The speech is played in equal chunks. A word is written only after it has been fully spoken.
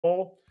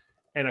hole,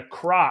 and a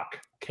croc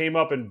came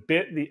up and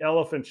bit the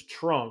elephant's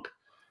trunk,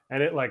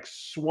 and it like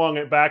swung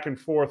it back and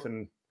forth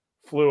and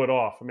flew it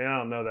off. I mean, I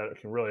don't know that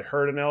it can really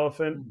hurt an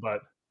elephant,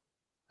 but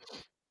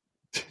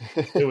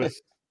it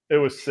was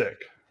sick.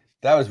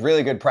 That was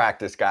really good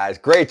practice, guys.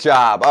 Great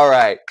job. All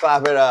right,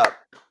 clap it up.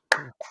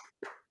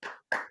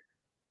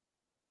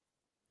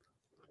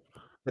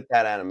 Hit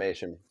that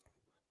animation.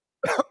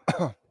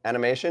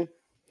 Animation?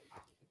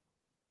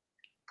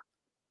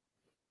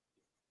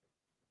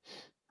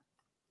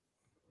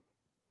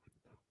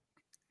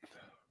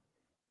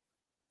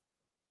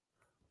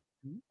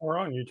 We're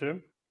on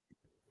YouTube.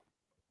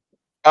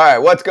 All right,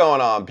 what's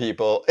going on,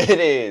 people? It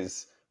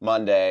is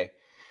Monday,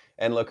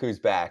 and look who's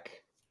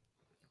back.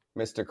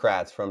 Mr.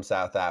 Kratz from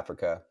South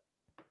Africa.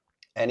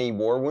 Any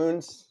war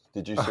wounds?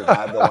 Did you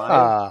survive the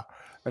Lions?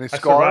 Any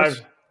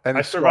scars?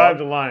 I survived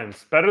the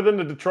Lions. Better than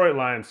the Detroit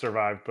Lions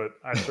survived, but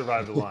I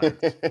survived the Lions.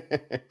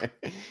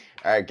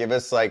 All right, give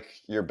us like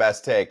your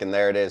best take, and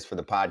there it is for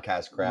the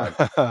podcast crowd.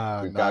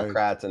 We've got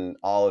Kratz and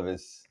all of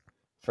his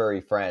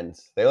furry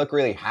friends. They look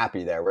really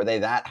happy there. Were they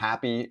that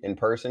happy in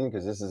person?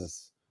 Because this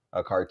is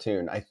a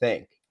cartoon, I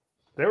think.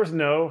 There was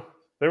no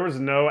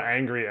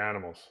angry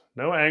animals.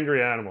 No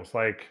angry animals.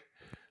 Like,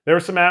 there were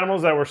some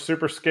animals that were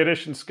super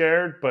skittish and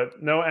scared,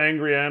 but no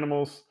angry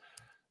animals.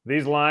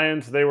 These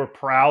lions, they were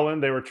prowling.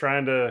 They were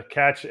trying to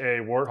catch a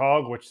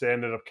warthog, which they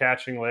ended up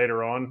catching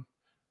later on.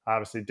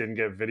 Obviously didn't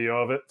get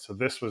video of it. So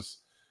this was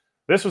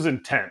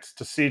intense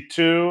to see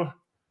two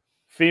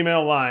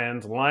female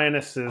lions,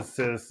 lionesses,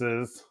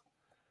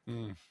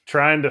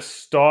 trying to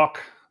stalk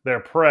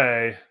their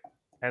prey.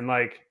 And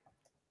like,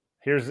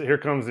 here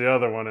comes the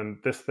other one. And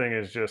this thing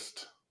is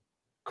just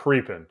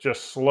creeping,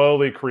 just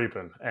slowly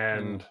creeping.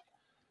 And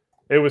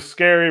it was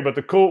scary, but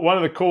one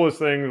of the coolest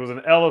things was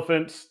an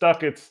elephant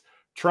stuck its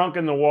trunk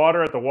in the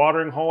water at the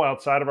watering hole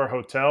outside of our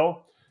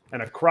hotel,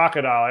 and a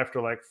crocodile,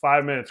 after like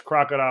 5 minutes,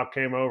 crocodile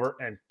came over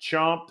and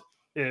chomped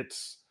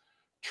its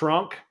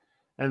trunk,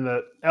 and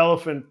the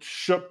elephant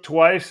shook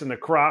twice and the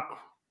croc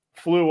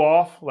flew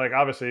off. Like,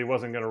 obviously he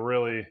wasn't going to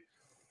really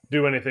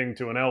do anything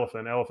to an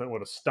elephant. Elephant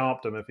would have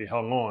stomped him if he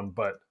hung on,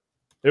 but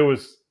it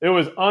was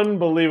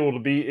unbelievable to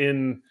be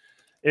in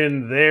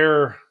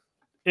their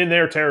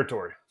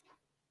territory.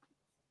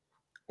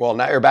 Well,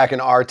 now you're back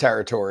in our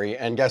territory,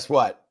 and guess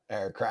what,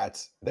 Erik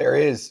Kratz? There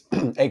is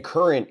a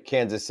current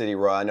Kansas City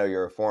Royal, I know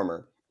you're a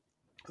former,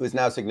 who is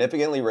now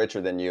significantly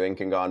richer than you and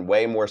can go on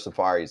way more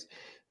safaris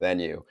than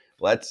you.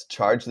 Let's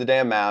charge the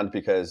damn mound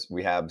because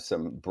we have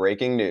some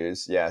breaking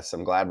news. Yes,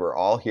 I'm glad we're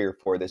all here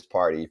for this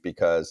party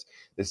because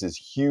this is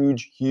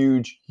huge,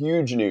 huge,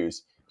 huge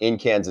news in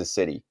Kansas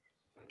City.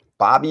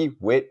 Bobby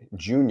Witt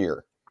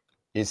Jr.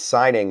 is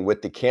signing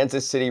with the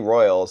Kansas City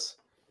Royals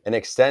an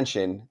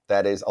extension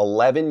that is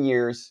 11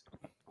 years,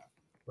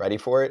 ready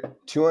for it,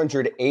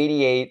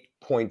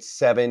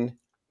 $288.7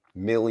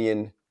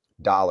 million.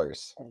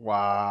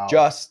 Wow.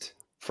 Just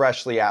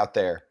freshly out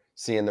there,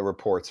 seeing the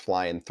reports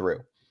flying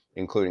through,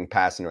 including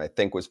Passan, who I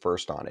think was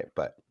first on it.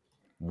 But,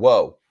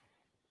 whoa.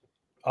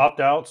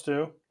 Opt-outs,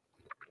 too?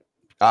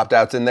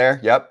 Opt-outs in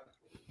there, yep.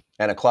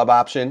 And a club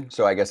option,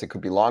 so I guess it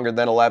could be longer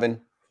than 11.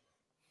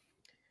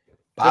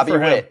 Bobby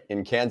Witt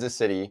in Kansas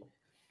City,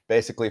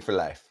 basically for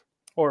life.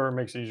 Or it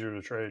makes it easier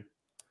to trade.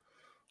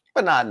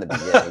 But not in the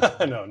beginning.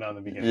 No, not in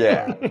the beginning.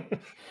 Yeah.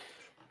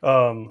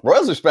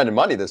 Royals are spending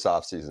money this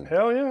offseason.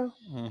 Hell yeah.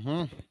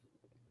 Mm-hmm.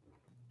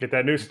 Get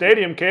that new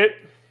stadium, kit.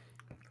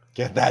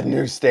 Get that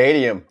new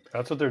stadium.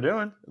 That's what they're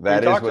doing.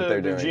 That is what they're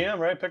doing. The GM,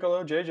 right?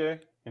 Piccolo, JJ.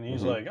 And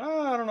he's like,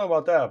 I don't know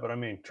about that. But I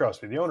mean,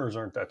 trust me, the owners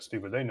aren't that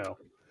stupid. They know.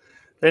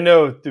 They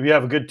know if you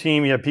have a good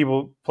team, you have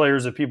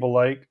players that people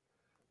like.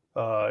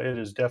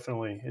 It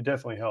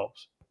definitely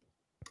helps.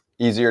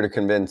 Easier to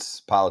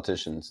convince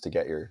politicians to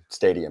get your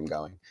stadium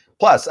going.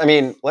 Plus, I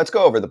mean, let's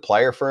go over the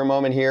player for a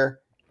moment here.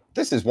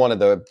 This is one of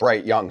the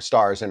bright young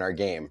stars in our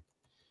game.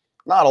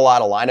 Not a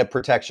lot of lineup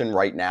protection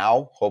right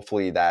now.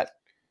 Hopefully that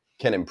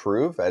can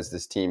improve as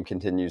this team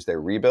continues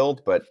their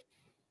rebuild. But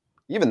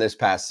even this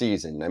past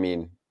season, I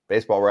mean,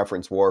 Baseball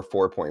Reference WAR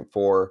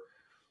 4.4,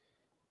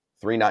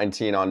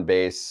 319 on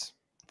base,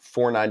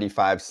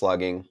 495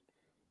 slugging,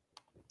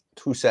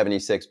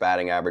 276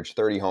 batting average,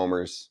 30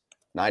 homers,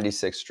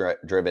 96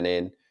 driven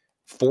in,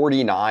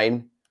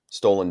 49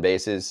 stolen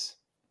bases,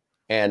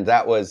 and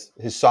that was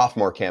his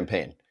sophomore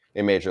campaign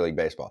in Major League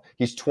Baseball.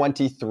 He's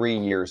 23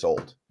 years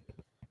old.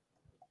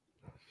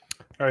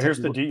 All right, here's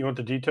you want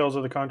the details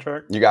of the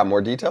contract? You got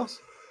more details?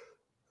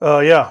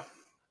 Yeah.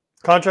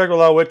 Contract will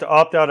allow Witt to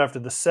opt out after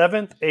the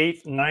 7th,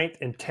 8th, 9th,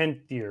 and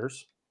 10th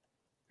years.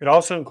 It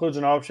also includes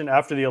an option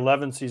after the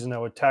 11th season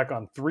that would tack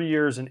on 3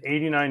 years and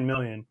 $89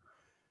 million,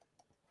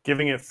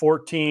 giving it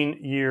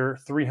 14-year,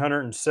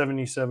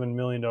 $377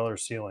 million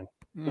ceiling.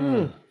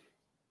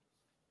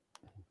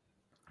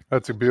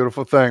 That's a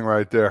beautiful thing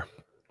right there.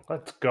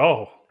 Let's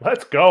go.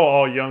 Let's go,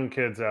 all young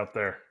kids out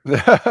there.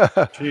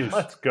 Jeez.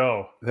 Let's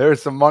go. There's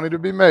some money to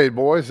be made,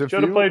 boys. Should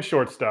have played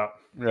shortstop.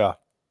 Yeah.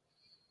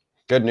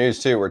 Good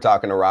news, too. We're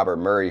talking to Robert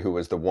Murray, who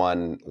was the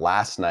one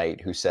last night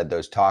who said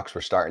those talks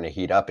were starting to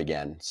heat up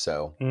again.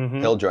 So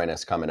he'll join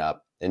us coming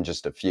up in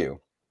just a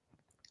few.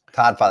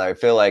 Todd, Father, I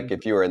feel like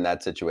if you were in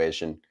that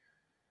situation,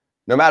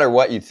 no matter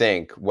what you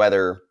think,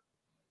 whether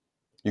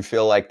you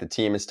feel like the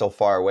team is still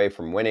far away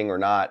from winning or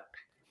not,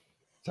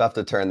 tough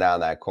to turn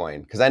down that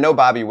coin. Because I know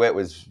Bobby Witt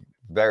was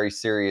very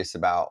serious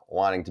about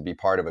wanting to be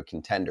part of a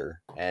contender.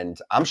 And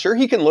I'm sure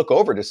he can look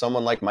over to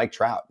someone like Mike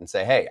Trout and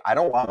say, hey, I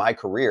don't want my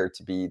career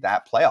to be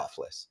that playoff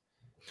list.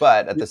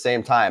 But at the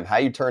same time, how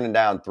you turning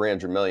down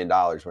 $300 million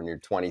when you're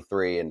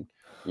 23 and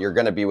you're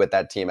going to be with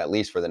that team at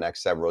least for the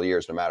next several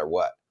years, no matter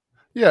what?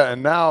 Yeah,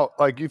 and now,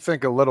 like, you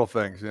think of little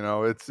things,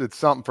 it's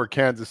something for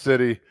Kansas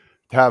City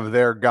to have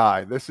their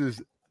guy. This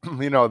is,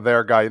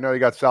 their guy. You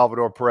got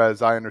Salvador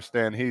Perez. I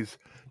understand he's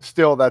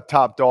still that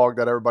top dog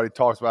that everybody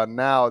talks about.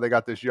 Now they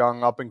got this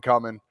young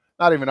up-and-coming,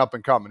 not even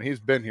up-and-coming. He's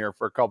been here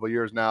for a couple of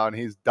years now, and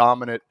he's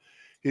dominant.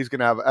 He's going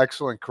to have an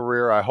excellent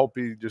career. I hope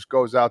he just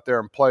goes out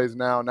there and plays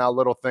now. Now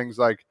little things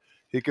like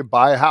he could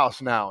buy a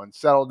house now and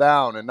settle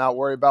down and not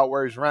worry about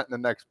where he's renting the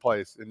next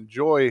place.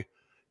 Enjoy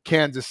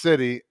Kansas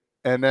City.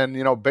 And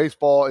then,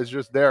 baseball is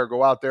just there.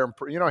 Go out there and,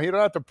 he don't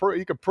have to prove,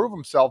 he could prove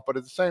himself, but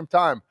at the same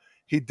time,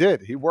 he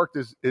did. He worked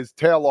his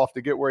tail off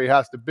to get where he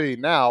has to be.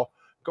 Now,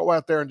 go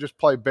out there and just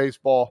play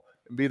baseball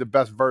and be the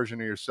best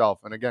version of yourself.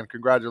 And again,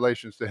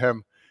 congratulations to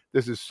him.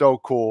 This is so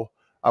cool.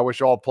 I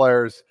wish all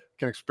players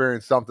can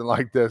experience something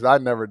like this. I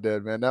never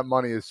did, man. That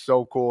money is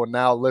so cool. And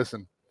now,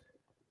 listen,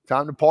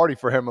 time to party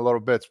for him a little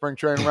bit. Spring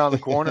training around the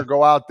corner.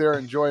 Go out there,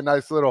 enjoy a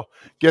nice little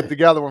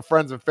get-together with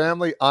friends and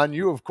family. On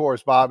you, of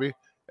course, Bobby.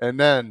 And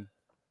then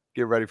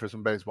get ready for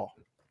some baseball.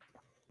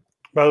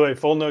 By the way,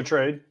 full no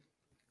trade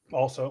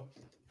also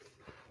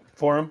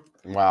for him.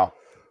 Wow.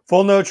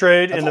 Full no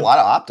trade. That's a lot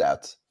of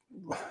opt-outs.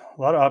 A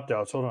lot of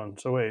opt-outs. Hold on.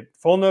 So wait.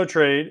 Full no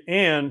trade,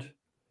 and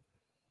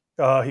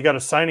he got a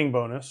signing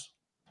bonus.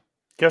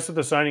 Guess what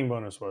the signing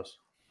bonus was?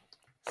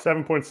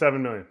 $7.7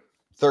 million.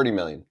 $30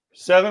 million.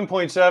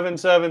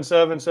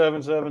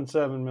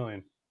 $7.777777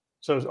 million.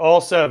 So it's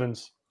all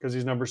sevens because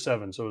he's number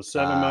 7. So it's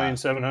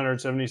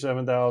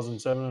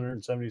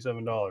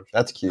 $7,777,777.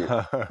 That's cute.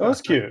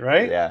 That's cute,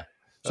 right? Yeah.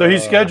 So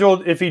he's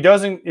scheduled. If he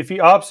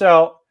opts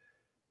out,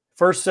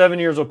 first 7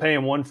 years will pay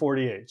him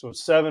 $148. So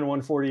it's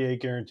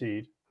 $148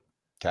 guaranteed.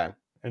 Okay.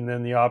 And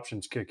then the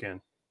options kick in.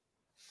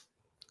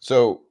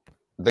 So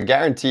the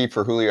guarantee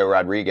for Julio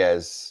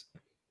Rodriguez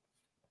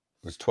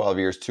was 12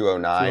 years,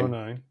 209.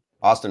 209.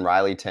 Austin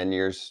Riley, 10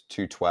 years,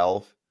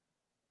 212.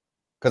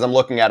 Because I'm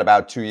looking at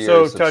about 2 years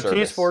so of Tatis,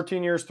 service.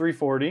 14 years,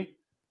 340.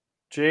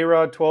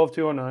 J-Rod, 12,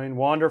 209.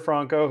 Wander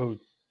Franco, who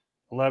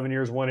 11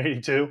 years,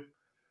 182.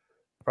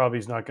 Probably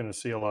he's not going to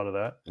see a lot of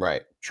that.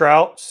 Right.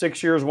 Trout,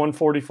 6 years,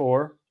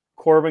 144.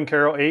 Corbin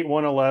Carroll, 8,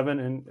 111.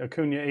 And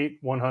Acuna, 8,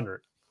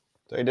 100.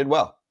 So he did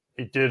well.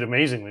 He did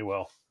amazingly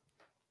well.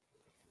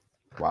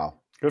 Wow.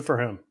 Good for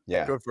him.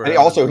 Yeah. Good for and him.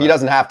 also, he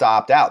doesn't have to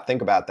opt out.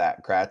 Think about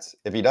that, Kratz.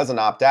 If he doesn't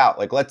opt out,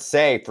 like let's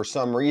say for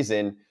some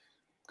reason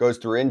goes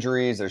through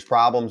injuries, there's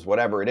problems,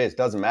 whatever it is,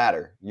 doesn't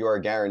matter. You are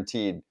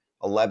guaranteed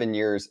 11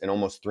 years and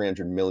almost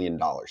 $300 million.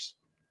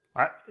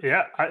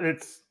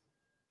 It's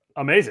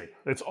amazing.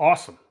 It's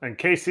awesome. And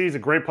KC is a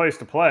great place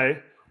to play.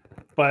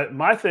 But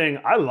my thing,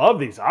 I love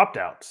these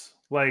opt-outs.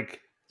 Like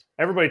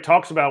everybody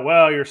talks about,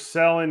 well, you're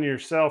selling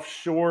yourself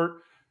short.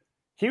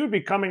 He would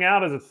be coming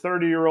out as a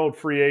 30-year-old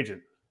free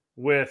agent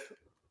with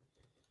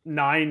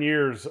 9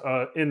 years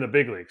in the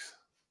big leagues.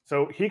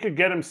 So he could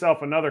get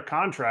himself another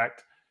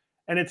contract.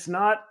 And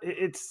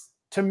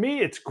to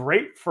me, it's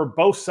great for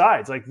both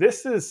sides. Like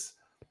this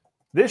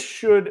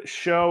should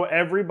show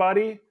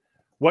everybody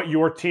what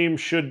your team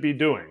should be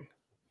doing.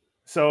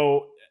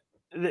 So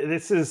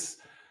this is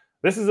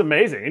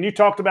amazing. And you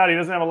talked about he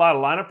doesn't have a lot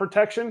of lineup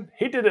protection.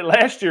 He did it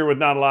last year with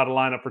not a lot of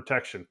lineup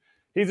protection.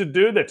 He's a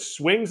dude that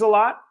swings a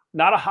lot,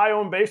 not a high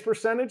on base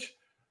percentage,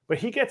 but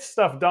he gets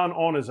stuff done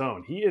on his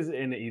own. He is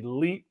an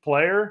elite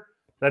player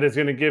that is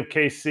going to give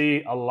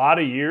KC a lot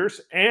of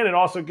years. And it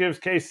also gives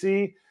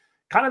KC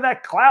kind of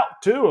that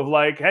clout too of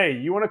like, hey,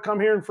 you want to come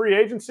here in free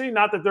agency?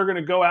 Not that they're going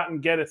to go out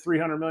and get a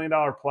 $300 million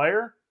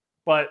player,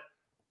 but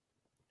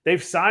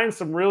they've done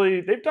some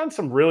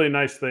really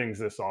nice things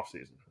this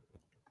offseason.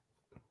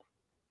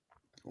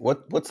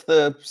 What's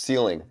the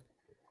ceiling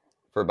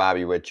for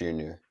Bobby Witt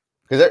Jr.?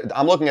 Because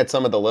I'm looking at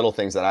some of the little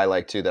things that I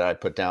like too that I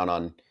put down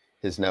on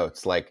his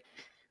notes. Like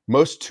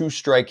most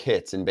 2-strike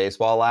hits in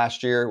baseball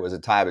last year was a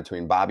tie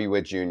between Bobby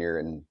Witt Jr.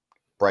 and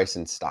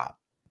Bryson Stott.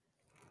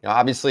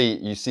 Obviously,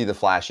 you see the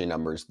flashy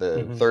numbers,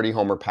 the 30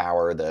 homer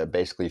power, the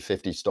basically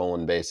 50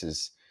 stolen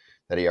bases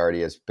that he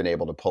already has been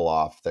able to pull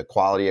off. The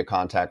quality of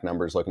contact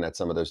numbers, looking at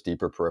some of those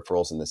deeper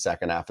peripherals in the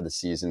second half of the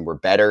season, were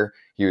better.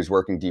 He was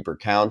working deeper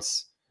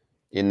counts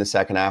in the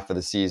second half of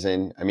the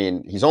season. I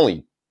mean, he's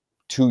only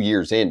 2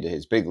 years into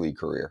his big league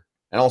career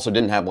and also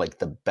didn't have like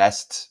the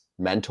best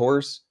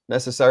mentors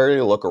necessarily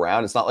to look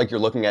around. It's not like you're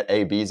looking at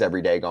ABs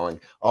every day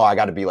going, oh, I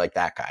got to be like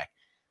that guy.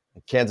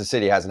 Kansas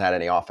City hasn't had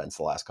any offense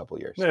the last couple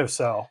of years. They have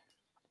Sal.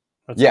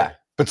 Yeah,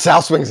 But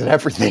Sal swings at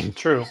everything.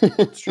 True.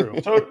 It's true.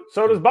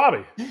 So does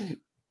Bobby.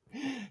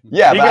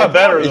 Yeah, He got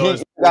better, though.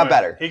 He got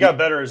better. He got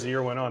better as the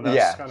year went on.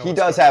 That's He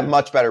does have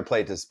much better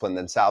plate discipline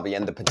than Salvi,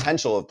 and the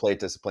potential of plate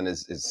discipline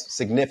is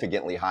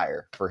significantly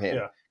higher for him.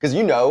 Because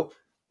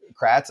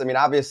Kratz, I mean,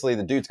 obviously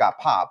the dude's got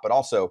pop, but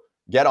also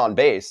get on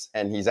base,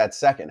 and he's at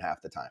second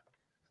half the time.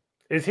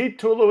 Is he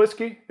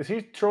Tulowitzki? Is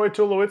he Troy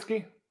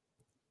Tulowitzki?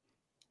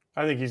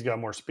 I think he's got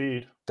more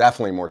speed.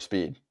 Definitely more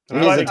speed.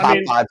 And he's the top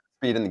 5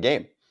 speed in the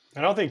game. I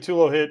don't think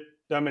Tulo hit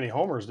that many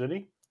homers, did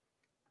he?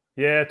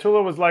 Yeah,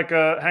 Tulo was like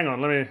hang on,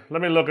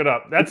 let me look it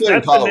up. That's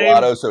in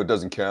Colorado, so it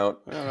doesn't count.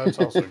 Yeah, that's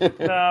also good.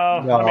 No,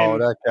 I mean,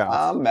 that counts.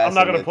 I'm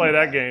not going to play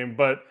that game.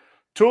 But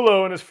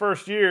Tulo in his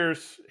first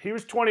years, he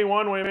was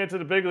 21 when he made it to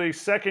the big league.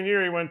 Second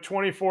year, he went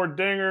 24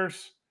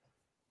 dingers,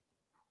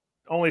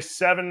 only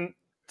seven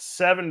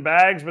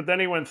bags, but then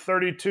he went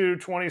 32,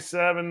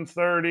 27,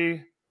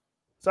 30.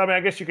 So I mean,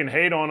 I guess you can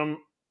hate on him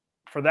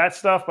for that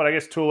stuff, but I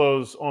guess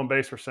Tulo's on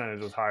base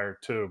percentage was higher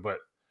too. But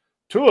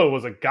Tulo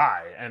was a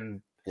guy,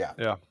 and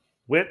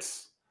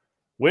Witt's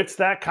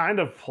that kind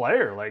of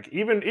player. Like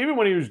even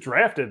when he was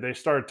drafted, they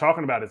started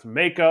talking about his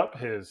makeup,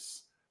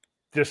 his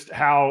just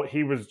how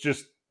he was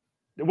just.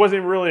 It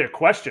wasn't really a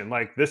question.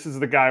 Like this is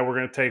the guy we're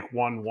going to take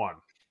 1-1,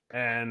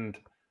 and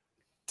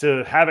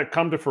to have it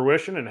come to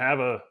fruition and have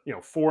a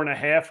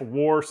 4.5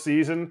 WAR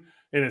season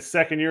in his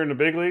second year in the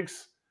big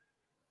leagues.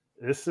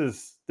 This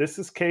is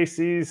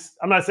KC's.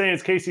 I'm not saying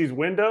it's KC's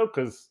window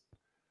because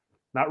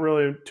not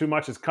really too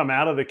much has come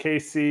out of the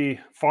KC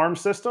farm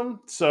system.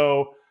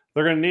 So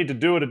they're going to need to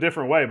do it a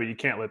different way, but you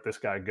can't let this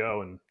guy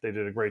go. And they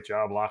did a great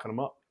job locking him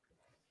up.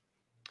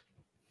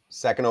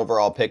 Second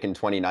overall pick in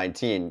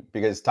 2019,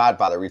 because Todd,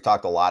 Father, we've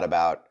talked a lot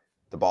about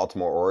the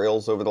Baltimore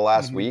Orioles over the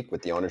last week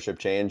with the ownership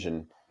change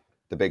and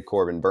the big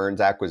Corbin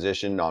Burnes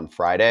acquisition on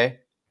Friday.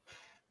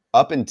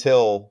 Up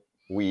until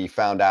we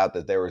found out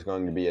that there was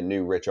going to be a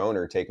new rich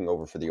owner taking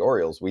over for the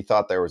Orioles, we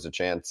thought there was a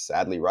chance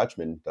Adley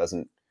Rutschman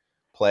doesn't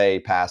play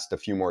past a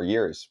few more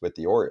years with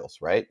the Orioles,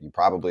 right? You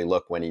probably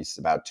look when he's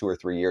about 2 or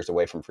 3 years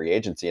away from free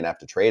agency and have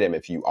to trade him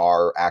if you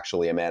are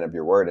actually a man of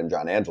your word. And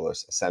John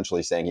Angelos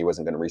essentially saying he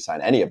wasn't going to re-sign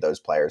any of those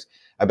players.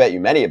 I bet you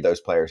many of those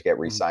players get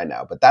re-signed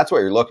now, but that's what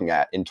you're looking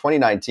at. In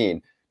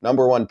 2019,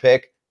 number 1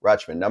 pick,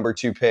 Rutschman, number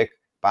 2 pick,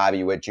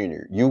 Bobby Witt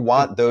Jr. You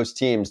want those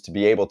teams to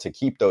be able to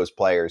keep those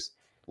players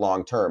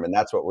long-term, and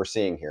that's what we're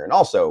seeing here. And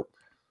also,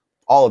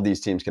 all of these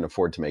teams can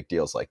afford to make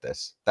deals like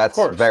this. That's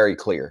very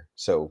clear.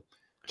 So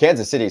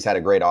Kansas City's had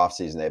a great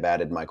offseason. They've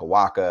added Michael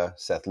Wacha,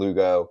 Seth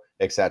Lugo,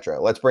 etc.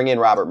 Let's bring in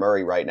Robert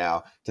Murray right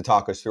now to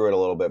talk us through it a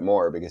little bit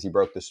more, because he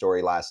broke the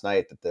story last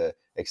night that the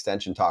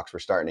extension talks were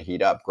starting to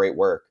heat up. Great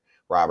work,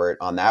 Robert,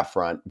 on that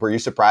front. Were you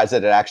surprised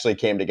that it actually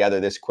came together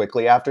this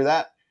quickly after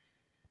that?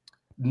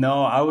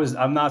 No,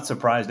 I'm not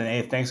surprised. And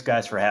hey, thanks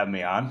guys for having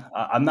me on.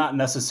 I'm not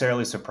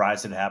necessarily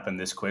surprised it happened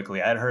this quickly.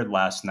 I'd heard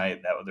last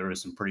night that there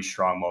was some pretty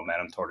strong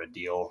momentum toward a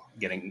deal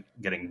getting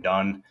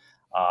done.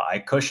 I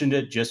cushioned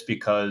it just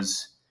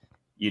because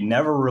you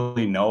never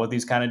really know with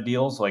these kind of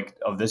deals, like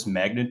of this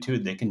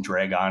magnitude, they can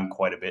drag on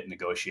quite a bit in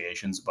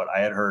negotiations. But I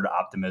had heard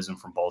optimism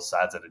from both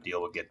sides that a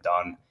deal would get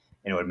done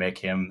and it would make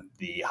him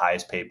the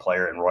highest paid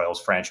player in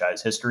Royals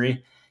franchise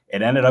history.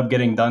 It ended up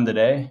getting done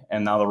today,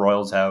 and now the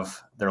Royals have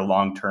their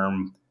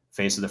long-term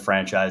face of the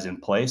franchise in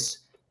place.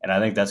 And I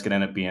think that's going to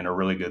end up being a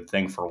really good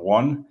thing for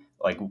one,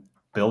 like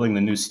building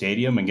the new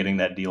stadium and getting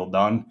that deal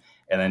done,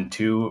 and then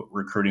 2,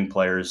 recruiting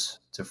players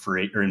to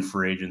free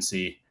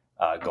agency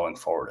going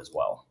forward as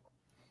well.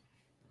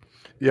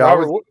 Yeah,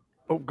 Robert,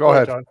 go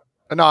ahead. John.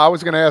 No, I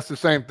was going to ask the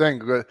same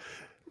thing.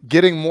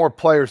 Getting more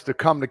players to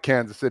come to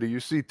Kansas City.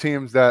 You see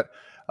teams that,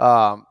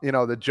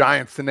 the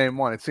Giants, to name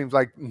one. It seems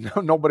like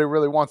nobody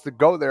really wants to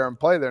go there and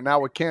play there.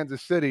 Now with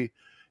Kansas City,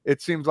 it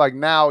seems like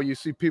now you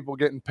see people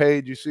getting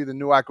paid. You see the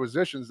new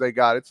acquisitions they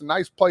got. It's a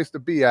nice place to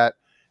be at.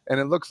 And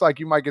it looks like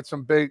you might get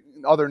some big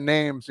other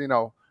names,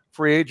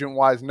 free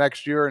agent-wise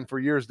next year and for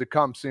years to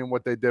come, seeing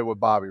what they did with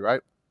Bobby,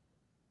 right?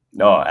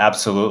 No,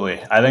 absolutely.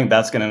 I think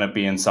that's going to end up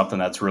being something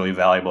that's really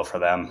valuable for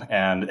them.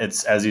 And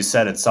it's, as you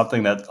said, it's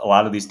something that a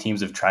lot of these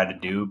teams have tried to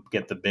do,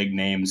 get the big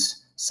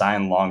names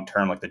signed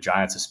long-term, like the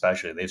Giants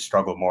especially. They've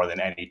struggled more than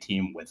any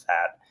team with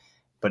that.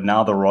 But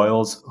now the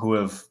Royals, who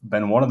have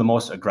been one of the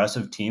most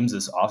aggressive teams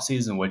this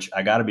offseason, which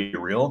I got to be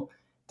real,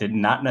 did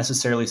not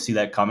necessarily see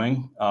that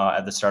coming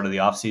at the start of the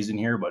offseason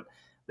here, but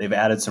they've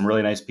added some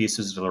really nice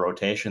pieces to the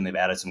rotation. They've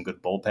added some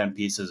good bullpen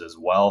pieces as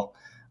well.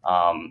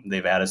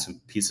 They've added some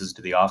pieces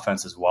to the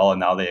offense as well, and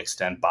now they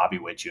extend Bobby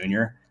Witt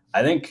Jr.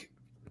 I think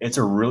it's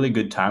a really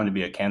good time to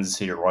be a Kansas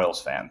City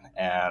Royals fan,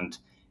 and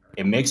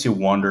it makes you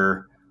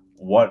wonder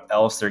what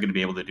else they're going to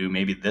be able to do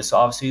maybe this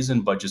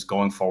offseason, but just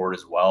going forward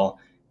as well.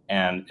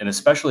 And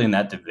especially in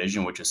that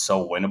division, which is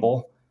so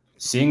winnable,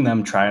 seeing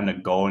them trying to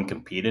go and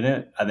compete in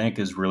it, I think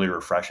is really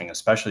refreshing,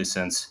 especially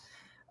since,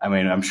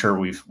 I'm sure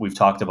we've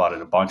talked about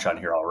it a bunch on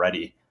here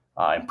already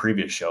in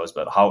previous shows,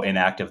 but how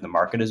inactive the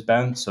market has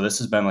been. So this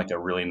has been like a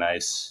really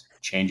nice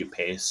change of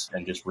pace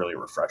and just really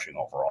refreshing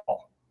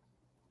overall.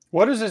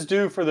 What does this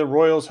do for the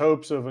Royals'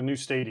 hopes of a new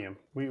stadium?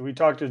 We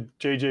talked to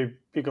JJ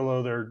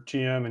Piccolo, their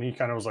GM, and he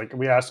kind of was like,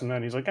 we asked him that,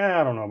 and he's like,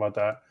 I don't know about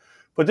that.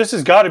 But this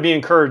has got to be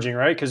encouraging,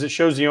 right? Because it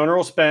shows the owner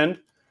will spend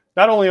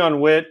not only on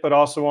Witt, but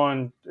also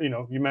on,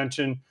 you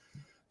mentioned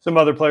some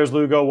other players,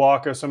 Lugo,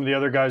 Waka, some of the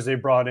other guys they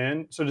brought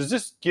in. So does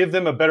this give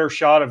them a better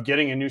shot of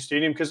getting a new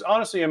stadium? Because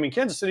honestly, I mean,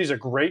 Kansas City's a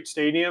great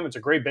stadium. It's a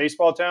great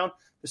baseball town.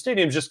 The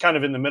stadium's just kind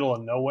of in the middle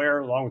of nowhere,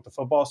 along with the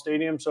football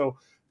stadium. So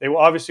they will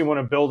obviously want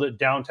to build it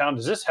downtown.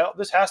 Does this help?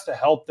 This has to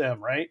help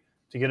them, right,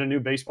 to get a new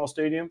baseball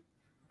stadium?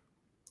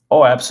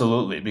 Oh,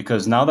 absolutely.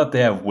 Because now that they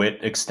have Witt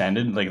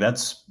extended, like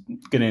that's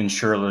going to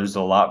ensure there's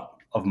a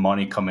lot of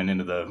money coming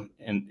into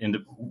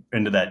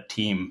into that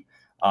team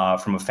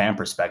from a fan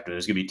perspective.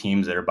 There's going to be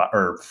teams that are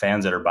or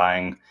fans that are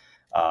buying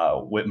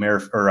Whit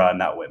Merrifield, or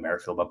not Whit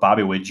Merrifield, but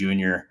Bobby Witt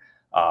Jr.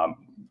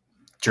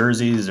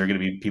 Jerseys. There's going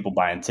to be people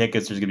buying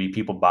tickets. There's going to be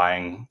people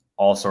buying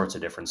all sorts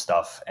of different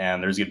stuff,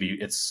 and there's going to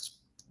be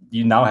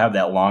you now have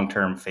that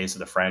long-term face of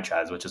the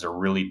franchise, which is a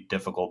really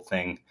difficult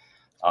thing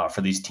for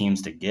these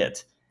teams to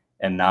get.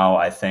 And now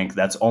I think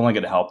that's only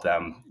going to help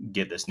them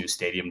get this new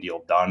stadium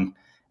deal done.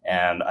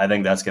 And I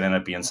think that's going to end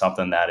up being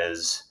something that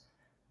is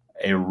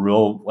a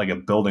real, like a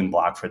building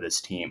block for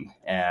this team.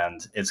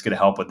 And it's going to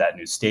help with that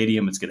new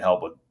stadium. It's going to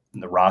help with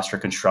the roster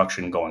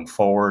construction going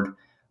forward.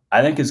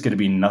 I think it's going to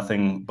be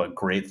nothing but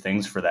great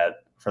things for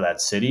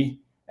that city.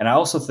 And I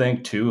also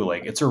think too,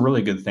 like it's a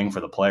really good thing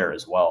for the player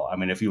as well. I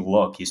mean, if you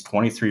look, he's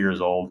 23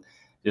 years old,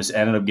 just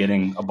ended up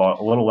getting about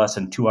a little less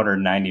than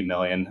 $290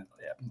 million.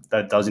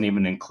 That doesn't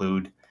even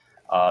include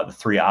the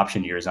 3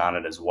 option years on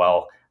it as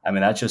well. I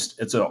mean,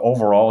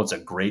 overall, it's a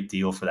great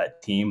deal for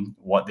that team,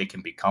 what they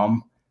can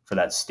become, for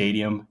that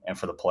stadium, and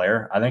for the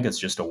player. I think it's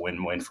just a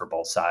win-win for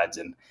both sides.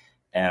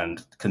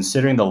 And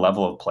considering the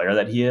level of player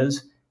that he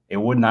is, it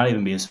would not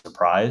even be a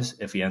surprise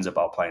if he ends up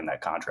outplaying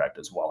that contract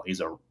as well. He's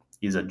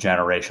a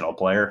generational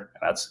player,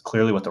 and that's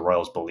clearly what the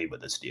Royals believe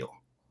with this deal.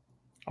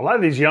 A lot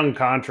of these young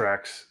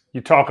contracts,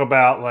 you talk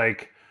about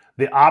like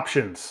the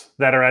options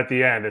that are at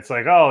the end. It's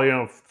like,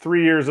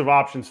 3 years of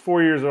options,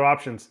 4 years of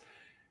options.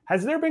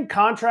 Has there been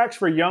contracts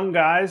for young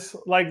guys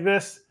like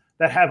this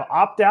that have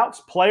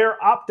opt-outs, player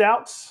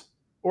opt-outs?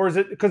 Or is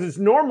it because it's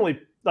normally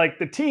like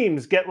the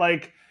teams get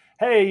like,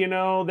 hey,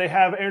 they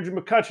have Andrew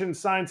McCutchen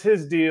signs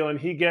his deal and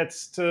he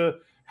gets to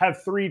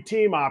have 3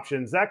 team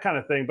options, that kind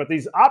of thing. But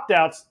these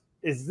opt-outs,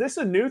 is this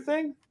a new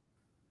thing?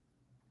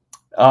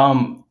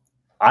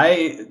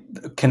 I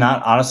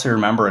cannot honestly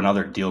remember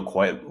another deal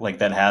quite like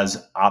that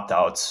has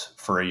opt-outs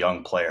for a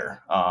young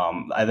player.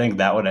 I think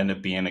that would end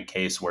up being a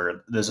case where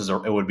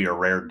it would be a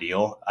rare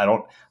deal.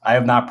 I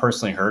have not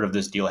personally heard of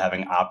this deal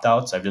having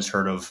opt-outs. I've just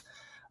heard of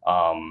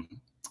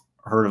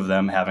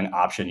them having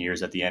option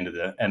years at the end of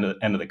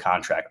the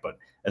contract. But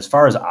as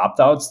far as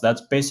opt-outs,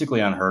 that's basically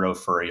unheard of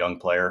for a young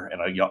player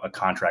and a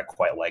contract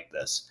quite like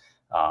this.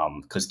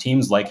 Because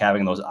teams like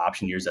having those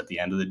option years at the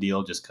end of the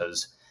deal, just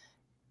because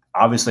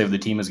obviously if the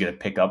team is going to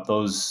pick up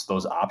those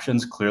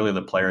options, clearly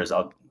the player is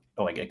out,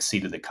 like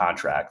exceeded the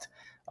contract.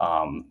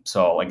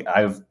 So like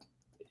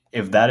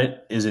if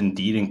that is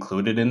indeed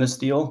included in this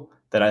deal,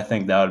 then I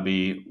think that would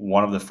be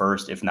one of the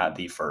first, if not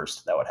the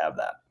first, that would have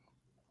that.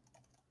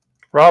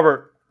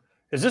 Robert,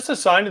 is this a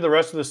sign to the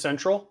rest of the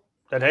Central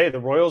that, hey, the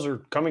Royals are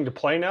coming to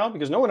play now?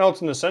 Because no one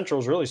else in the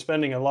Central is really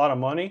spending a lot of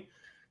money.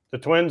 The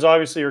Twins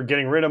obviously are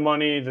getting rid of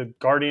money. The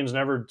Guardians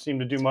never seem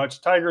to do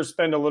much. Tigers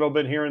spend a little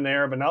bit here and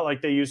there, but not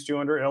like they used to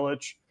under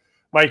Ilitch.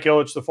 Mike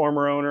Ilitch, the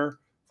former owner,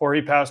 before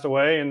he passed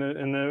away. And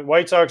the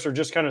White Sox are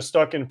just kind of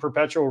stuck in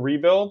perpetual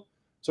rebuild.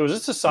 So is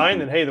this a sign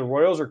that, hey, the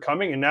Royals are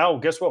coming, and now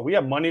guess what? We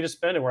have money to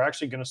spend, and we're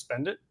actually going to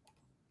spend it?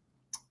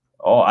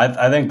 Oh,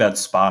 I think that's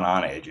spot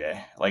on,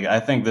 AJ. Like, I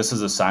think this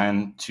is a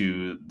sign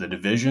to the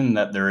division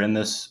that they're in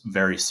this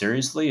very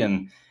seriously.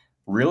 And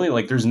really,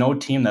 like, there's no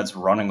team that's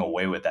running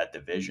away with that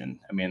division.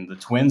 I mean, the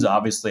Twins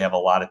obviously have a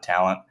lot of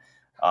talent.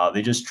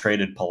 They just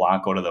traded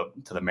Polanco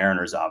to the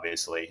Mariners,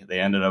 obviously. They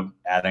ended up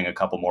adding a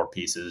couple more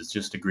pieces,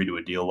 just agreed to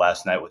a deal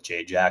last night with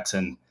Jay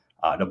Jackson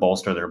to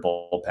bolster their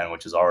bullpen,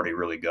 which is already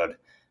really good.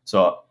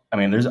 So, I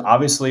mean, there's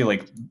obviously,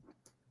 like,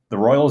 the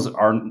Royals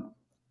aren't,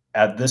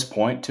 at this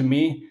point, to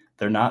me,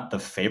 they're not the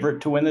favorite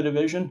to win the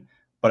division,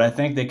 but I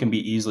think they can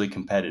be easily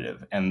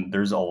competitive. And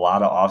there's a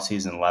lot of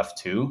offseason left,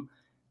 too.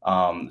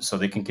 So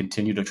they can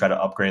continue to try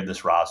to upgrade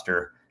this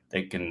roster.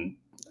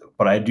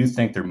 But I do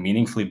think they're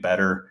meaningfully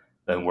better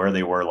than where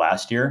they were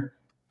last year.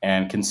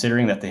 And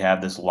considering that they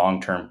have this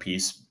long-term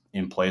piece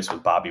in place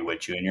with Bobby Witt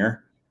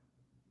Jr.,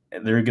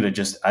 they're going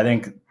to I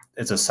think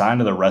it's a sign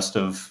to the rest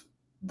of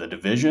the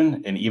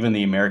division and even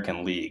the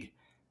American League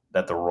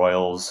that the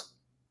Royals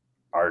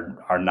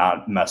are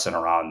not messing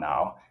around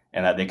now,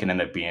 and that they can end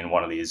up being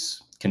one of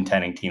these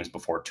contending teams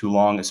before too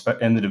long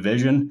in the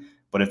division.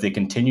 But if they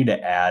continue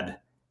to add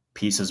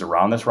pieces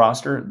around this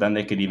roster, then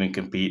they could even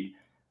compete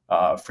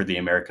for the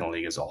American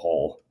League as a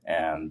whole.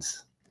 And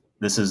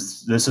this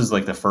is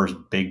like the first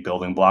big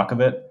building block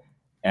of it.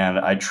 And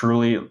I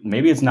truly,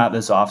 maybe it's not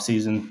this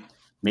offseason,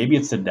 maybe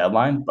it's the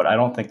deadline, but I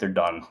don't think they're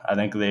done. I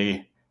think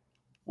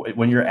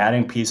when you're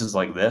adding pieces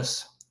like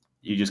this,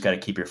 you just got to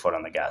keep your foot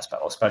on the gas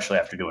pedal, especially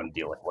after doing a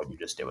deal like what you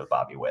just did with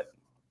Bobby Witt.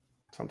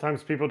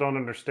 Sometimes people don't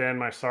understand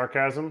my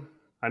sarcasm.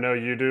 I know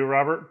you do,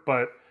 Robert,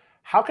 but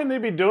how can they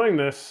be doing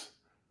this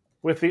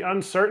with the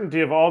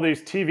uncertainty of all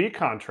these TV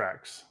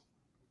contracts?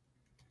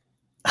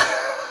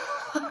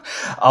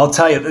 I'll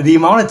tell you, the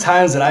amount of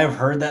times that I've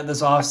heard that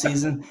this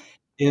offseason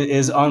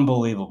is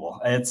unbelievable.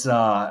 It's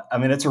I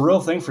mean, it's a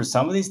real thing for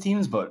some of these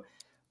teams, but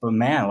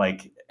man,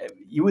 like,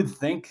 you would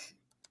think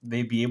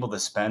they'd be able to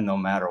spend no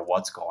matter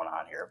what's going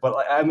on here.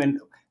 But I mean,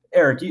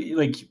 Erik,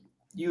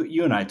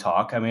 you and I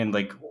talk. I mean,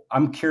 like,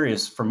 I'm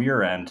curious from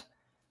your end,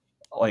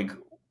 like,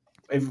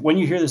 when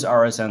you hear this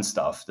RSN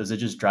stuff, does it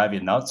just drive you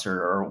nuts,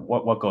 or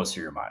what goes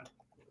through your mind?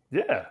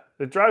 Yeah,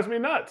 it drives me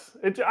nuts.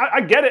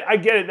 I get it. I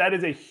get it. That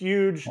is a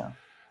huge,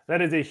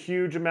 that is a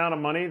huge amount of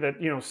money.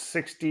 That, you know,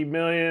 60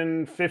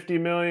 million, 50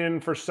 million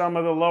for some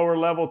of the lower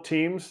level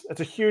teams.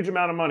 That's a huge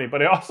amount of money.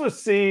 But I also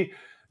see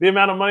the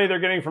amount of money they're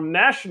getting from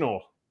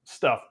national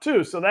stuff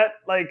too. So that,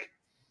 like,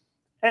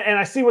 and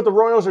I see what the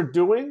Royals are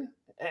doing,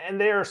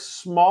 and they are a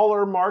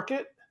smaller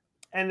market,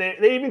 and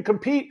they even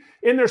compete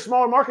in their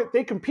smaller market.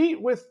 They compete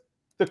with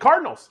the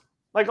Cardinals.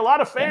 Like, a lot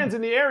of fans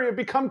in the area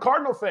become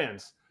Cardinal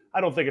fans.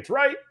 I don't think it's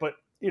right, but,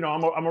 you know,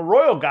 I'm a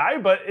Royal guy,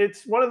 but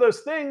it's one of those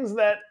things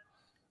that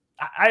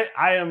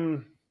I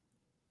am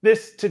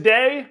this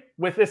today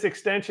with this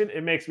extension.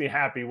 It makes me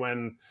happy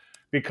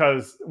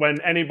because when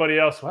anybody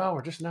else, well,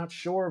 we're just not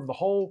sure of the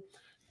whole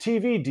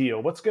TV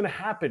deal. What's going to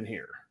happen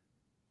here?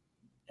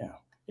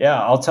 Yeah.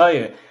 I'll tell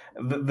you,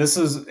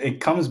 it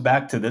comes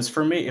back to this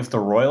for me. If the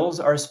Royals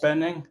are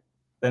spending,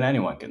 then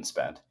anyone can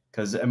spend.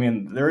 Because, I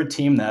mean, they're a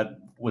team that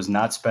was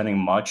not spending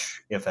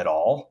much, if at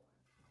all,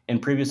 in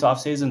previous off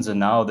seasons, and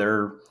now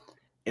they're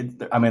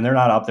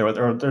not up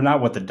there. They're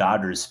not what the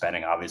Dodgers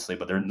spending, obviously,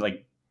 but they're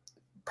like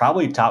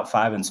probably top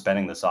 5 in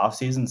spending this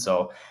offseason.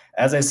 So,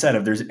 as I said,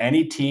 if there's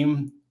any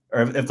team,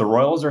 or if the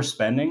Royals are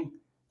spending,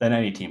 then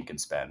any team can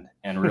spend,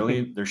 and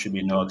really there should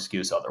be no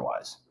excuse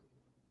otherwise.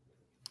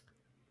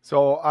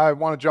 So I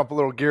want to jump a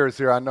little gears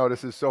here. I know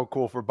this is so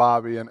cool for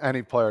Bobby and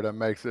any player that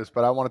makes this,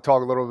 but I want to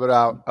talk a little bit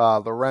about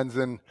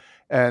Lorenzen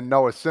and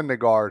Noah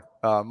Syndergaard,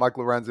 Mike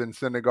Lorenzen,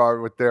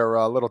 Syndergaard, with their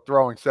little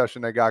throwing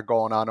session they got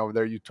going on over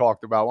there you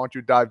talked about. Why don't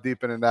you dive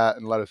deep into that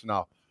and let us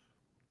know?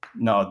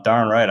 No,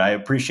 darn right. I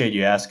appreciate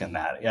you asking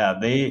that. Yeah,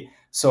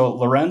 so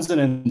Lorenzen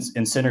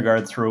and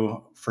Syndergaard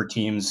threw for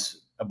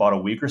teams about a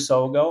week or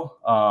so ago,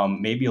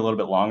 maybe a little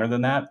bit longer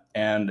than that.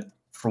 And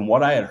from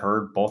what I had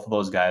heard, both of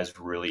those guys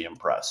really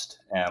impressed.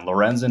 And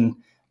Lorenzen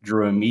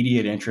drew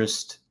immediate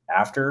interest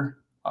after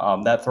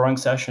that throwing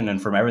session. And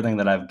from everything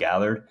that I've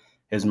gathered,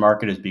 his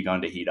market has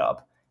begun to heat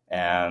up.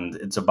 And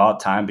it's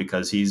about time,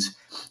 because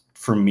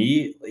for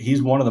me,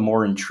 he's one of the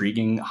more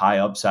intriguing high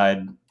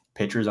upside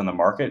pitchers on the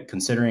market,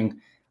 considering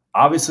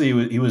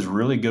obviously he was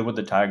really good with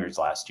the Tigers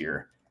last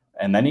year.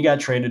 And then he got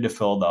traded to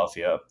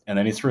Philadelphia, and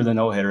then he threw the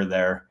no-hitter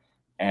there.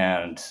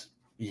 And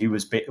he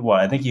was,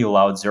 I think he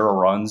allowed 0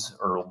 runs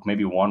or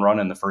maybe 1 run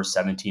in the first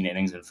 17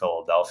 innings in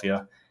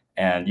Philadelphia.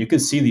 And you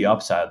could see the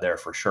upside there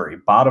for sure. He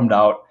bottomed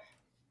out,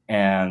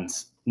 and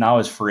now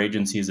his free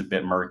agency is a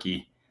bit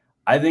murky.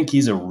 I think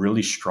he's a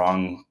really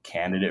strong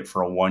candidate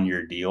for a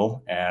 1-year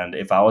deal. And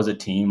if I was a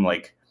team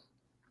like,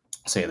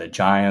 say, the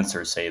Giants,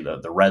 or say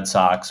the Red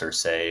Sox, or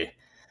say,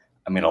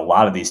 I mean, a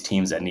lot of these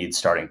teams that need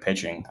starting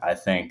pitching, I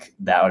think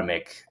that would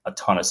make a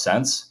ton of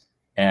sense.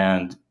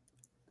 And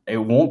it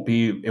won't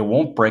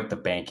break the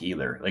bank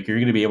either. Like, you're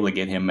going to be able to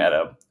get him at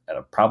a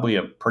probably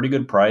a pretty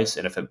good price.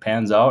 And if it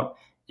pans out,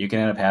 you can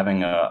end up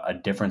having a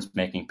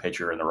difference-making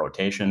pitcher in the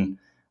rotation.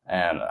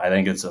 And I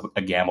think it's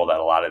a gamble that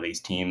a lot of these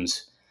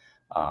teams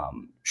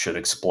should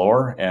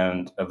explore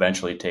and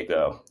eventually take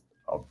a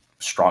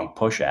strong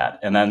push at.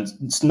 And then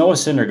Noah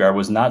Syndergaard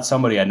was not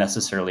somebody I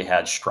necessarily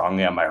had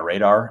strongly on my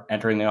radar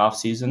entering the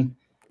offseason.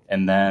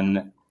 And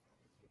then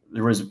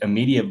there was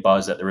immediate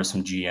buzz that there was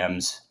some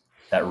GMs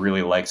that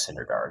really like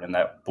Syndergaard and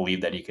that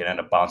believe that he could end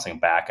up bouncing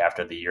back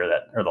after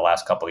the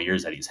last couple of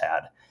years that he's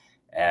had.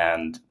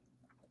 And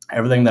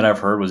everything that I've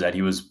heard was that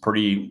he was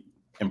pretty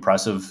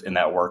impressive in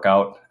that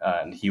workout,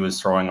 and he was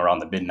throwing around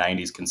the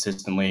mid-90s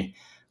consistently.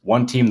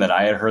 One team that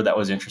I had heard that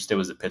was interested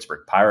was the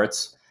Pittsburgh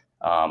Pirates.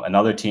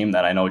 Another team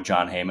that I know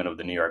John Heyman of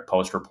the New York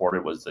Post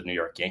reported was the New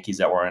York Yankees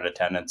that were in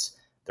attendance.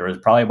 There was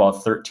probably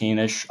about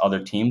 13-ish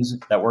other teams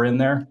that were in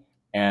there,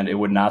 and it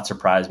would not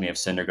surprise me if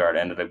Syndergaard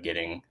ended up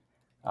getting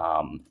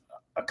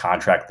a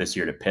contract this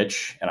year to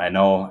pitch. And I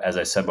know, as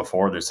I said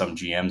before, there's some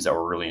GMs that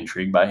were really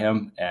intrigued by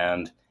him,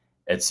 and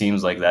it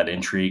seems like that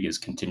intrigue is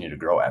continuing to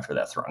grow after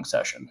that throwing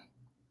session.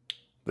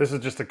 This is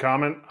just a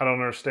comment. I don't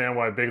understand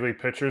why big league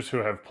pitchers who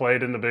have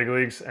played in the big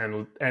leagues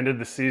and ended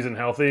the season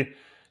healthy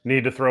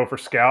need to throw for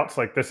scouts.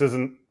 Like, this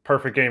isn't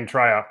perfect game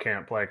tryout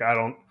camp. Like, I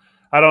don't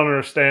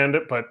understand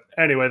it. But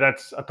anyway,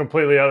 that's a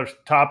completely other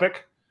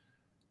topic.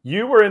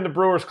 You were in the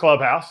Brewers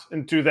clubhouse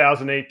in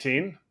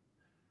 2018.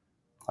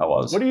 I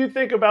was. What do you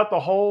think about the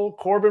whole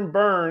Corbin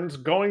Burnes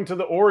going to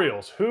the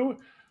Orioles? Who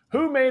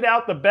made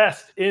out the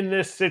best in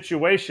this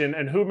situation,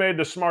 and who made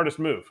the smartest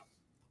move?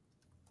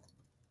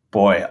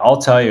 Boy,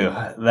 I'll tell you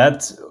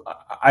that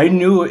I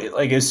knew,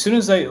 like, as soon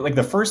as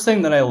the first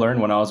thing that I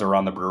learned when I was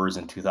around the Brewers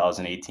in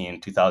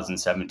 2018,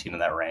 2017 in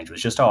that range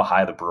was just how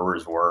high the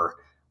Brewers were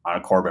on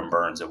Corbin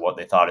Burnes and what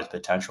they thought his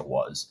potential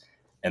was.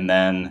 And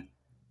then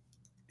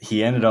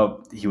he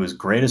was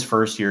great his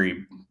first year.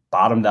 He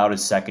bottomed out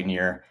his second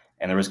year,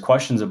 and there was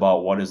questions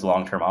about what his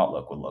long-term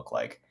outlook would look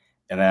like.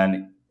 And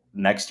then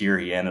next year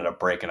he ended up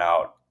breaking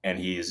out,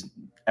 and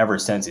ever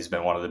since he's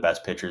been one of the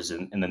best pitchers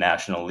in the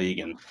National League.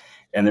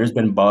 And there's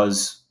been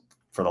buzz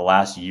for the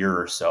last year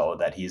or so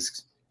that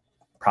he's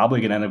probably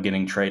going to end up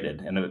getting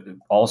traded. And it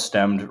all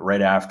stemmed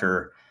right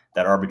after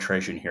that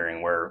arbitration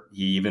hearing where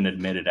he even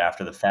admitted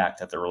after the fact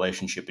that the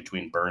relationship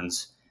between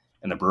Burnes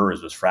and the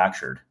Brewers was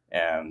fractured,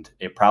 and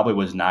it probably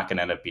was not going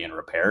to end up being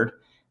repaired.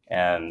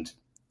 And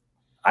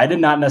I did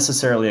not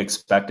necessarily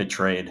expect a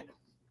trade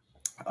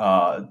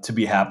to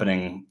be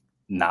happening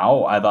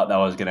now. I thought that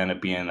was going to end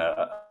up being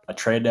a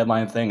trade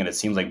deadline thing, and it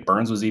seems like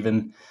Burnes was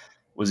even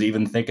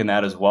thinking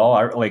that as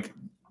well.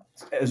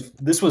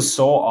 This was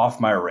so off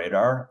my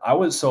radar.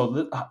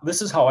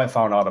 This is how I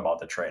found out about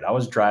the trade. I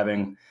was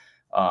driving.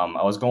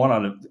 I was going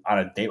on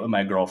a date with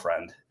my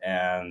girlfriend,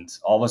 and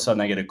all of a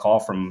sudden I get a call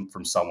from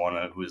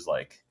someone who's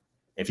like,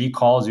 if he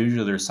calls,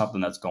 usually there's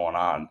something that's going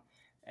on.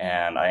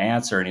 And I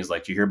answer, and he's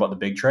like, "Do you hear about the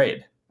big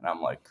trade?" And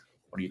I'm like,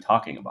 "What are you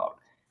talking about?"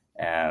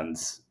 And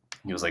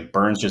he was like,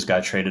 "Burnes just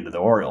got traded to the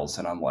Orioles."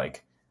 And I'm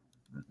like,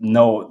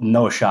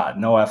 no shot,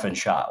 no effing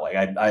shot. Like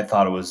I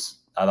thought it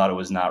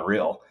was not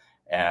real.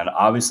 And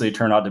obviously it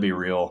turned out to be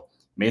real.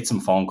 Made some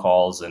phone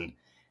calls, and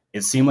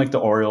it seemed like the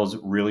Orioles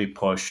really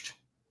pushed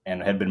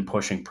and had been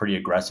pushing pretty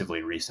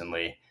aggressively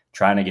recently,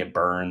 trying to get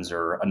Burnes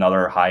or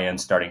another high-end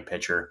starting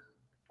pitcher.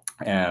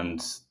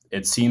 And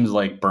it seems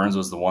like Burnes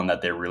was the one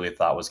that they really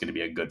thought was going to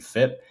be a good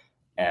fit.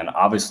 And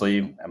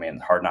obviously, I mean,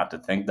 hard not to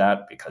think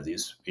that, because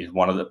he's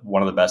one of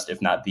the best,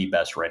 if not the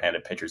best,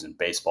 right-handed pitchers in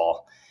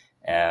baseball.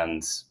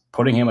 And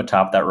putting him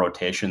atop that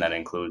rotation that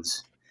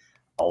includes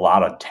a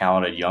lot of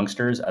talented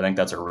youngsters, I think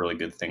that's a really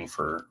good thing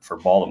for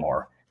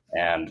Baltimore.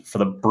 And for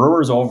the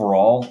Brewers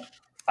overall,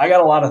 I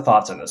got a lot of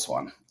thoughts on this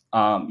one.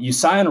 You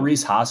sign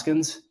Rhys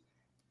Hoskins,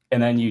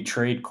 and then you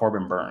trade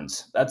Corbin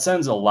Burnes. That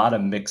sends a lot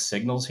of mixed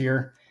signals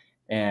here,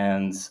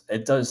 and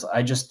it does.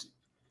 I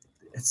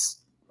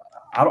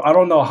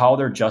don't know how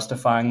they're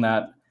justifying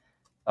that.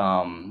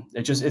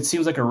 It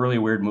seems like a really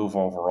weird move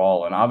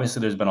overall. And obviously,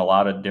 there's been a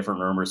lot of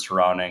different rumors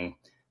surrounding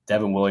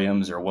Devin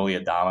Williams or Willy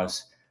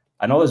Adames.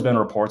 I know there's been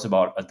reports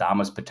about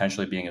Adames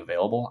potentially being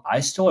available. I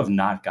still have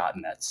not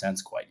gotten that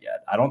sense quite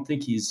yet. I don't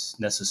think he's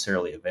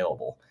necessarily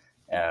available,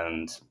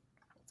 and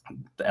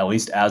at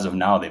least as of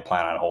now, they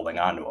plan on holding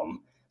on to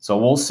him. So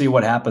we'll see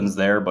what happens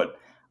there. But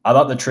I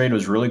thought the trade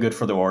was really good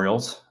for the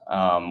Orioles.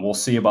 We'll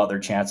see about their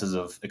chances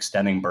of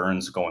extending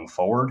Burnes going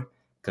forward,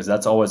 because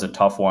that's always a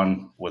tough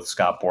one with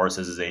Scott Boras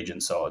as his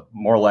agent. So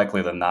more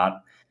likely than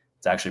not,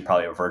 it's actually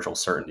probably a virtual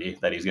certainty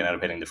that he's going to end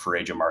up hitting the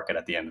free agent market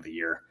at the end of the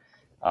year.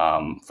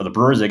 For the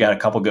Brewers, they got a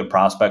couple good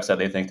prospects that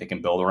they think they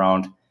can build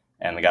around,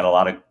 and they got a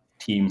lot of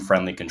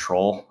team-friendly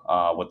control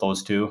with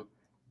those two.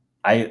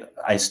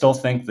 I still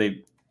think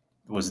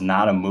was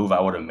not a move I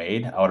would have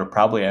made. I would have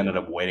probably ended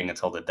up waiting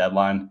until the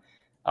deadline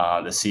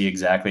to see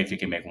exactly if you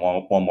can make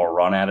one more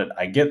run at it.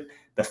 I get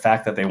the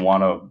fact that they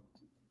wanted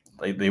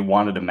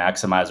to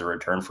maximize a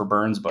return for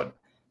Burnes, but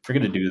if you're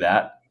going to do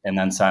that and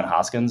then sign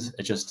Hoskins,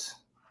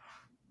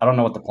 I don't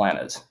know what the plan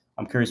is.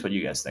 I'm curious what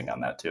you guys think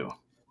on that too.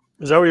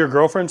 Is that what your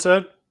girlfriend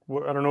said?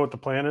 I don't know what the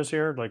plan is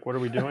here. Like, what are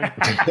we doing?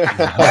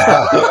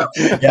 Yeah,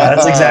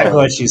 that's exactly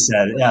what she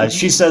said. Yeah,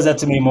 she says that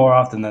to me more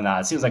often than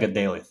not. It seems like a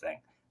daily thing.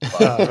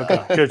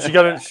 Okay, good. She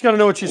got to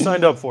know what she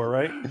signed up for,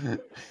 right?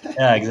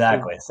 Yeah,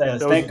 exactly.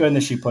 Thank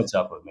goodness she puts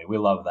up with me. We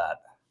love that.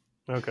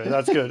 Okay,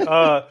 that's good.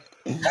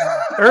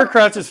 Erik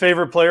Kratz's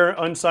favorite player,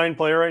 unsigned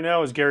player right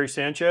now, is Gary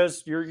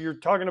Sanchez. You're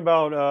talking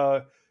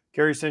about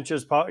Gary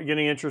Sanchez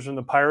getting interest in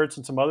the Pirates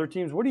and some other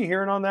teams. What are you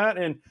hearing on that?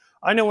 And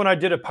I know when I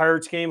did a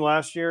Pirates game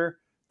last year,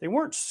 they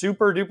weren't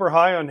super duper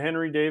high on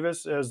Henry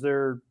Davis as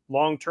their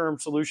long-term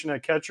solution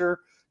at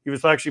catcher. He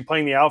was actually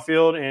playing the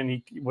outfield, and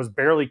he was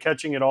barely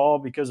catching at all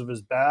because of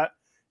his bat,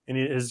 and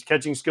his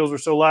catching skills were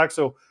so lax.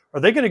 So are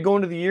they going to go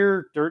into the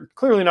year? They're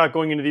clearly not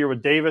going into the year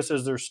with Davis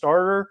as their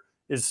starter.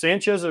 Is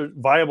Sanchez a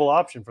viable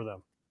option for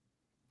them?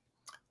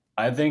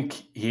 I think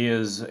he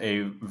is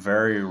a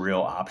very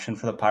real option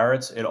for the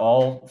Pirates. It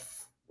all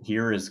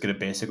here is going to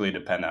basically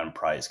depend on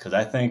price, because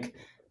I think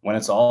when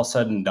it's all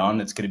said and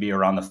done, it's going to be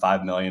around the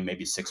 $5 million,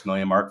 maybe $6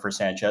 million mark for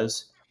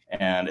Sanchez.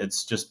 And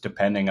it's just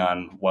depending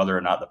on whether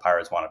or not the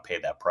Pirates want to pay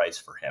that price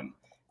for him.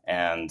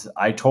 And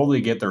I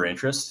totally get their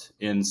interest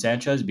in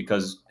Sanchez,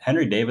 because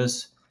Henry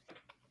Davis,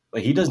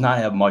 he does not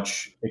have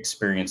much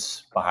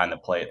experience behind the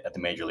plate at the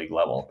major league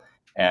level.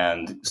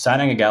 And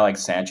signing a guy like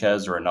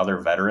Sanchez or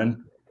another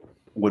veteran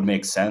would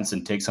make sense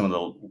and take some of the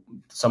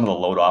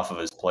load off of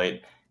his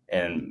plate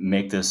and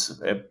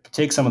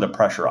take some of the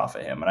pressure off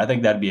of him. And I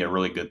think that'd be a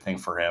really good thing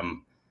for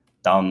him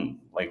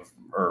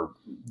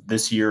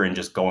this year and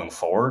just going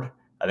forward.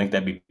 I think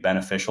that'd be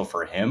beneficial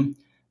for him.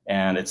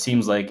 And it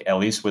seems like, at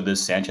least with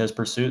this Sanchez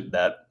pursuit,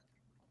 that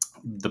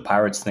the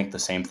Pirates think the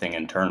same thing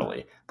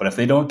internally. But if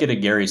they don't get a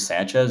Gary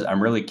Sanchez,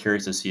 I'm really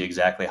curious to see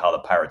exactly how the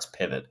Pirates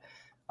pivot.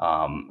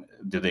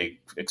 Do they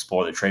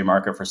explore the trade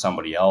market for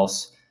somebody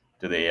else?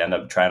 Do they end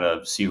up trying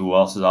to see who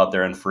else is out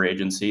there in free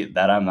agency?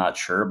 That I'm not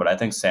sure, but I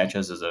think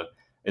Sanchez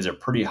is a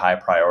pretty high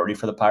priority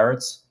for the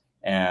Pirates.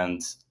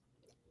 And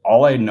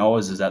all I know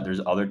is that there's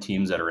other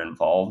teams that are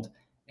involved,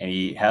 and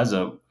he has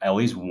at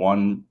least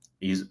one.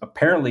 He's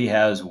apparently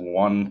has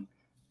one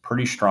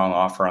pretty strong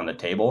offer on the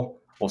table.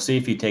 We'll see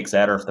if he takes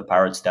that or if the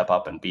Pirates step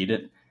up and beat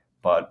it.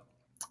 But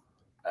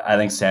I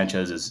think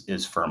Sanchez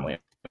is firmly in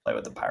play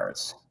with the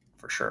Pirates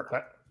for sure.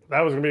 That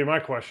was going to be my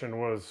question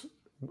was,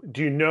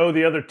 do you know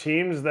the other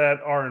teams that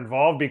are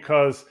involved?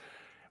 Because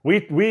we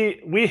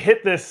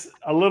hit this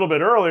a little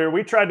bit earlier.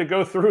 We tried to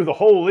go through the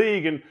whole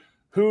league and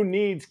who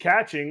needs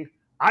catching.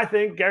 I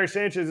think Gary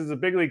Sanchez is a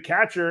big league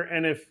catcher,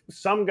 and if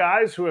some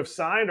guys who have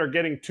signed are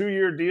getting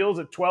 2-year deals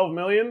at $12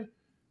 million,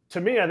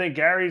 to me, I think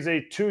Gary's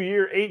a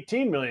 2-year,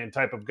 $18 million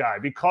type of guy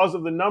because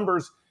of the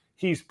numbers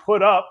he's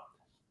put up.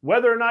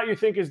 Whether or not you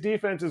think his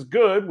defense is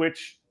good,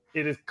 which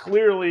it has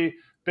clearly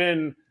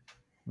been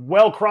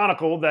well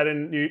chronicled that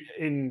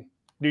in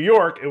New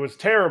York it was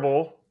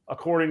terrible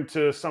according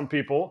to some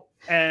people,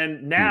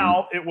 and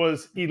now it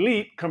was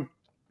elite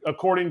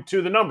according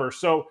to the numbers.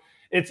 So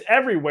it's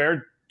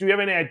everywhere. Do you have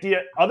any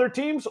idea other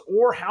teams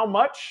or how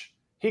much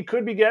he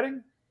could be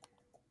getting?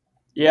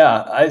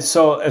 Yeah,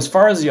 so as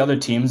far as the other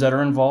teams that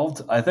are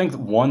involved, I think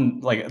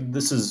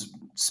this is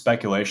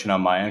speculation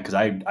on my end because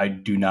I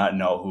do not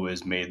know who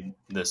has made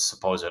this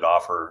supposed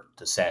offer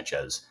to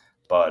Sanchez,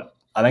 but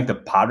I think the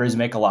Padres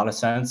make a lot of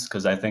sense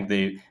because I think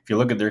if you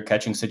look at their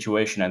catching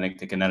situation, I think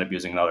they can end up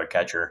using another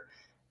catcher.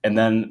 And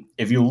then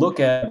if you look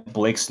at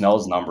Blake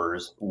Snell's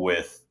numbers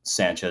with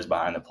Sanchez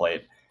behind the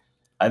plate,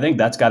 I think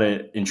that's got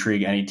to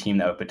intrigue any team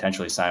that would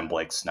potentially sign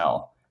Blake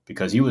Snell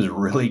because he was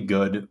really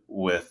good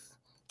with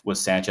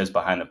Sanchez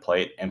behind the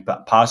plate, and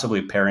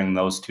possibly pairing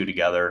those two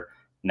together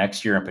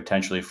next year and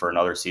potentially for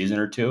another season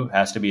or two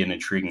has to be an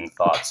intriguing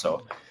thought.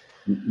 So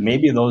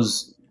maybe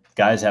those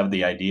guys have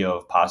the idea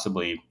of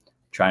possibly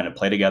trying to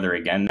play together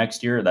again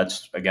next year.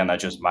 That's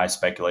just my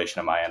speculation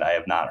on my end. I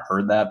have not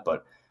heard that,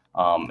 but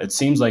it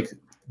seems like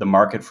the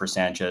market for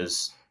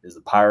Sanchez is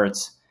the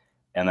Pirates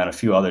and then a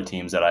few other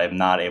teams that I am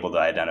not able to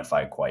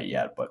identify quite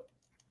yet, but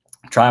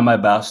I'm trying my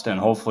best. And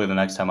hopefully the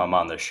next time I'm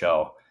on this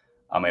show,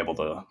 I'm able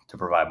to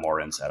provide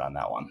more insight on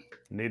that one.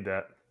 Need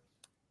that.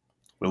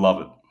 We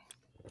love it.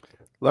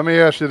 Let me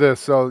ask you this.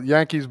 So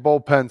Yankees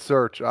bullpen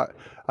search.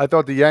 I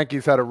thought the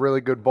Yankees had a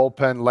really good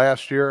bullpen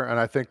last year, and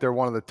I think they're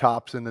one of the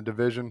tops in the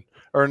division,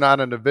 or not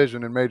in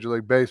division, in Major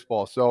League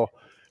Baseball. So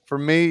for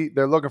me,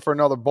 they're looking for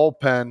another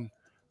bullpen.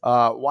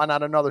 Why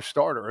not another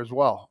starter as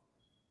well?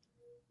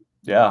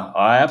 Yeah,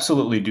 I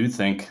absolutely do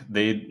think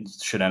they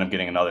should end up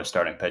getting another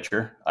starting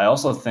pitcher. I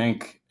also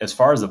think, as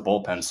far as the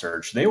bullpen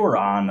search, they were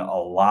on a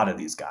lot of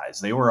these guys.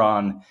 They were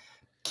on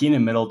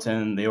Keenan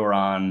Middleton. They were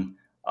on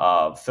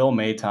Phil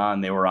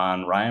Maton. They were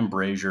on Ryan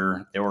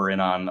Brazier. They were in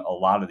on a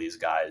lot of these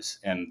guys.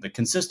 And the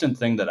consistent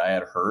thing that I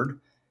had heard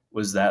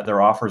was that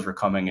their offers were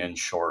coming in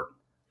short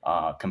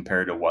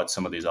compared to what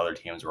some of these other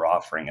teams were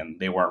offering, and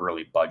they weren't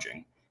really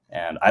budging.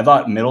 And I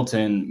thought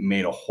Middleton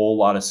made a whole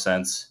lot of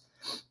sense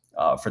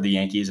for the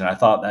Yankees, and I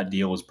thought that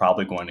deal was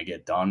probably going to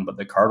get done, but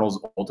the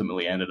Cardinals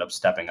ultimately ended up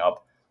stepping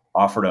up,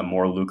 offered a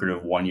more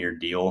lucrative 1-year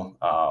deal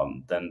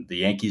than the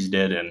Yankees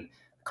did, and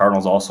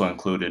Cardinals also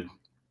included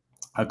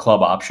a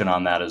club option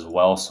on that as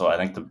well. So I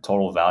think the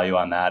total value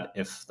on that,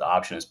 if the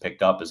option is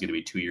picked up, is going to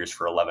be 2 years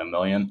for $11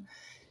 million.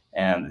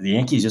 And the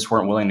Yankees just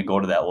weren't willing to go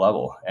to that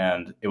level,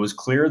 and it was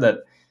clear that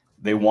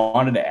they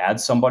wanted to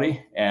add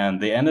somebody, and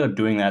they ended up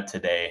doing that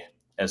today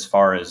as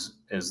far as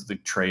the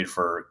trade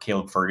for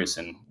Caleb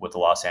Ferguson with the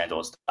Los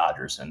Angeles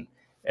Dodgers. And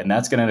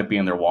that's going to end up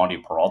being their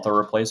Wandy Peralta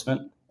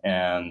replacement.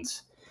 And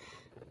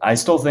I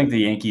still think the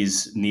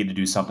Yankees need to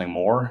do something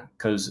more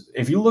because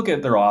if you look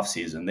at their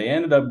offseason, they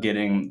ended up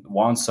getting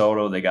Juan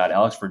Soto, they got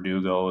Alex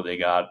Verdugo, they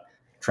got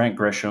Trent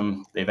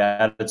Grisham, they've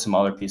added some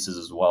other pieces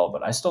as well.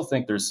 But I still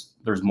think there's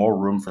more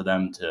room for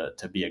them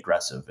to be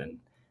aggressive. And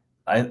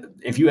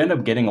if you end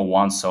up getting a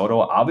Juan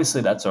Soto,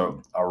 obviously that's a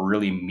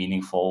really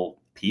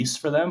meaningful piece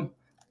for them.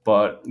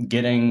 But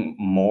getting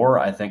more,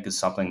 I think, is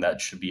something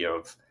that should be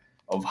of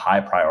high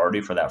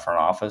priority for that front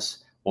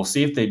office. We'll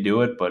see if they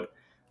do it, but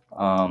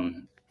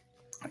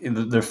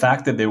the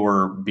fact that they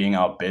were being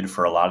outbid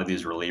for a lot of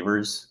these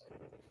relievers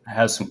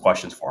has some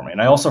questions for me. And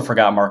I also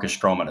forgot Marcus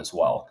Stroman as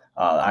well.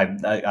 I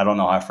don't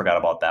know how I forgot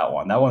about that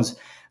one. That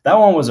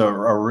one was a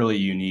really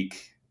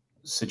unique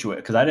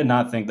situation because I did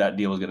not think that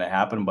deal was going to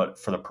happen, but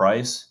for the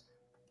price,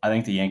 I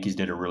think the Yankees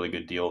did a really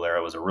good deal there.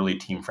 It was a really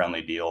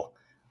team-friendly deal.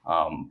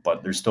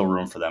 But there's still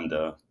room for them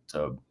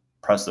to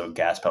press the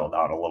gas pedal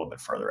down a little bit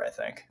further, I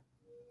think.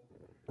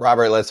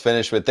 Robert, let's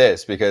finish with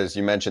this because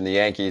you mentioned the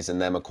Yankees and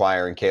them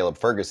acquiring Caleb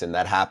Ferguson.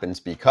 That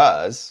happens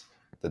because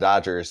the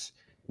Dodgers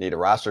need a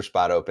roster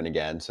spot open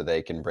again so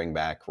they can bring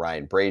back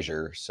Ryan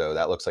Brazier. So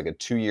that looks like a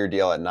 2-year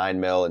deal at $9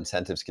 million.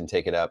 Incentives can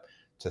take it up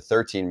to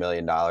 $13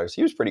 million.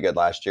 He was pretty good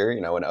last year,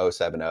 an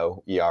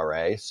 0.70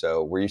 ERA.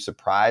 So were you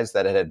surprised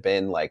that it had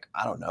been like,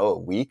 I don't know, a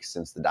week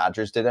since the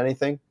Dodgers did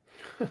anything?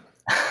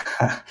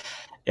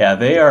 Yeah,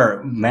 they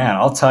are, man,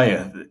 I'll tell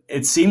you,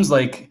 it seems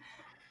like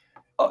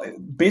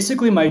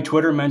basically my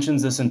Twitter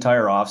mentions this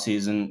entire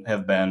offseason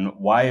have been,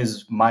 why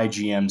is my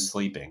GM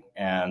sleeping?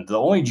 And the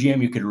only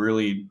GM you could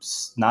really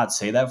not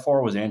say that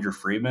for was Andrew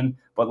Friedman.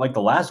 But like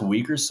the last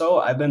week or so,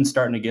 I've been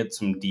starting to get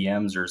some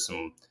DMs or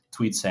some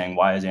tweets saying,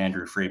 why is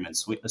Andrew Friedman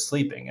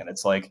sleeping? And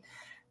it's like,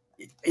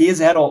 he has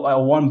had a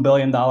 $1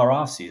 billion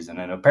offseason.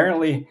 And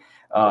apparently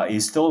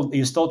he's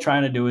still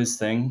trying to do his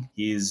thing.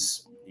 He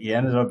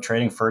ended up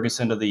trading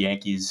Ferguson to the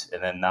Yankees.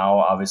 And then now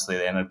obviously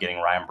they ended up getting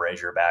Ryan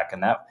Brazier back.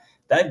 And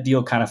that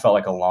deal kind of felt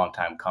like a long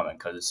time coming,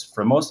 because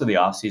for most of the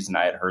offseason,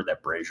 I had heard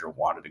that Brazier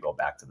wanted to go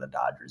back to the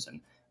Dodgers.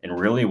 And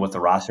really, with the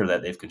roster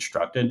that they've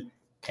constructed,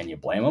 can you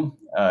blame him?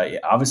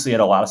 Obviously, had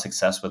a lot of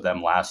success with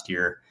them last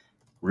year.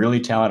 Really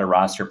talented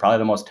roster, probably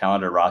the most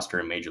talented roster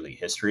in Major League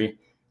history.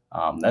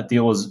 That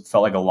deal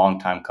felt like a long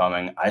time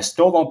coming. I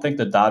still don't think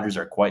the Dodgers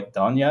are quite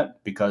done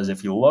yet, because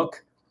if you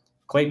look,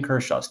 Clayton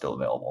Kershaw is still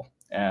available.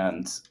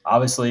 And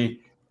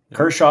obviously,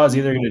 Kershaw is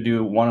either going to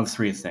do one of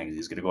three things.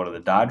 He's going to go to the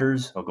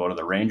Dodgers, he'll go to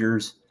the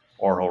Rangers,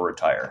 or he'll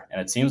retire.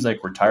 And it seems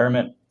like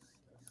retirement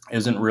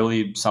isn't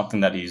really something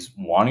that he's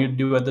wanting to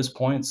do at this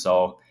point.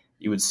 So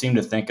you would seem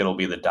to think it'll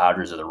be the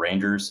Dodgers or the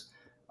Rangers.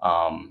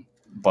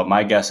 But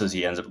my guess is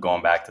he ends up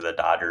going back to the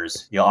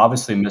Dodgers. He'll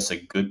obviously miss a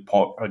good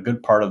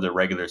part of the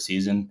regular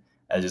season,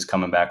 as he's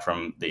coming back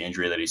from the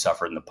injury that he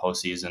suffered in the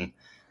postseason.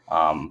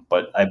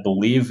 But I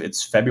believe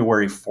it's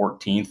February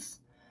 14th.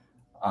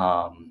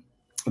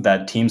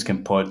 That teams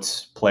can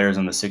put players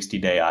in the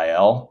 60-day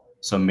IL.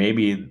 So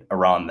maybe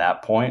around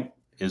that point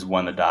is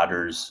when the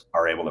Dodgers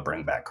are able to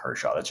bring back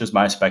Kershaw. That's just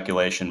my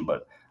speculation,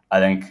 but I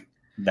think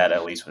that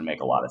at least would make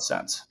a lot of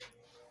sense.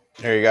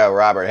 There you go,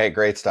 Robert. Hey,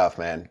 great stuff,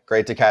 man.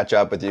 Great to catch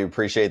up with you.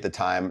 Appreciate the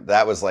time.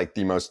 That was like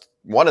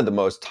one of the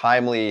most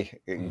timely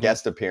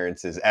guest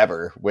appearances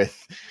ever,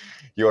 with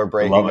your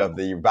breaking of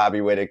the Bobby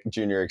Witt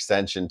Jr.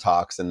 extension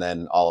talks, and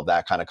then all of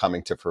that kind of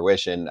coming to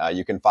fruition.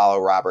 You can follow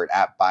Robert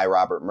at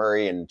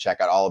 @ByRobertMurray and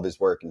check out all of his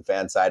work in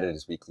Fansided,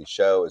 his weekly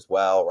show as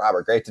well.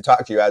 Robert, great to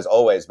talk to you as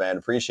always, man.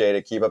 Appreciate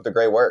it. Keep up the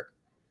great work.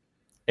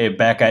 Hey,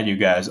 back at you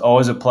guys.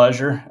 Always a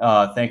pleasure.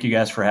 Thank you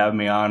guys for having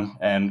me on.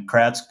 And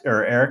Kratz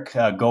or Erik,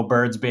 go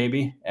Birds,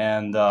 baby.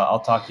 And I'll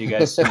talk to you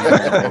guys soon.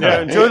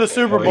 Yeah, enjoy the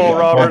Super Bowl,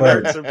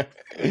 Robert.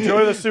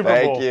 Enjoy the Super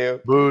Bowl. Thank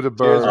you. Boo the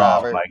Birds. Cheers,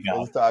 Robert. Oh, my God.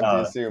 Let's talk to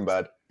you soon,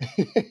 bud.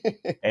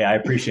 Hey, I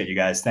appreciate you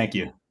guys. Thank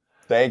you.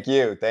 Thank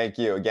you. Thank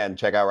you. Again,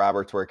 check out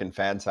Robert's work in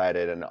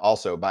Fansided. And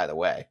also, by the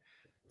way,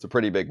 it's a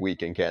pretty big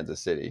week in Kansas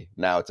City.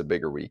 Now it's a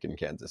bigger week in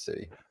Kansas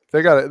City.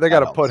 They got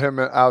to put him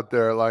out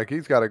there. Like,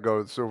 he's got to go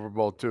to the Super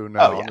Bowl too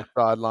now. On the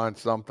sideline,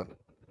 something.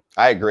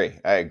 I agree.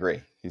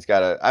 He's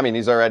got to. I mean,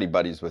 he's already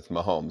buddies with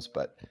Mahomes,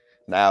 but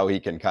now he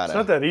can kind of.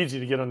 It's not that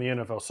easy to get on the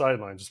NFL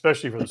sidelines,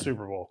 especially for the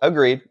Super Bowl.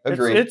 Agreed.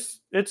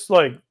 It's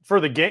like for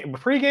the game,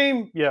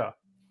 pregame, yeah.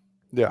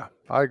 Yeah,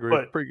 I agree.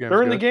 But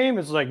during the game,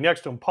 it's like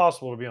next to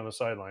impossible to be on the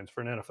sidelines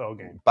for an NFL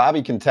game.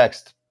 Bobby can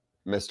text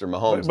Mr.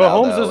 Mahomes. But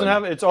Mahomes doesn't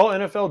have it's all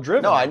NFL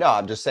driven. No, I know.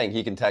 I'm just saying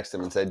he can text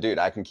him and say, dude,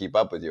 I can keep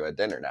up with you at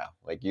dinner now.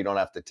 Like, you don't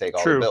have to take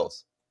all the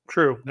bills.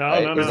 True. No.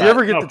 If you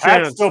ever get the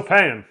chance. Pat's still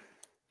paying.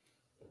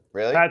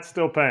 Really? Pat's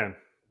still paying.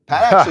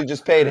 Pat actually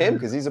just paid him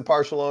because he's a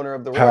partial owner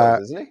of the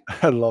Royals, isn't he?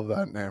 I love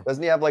that name.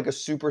 Doesn't he have like a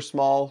super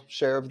small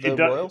share of the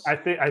Royals? I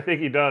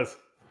think he does.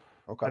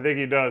 Okay. I think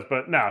he does.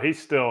 But no, he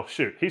still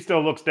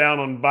looks down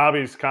on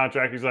Bobby's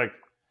contract. He's like,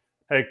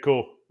 hey,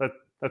 cool.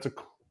 That's a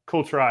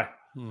cool try.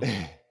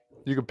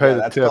 You can pay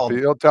the tip.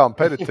 He'll tell him,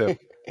 pay the tip.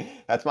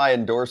 That's my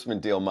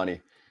endorsement deal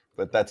money.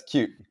 But that's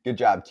cute. Good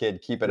job,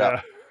 kid. Keep it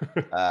up.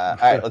 All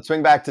right, let's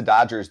swing back to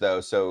Dodgers, though.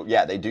 So,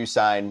 yeah, they do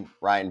sign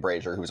Ryan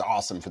Brazier, who was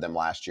awesome for them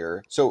last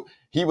year. So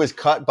he was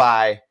cut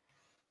by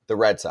the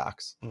Red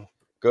Sox,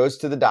 goes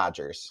to the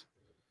Dodgers,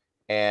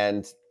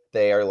 and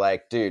they are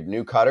like, dude,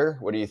 new cutter.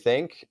 What do you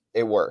think?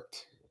 It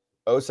worked.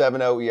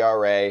 0.70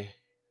 ERA.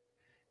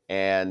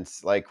 And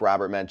like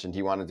Robert mentioned,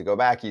 he wanted to go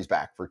back. He's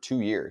back for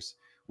 2 years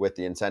with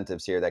the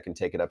incentives here that can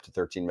take it up to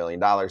 $13 million.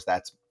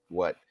 That's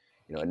what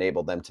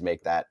enabled them to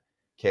make that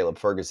Caleb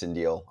Ferguson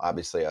deal.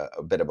 Obviously a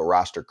bit of a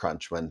roster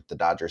crunch when the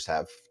Dodgers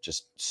have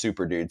just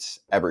super dudes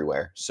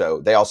everywhere. So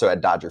they also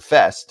had Dodger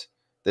Fest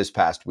this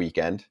past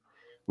weekend.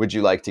 Would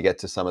you like to get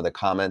to some of the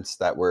comments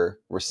that were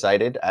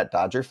cited at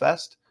Dodger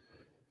Fest?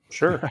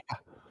 Sure.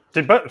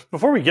 But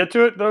before we get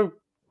to it, though,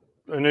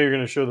 I know you're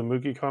going to show the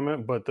Mookie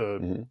comment, but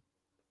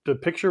the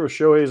picture with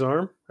Shohei's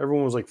arm,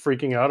 everyone was like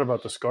freaking out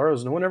about the scar.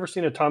 Has no one ever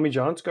seen a Tommy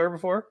John scar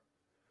before?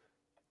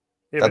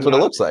 That's what it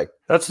looks like.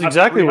 That's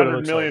exactly what it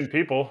looks like. 300 million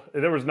people.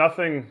 There was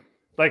nothing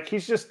like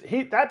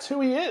that's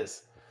who he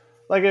is.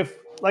 Like if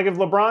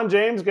LeBron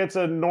James gets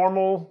a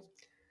normal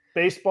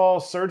baseball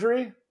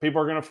surgery,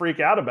 people are going to freak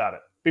out about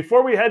it.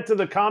 Before we head to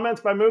the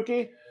comments by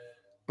Mookie,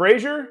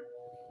 Brazier,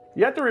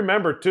 you have to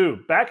remember too,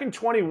 back in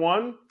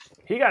 21,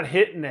 he got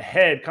hit in the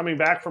head coming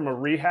back from a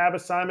rehab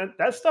assignment.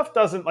 That stuff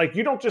doesn't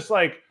you don't just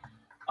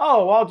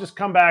oh, well, I'll just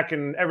come back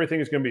and everything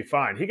is going to be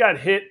fine. He got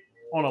hit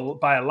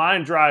by a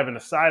line drive in the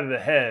side of the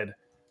head,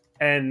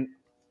 and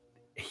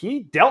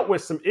he dealt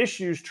with some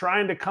issues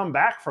trying to come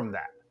back from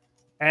that.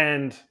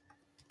 And,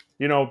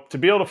 you know, to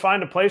be able to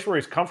find a place where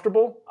he's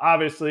comfortable,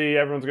 obviously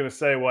everyone's going to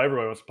say, well,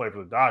 everybody wants to play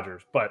for the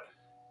Dodgers, but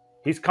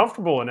he's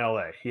comfortable in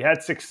LA. He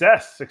had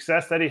success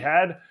that he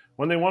had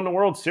when they won the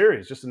World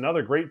Series. Just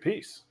another great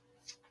piece.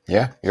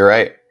 Yeah, you're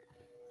right.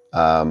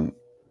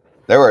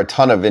 There were a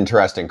ton of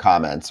interesting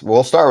comments.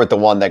 We'll start with the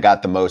one that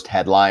got the most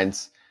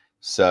headlines.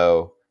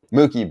 So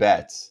Mookie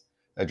Betts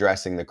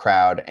addressing the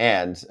crowd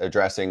and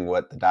addressing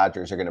what the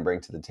Dodgers are going to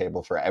bring to the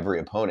table for every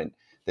opponent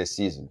this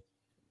season.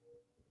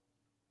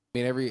 I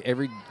mean,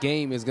 every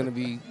game is going to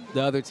be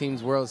the other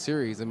team's World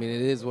Series. I mean,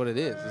 it is what it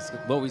is. It's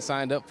what we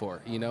signed up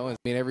for, you know. I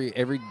mean,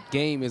 every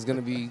game is going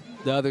to be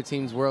the other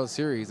team's World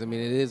Series. I mean,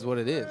 it is what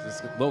it is.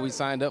 It's what we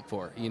signed up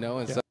for, you know.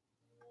 And so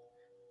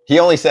he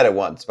only said it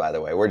once, by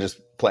the way. We're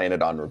just playing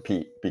it on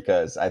repeat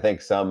because I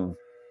think some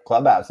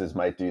clubhouses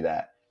might do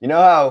that. You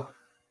know how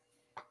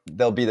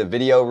there'll be the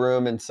video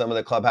room in some of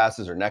the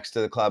clubhouses or next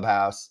to the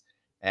clubhouse,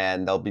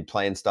 and they'll be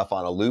playing stuff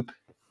on a loop?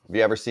 Have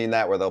you ever seen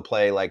that where they'll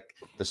play like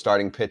the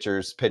starting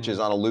pitchers pitches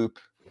on a loop?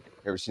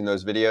 You ever seen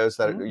those videos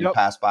that you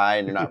pass by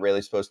and you're not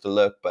really supposed to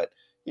look, but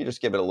you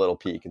just give it a little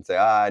peek and say,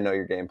 I know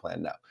your game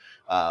plan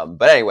now.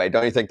 But anyway,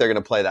 don't you think they're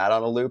going to play that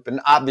on a loop?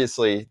 And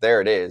obviously there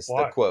it is,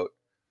 Why? the quote.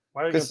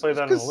 Why are you going to play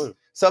that on a loop?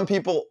 Some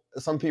people,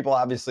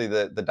 obviously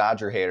the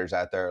Dodger haters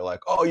out there are like,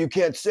 oh, you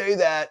can't say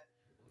that.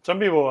 Some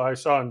people I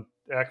saw on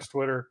X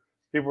Twitter,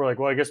 people were like,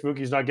 well, I guess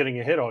Mookie's not getting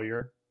a hit all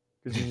year.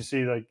 Because you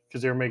see, like,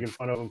 because they were making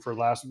fun of him for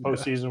last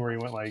postseason where he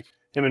went like,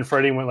 him and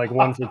Freddie went like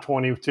 1 for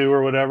 22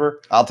 or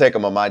whatever. I'll take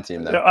him on my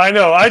team then. Yeah, I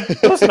know.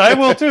 Listen, I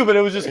will too, but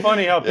it was just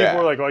funny how people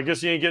were like, well, I guess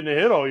he ain't getting a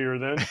hit all year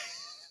then.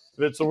 If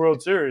it's the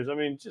World Series. I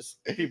mean,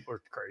 just people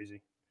are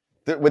crazy.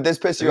 Would this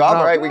piss you off?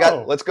 All right,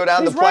 let's go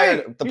down the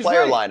player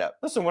lineup.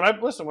 Listen,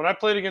 when I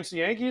played against the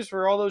Yankees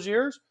for all those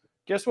years,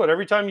 guess what?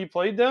 Every time you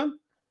played them,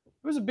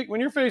 it was a big when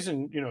you're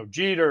facing, you know,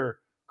 Jeter,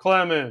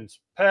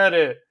 Clemens,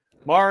 Pettit,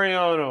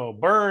 Mariano,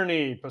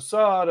 Bernie,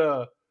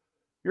 Posada,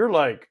 you're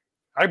like,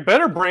 I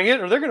better bring it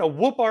or they're going to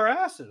whoop our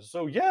asses.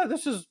 So, yeah,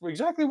 this is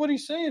exactly what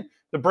he's saying.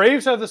 The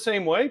Braves have the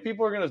same way.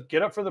 People are going to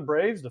get up for the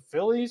Braves, the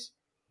Phillies.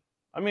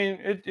 I mean,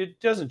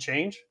 it doesn't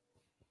change.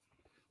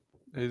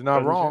 He's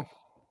not wrong.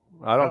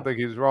 I don't think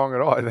he's wrong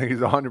at all. I think he's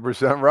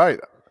 100% right.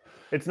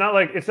 It's not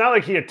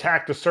like he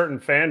attacked a certain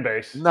fan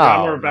base. No,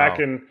 I remember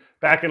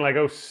back in like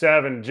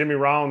 2007, Jimmy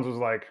Rollins was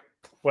like,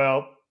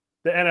 well,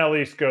 the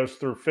NL East goes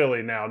through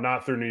Philly now,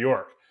 not through New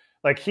York.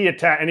 Like he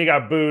attacked, and he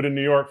got booed in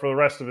New York for the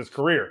rest of his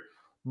career.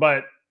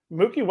 But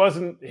Mookie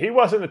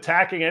wasn't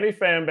attacking any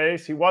fan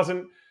base. He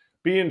wasn't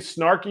being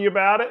snarky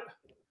about it.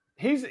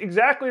 He's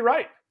exactly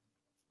right.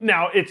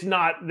 Now,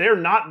 they're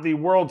not the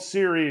World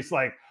Series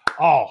like,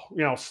 oh,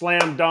 you know,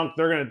 slam dunk,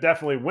 they're going to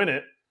definitely win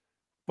it.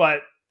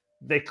 But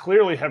they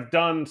clearly have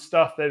done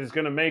stuff that is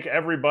going to make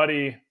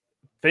everybody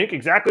think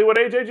exactly what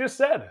AJ just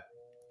said.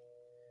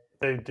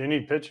 They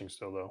need pitching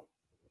still, though.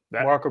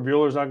 Walker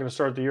Buehler's not going to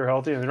start the year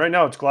healthy. And right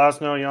now it's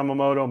Glasnow,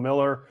 Yamamoto,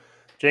 Miller,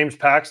 James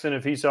Paxton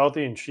if he's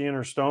healthy, and Sheehan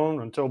or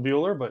Stone until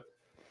Buehler. But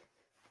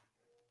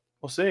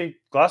we'll see.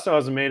 Glasnow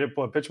hasn't made it,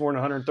 pitched more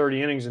than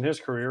 130 innings in his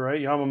career, right?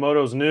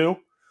 Yamamoto's new.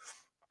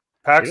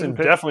 Paxton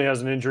definitely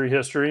has an injury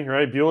history,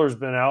 right? Buehler's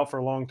been out for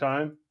a long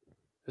time.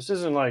 This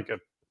isn't like a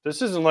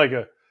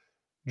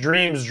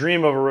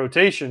dream of a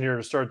rotation here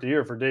to start the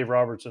year for Dave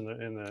Roberts and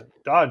the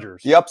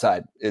Dodgers. The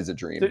upside is a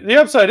dream. The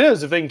upside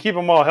is if they can keep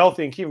them all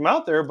healthy and keep them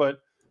out there, but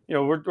you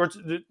know,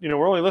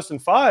 we're only listing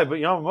 5, but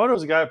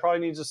Yamamoto's a guy that probably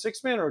needs a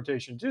 6-man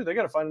rotation too. They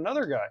got to find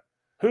another guy.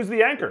 Who's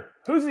the anchor?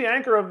 Who's the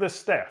anchor of this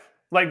staff?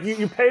 Like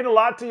you paid a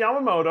lot to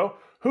Yamamoto.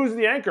 Who's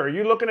the anchor? Are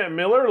you looking at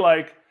Miller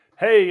like,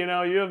 hey, you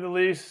know, you have the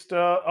least.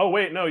 Oh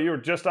wait, no, you were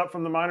just up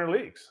from the minor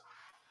leagues.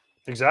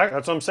 Exactly.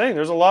 That's what I'm saying.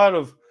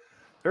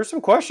 There's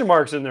some question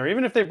marks in there.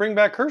 Even if they bring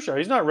back Kershaw,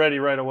 he's not ready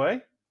right away. I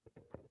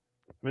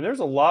mean, there's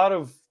a lot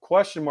of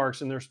question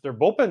marks in there. Their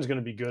bullpen's going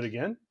to be good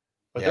again.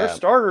 But their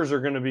starters are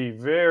going to be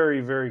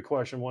very, very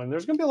questionable. And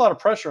there's going to be a lot of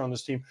pressure on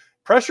this team.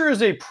 Pressure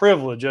is a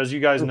privilege, as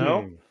you guys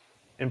know.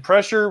 And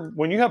pressure,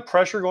 when you have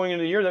pressure going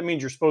into the year, that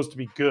means you're supposed to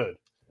be good.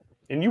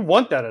 And you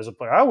want that as a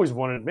player. I always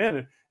wanted,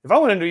 man, if I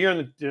went into a year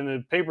and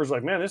the paper's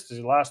like, man, this is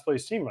your last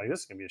place team, like, this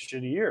is going to be a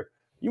shitty year.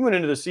 You went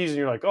into the season,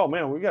 you're like, oh,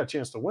 man, we got a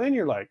chance to win.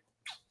 You're like,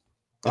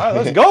 all right,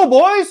 let's go,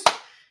 boys.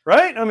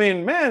 Right? I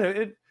mean,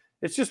 man,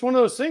 it's just one of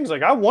those things.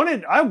 Like, I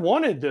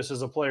wanted this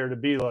as a player to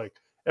be like,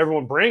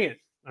 everyone bring it.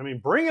 I mean,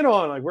 bring it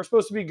on. Like, we're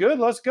supposed to be good.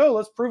 Let's go.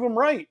 Let's prove them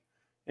right.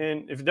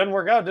 And if it doesn't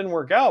work out, it didn't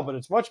work out. But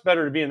it's much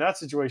better to be in that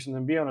situation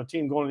than be on a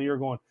team going into the year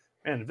going,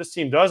 man, if this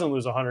team doesn't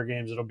lose 100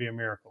 games, it'll be a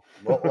miracle.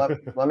 Well,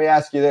 let me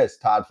ask you this,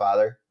 Todd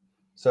Father.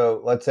 So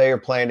let's say you're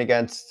playing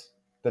against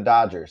the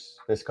Dodgers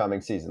this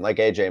coming season. Like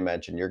AJ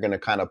mentioned, you're going to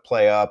kind of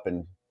play up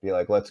and be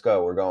like, let's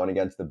go. We're going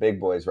against the big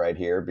boys right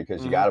here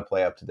because you got to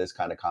play up to this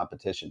kind of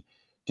competition.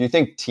 Do you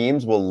think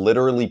teams will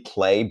literally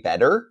play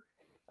better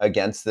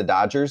against the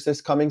Dodgers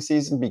this coming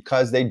season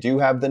because they do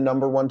have the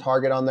 #1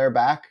 target on their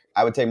back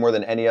I would say more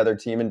than any other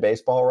team in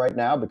baseball right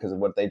now because of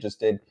what they just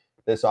did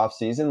this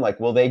offseason. Like,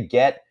 will they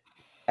get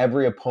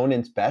every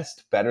opponent's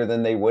best better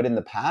than they would in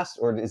the past,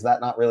 or is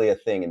that not really a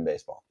thing in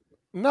baseball?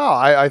 No,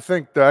 I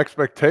think the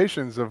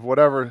expectations of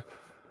whatever,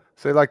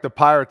 say like the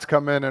Pirates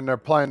come in and they're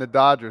playing the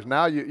Dodgers.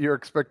 Now your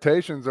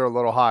expectations are a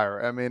little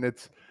higher. I mean,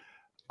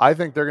 I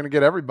think they're going to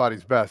get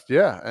everybody's best.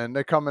 Yeah. And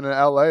they come into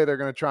LA, they're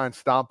going to try and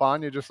stomp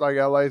on you just like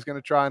LA is going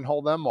to try and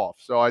hold them off.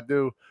 So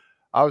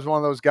I was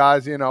one of those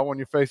guys, you know, when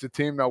you face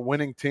a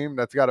winning team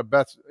that's got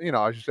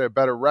a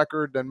better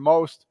record than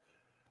most,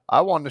 I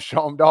wanted to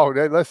show them, dog,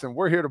 hey, listen,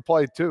 we're here to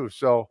play too.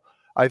 So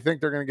I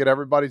think they're going to get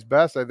everybody's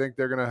best. I think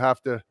they're going to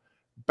have to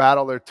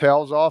battle their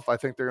tails off. I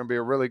think they're going to be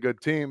a really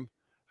good team.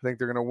 I think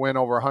they're going to win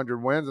over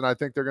 100 wins, and I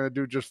think they're going to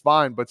do just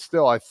fine. But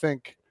still, I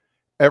think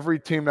every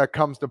team that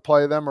comes to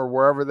play them or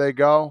wherever they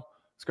go,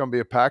 it's going to be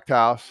a packed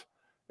house.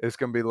 It's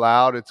going to be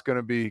loud. It's going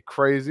to be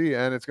crazy,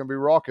 and it's going to be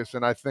raucous.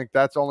 And I think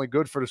that's only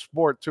good for the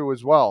sport too,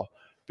 as well,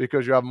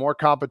 because you have more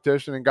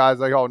competition and guys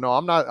like, oh no,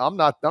 I'm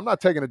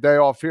not taking a day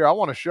off here. I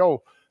want to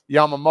show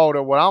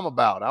Yamamoto what I'm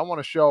about. I want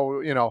to show,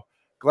 you know,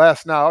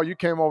 Glass now. Oh, you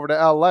came over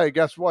to LA.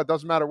 Guess what?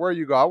 Doesn't matter where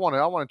you go. I want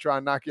to try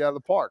and knock you out of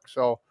the park.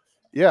 So,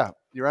 yeah,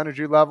 your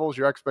energy levels,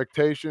 your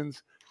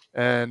expectations,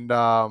 and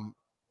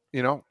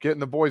you know, getting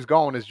the boys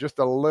going is just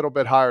a little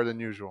bit higher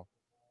than usual.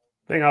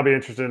 Thing I'll be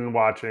interested in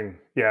watching.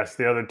 Yes,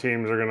 the other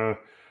teams are going to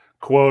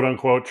quote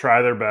unquote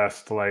try their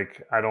best.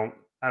 Like I don't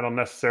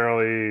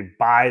necessarily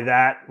buy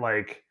that.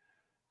 Like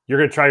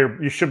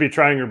you should be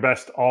trying your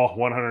best all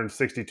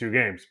 162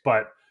 games,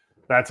 but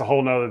that's a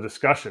whole nother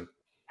discussion.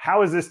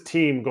 How is this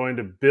team going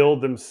to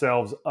build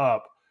themselves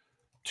up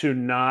to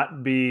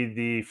not be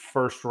the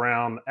first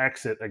round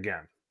exit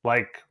again?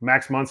 Like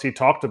Max Muncy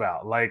talked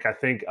about, like I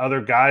think other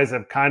guys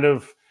have kind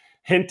of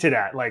hinted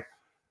at, like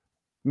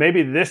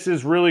maybe this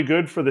is really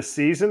good for the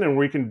season and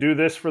we can do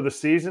this for the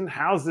season.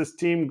 How's this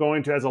team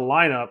going to, as a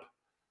lineup,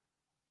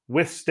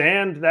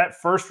 withstand that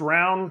first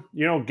round,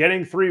 you know,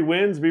 getting 3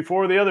 wins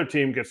before the other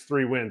team gets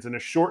 3 wins in a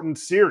shortened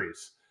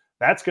series?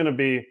 That's going to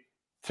be,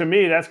 to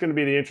me, that's going to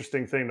be the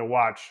interesting thing to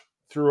watch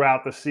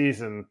throughout the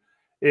season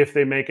if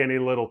they make any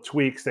little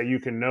tweaks that you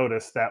can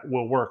notice that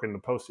will work in the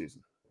postseason.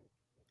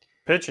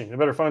 Pitching. They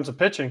better find some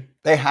pitching.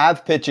 They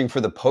have pitching for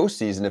the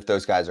postseason if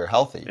those guys are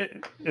healthy.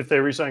 If they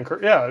re-sign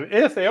Kershaw. Yeah,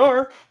 if they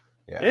are.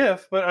 Yeah.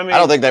 But I mean, I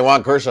don't think they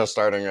want Kershaw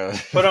starting a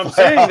But I'm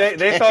saying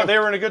they thought they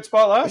were in a good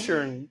spot last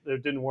year and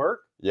it didn't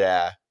work.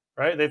 Yeah.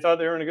 Right? They thought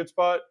they were in a good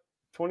spot.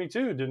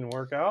 22 didn't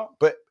work out.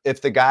 But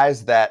if the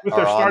guys that with are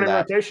their starting on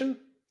that, rotation,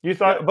 you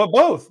thought, yeah, but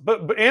both,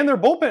 but and their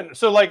bullpen.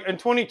 So like in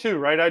 22,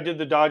 right? I did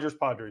the Dodgers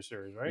Padres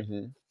series, right?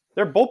 Mm-hmm.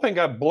 Their bullpen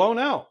got blown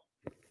out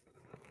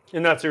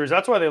in that series.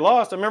 That's why they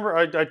lost. I remember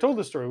I told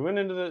this story. We went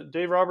into the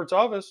Dave Roberts'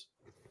 office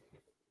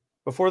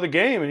before the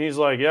game, and he's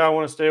like, "Yeah, I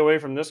want to stay away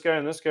from this guy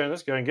and this guy and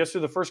this guy." And guess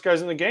who the first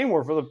guys in the game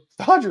were for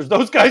the Dodgers?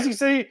 Those guys, he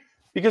say,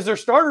 because their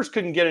starters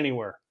couldn't get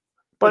anywhere.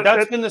 But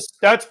that's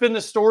been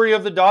the story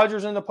of the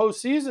Dodgers in the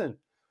postseason.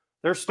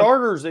 Their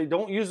starters, they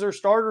don't use their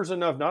starters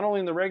enough, not only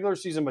in the regular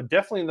season, but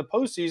definitely in the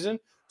postseason.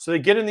 So they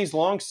get in these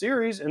long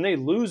series and they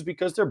lose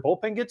because their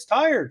bullpen gets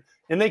tired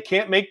and they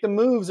can't make the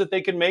moves that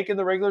they can make in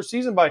the regular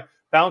season by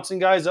bouncing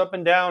guys up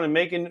and down and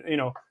making, you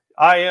know,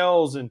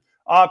 ILs and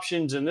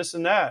options and this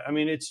and that. I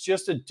mean, it's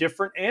just a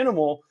different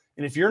animal.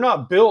 And if you're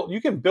not built,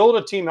 you can build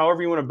a team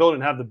however you want to build it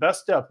and have the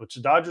best depth, which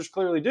the Dodgers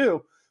clearly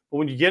do. But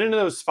when you get into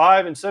those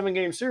 5 and 7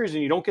 game series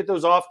and you don't get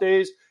those off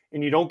days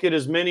and you don't get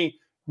as many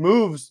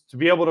moves to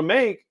be able to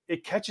make,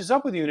 it catches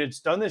up with you. And it's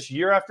done this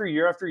year after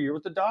year after year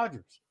with the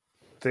Dodgers.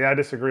 See, I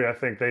disagree. I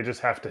think they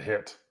just have to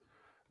hit.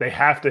 They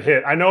have to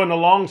hit. I know in the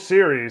long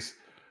series,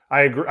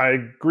 I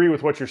agree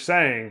with what you're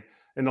saying.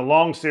 In the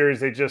long series,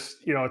 they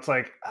just, you know, it's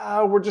like,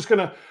 we're just going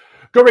to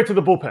go right to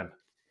the bullpen,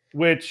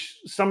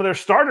 which some of their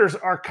starters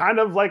are kind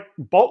of like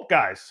bulk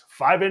guys,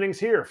 5 innings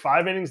here,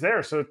 5 innings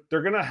there. So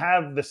they're going to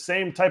have the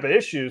same type of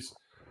issues.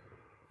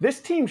 This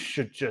team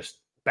should just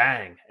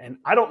bang. And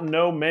I don't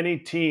know many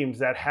teams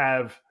that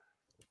have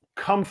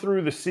come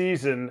through the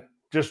season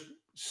just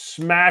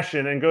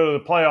smashing and go to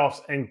the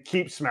playoffs and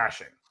keep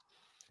smashing.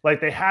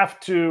 Like they have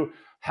to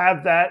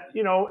have that,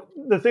 you know,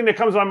 the thing that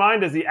comes to my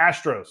mind is the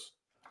Astros.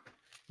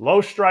 Low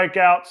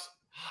strikeouts,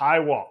 high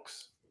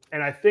walks.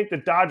 And I think the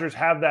Dodgers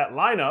have that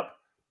lineup,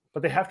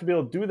 but they have to be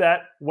able to do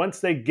that once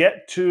they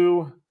get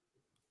to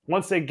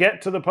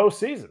the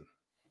postseason.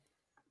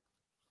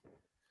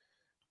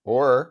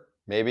 Or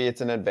maybe it's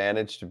an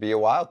advantage to be a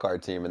wild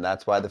card team, and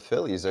that's why the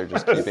Phillies are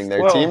just keeping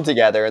their team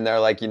together. And they're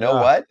like, you know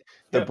what?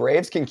 The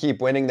Braves can keep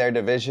winning their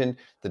division.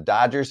 The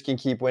Dodgers can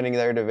keep winning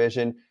their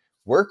division.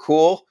 We're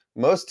cool.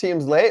 Most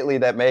teams lately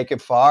that make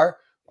it far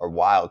are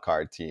wild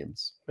card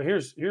teams. But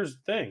here's the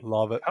thing.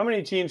 Love it. How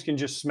many teams can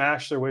just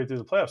smash their way through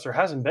the playoffs? There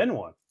hasn't been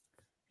one.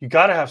 You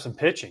got to have some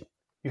pitching.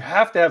 You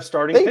have to have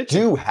starting pitching. They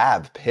do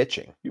have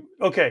pitching.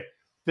 Okay.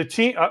 The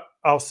team,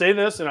 I'll say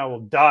this and I will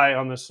die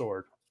on this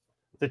sword.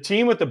 The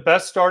team with the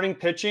best starting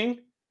pitching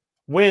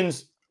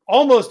wins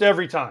almost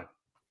every time.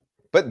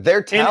 But their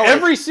In talent,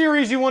 every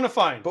series you want to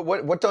find. But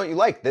what don't you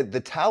like? The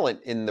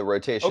talent in the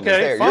rotation is Okay,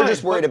 there. fine, You're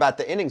just worried about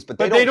the innings, but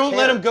they don't care.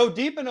 let him go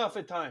deep enough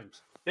at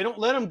times. They don't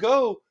let him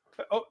go.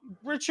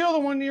 Rich Hill the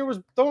one year was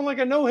throwing like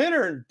a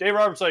no-hitter, and Dave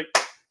Roberts like,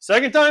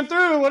 second time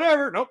through,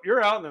 whatever. Nope,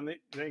 you're out. And then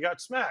they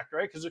got smacked,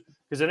 right? Because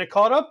then it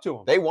caught up to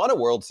them. They won a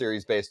World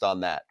Series based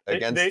on that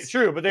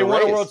True, but they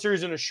won a World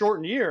Series in a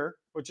shortened year,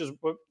 which is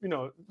what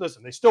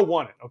listen, they still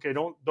won it. Okay,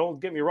 don't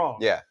get me wrong.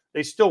 Yeah,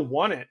 they still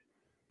won it,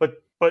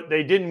 but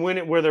they didn't win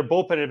it where their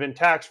bullpen had been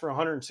taxed for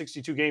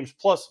 162 games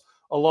plus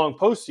a long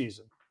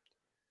postseason.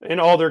 And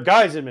all their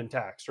guys had been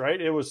taxed, right?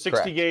 It was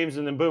 60 games,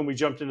 and then boom, we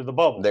jumped into the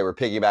bubble. They were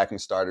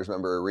piggybacking starters.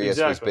 Remember, Arias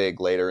was big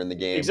later in the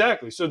game.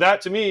 Exactly. So that,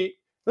 to me,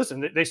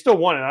 listen, they still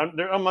won it.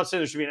 I'm not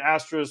saying there should be an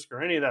asterisk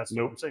or any of that stuff.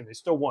 Nope. I'm saying they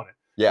still won it.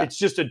 Yeah. It's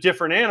just a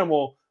different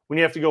animal when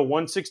you have to go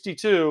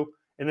 162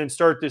 and then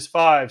start this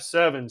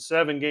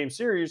 7-game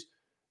series.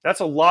 That's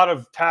a lot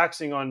of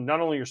taxing on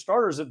not only your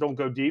starters that don't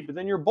go deep, but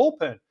then your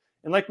bullpen.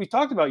 And like we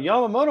talked about,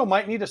 Yamamoto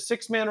might need a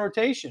 6-man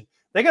rotation.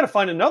 They got to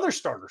find another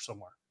starter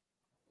somewhere.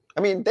 I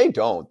mean, they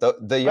don't.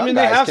 The young guys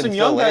they have can some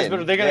young guys, in. but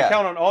are they going to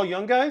count on all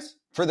young guys?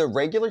 For the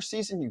regular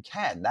season, you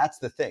can. That's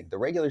the thing. The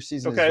regular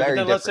season is very different.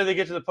 Okay, but then let's say they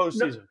get to the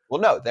postseason.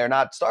 No, they're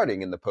not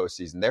starting in the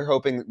postseason. They're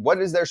hoping – what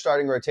is their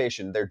starting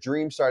rotation? Their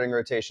dream starting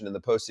rotation in the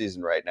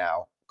postseason right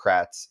now,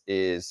 Kratz,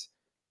 is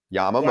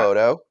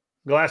Yamamoto.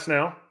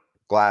 Glasnow.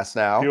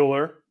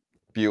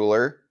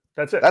 Buehler.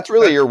 That's it. That's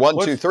really your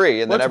 1, 2,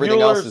 3, and then everything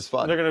Buehler's, else is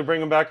fun. They're going to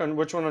bring him back on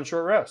which one on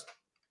short rest?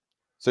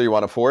 So you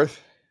want a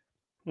fourth?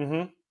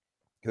 Mm-hmm.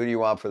 Who do you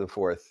want for the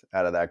fourth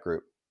out of that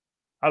group?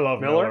 I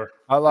love Miller.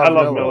 I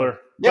love Miller.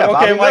 Yeah, okay,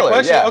 Bobby my Miller,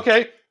 question. yeah.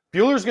 Okay,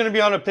 Buehler's going to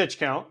be on a pitch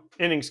count,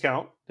 innings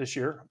count this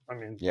year. I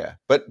mean, yeah,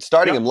 but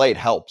starting him late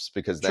helps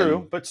because then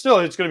true, but still,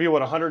 it's going to be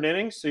 100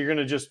 innings. So you're going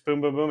to just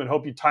boom, boom, boom, and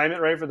hope you time it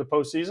right for the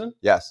postseason.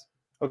 Yes.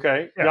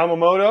 Okay, yeah.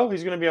 Yamamoto,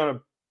 he's going to be on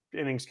a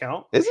innings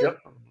count. Is he?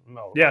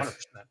 No. Yes.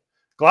 100%.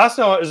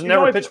 Glasnow has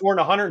never pitched more than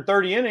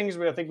 130 innings.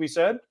 I think we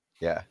said.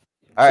 Yeah.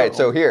 All right.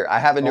 So here, I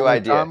have a new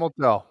idea. Time will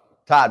tell.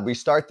 Todd, we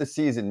start the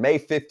season May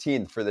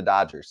 15th for the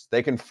Dodgers.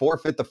 They can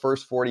forfeit the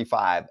first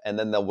 45, and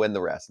then they'll win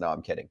the rest. No,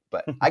 I'm kidding.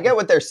 But I get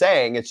what they're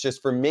saying. It's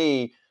just, for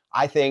me,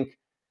 I think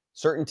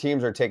certain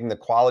teams are taking the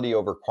quality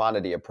over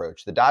quantity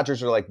approach. The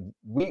Dodgers are like,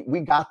 we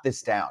got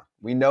this down.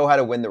 We know how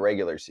to win the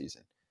regular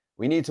season.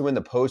 We need to win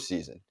the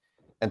postseason.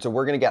 And so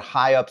we're going to get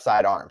high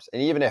upside arms.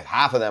 And even if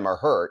half of them are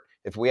hurt,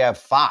 if we have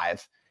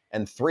 5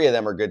 and 3 of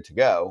them are good to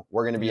go,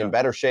 we're going to be in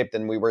better shape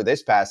than we were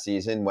this past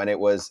season when it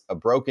was a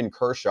broken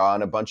Kershaw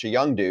and a bunch of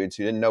young dudes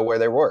who didn't know where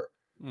they were.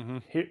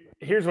 Mm-hmm.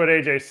 Here's what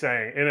AJ's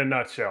saying in a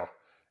nutshell.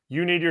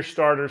 You need your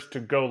starters to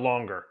go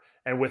longer.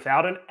 And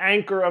without an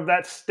anchor of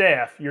that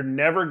staff, you're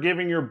never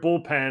giving your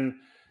bullpen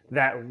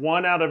that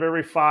 1 out of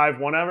every 5,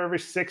 1 out of every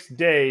 6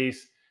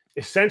 days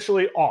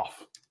essentially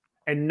off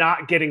and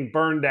not getting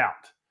burned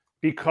out,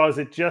 because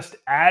it just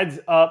adds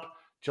up.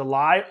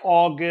 July,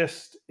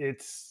 August,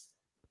 it's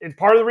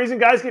part of the reason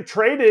guys get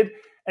traded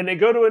and they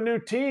go to a new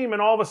team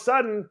and all of a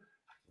sudden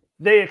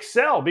they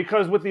excel,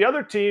 because with the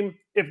other team,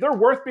 if they're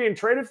worth being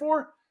traded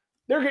for,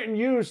 they're getting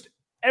used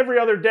every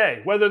other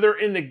day. Whether they're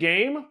in the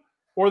game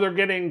or they're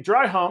getting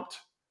dry humped,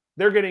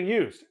 they're getting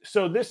used.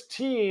 So this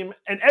team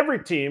and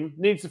every team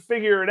needs to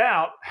figure it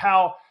out,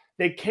 how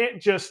they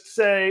can't just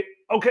say,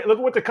 okay, look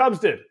at what the Cubs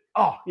did.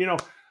 Oh,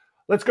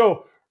 let's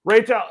go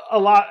right to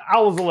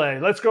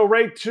Alzolay. Let's go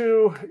right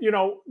to,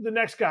 the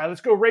next guy.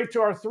 Let's go right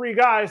to our 3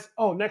 guys.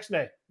 Oh, next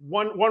day,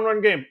 one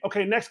run game.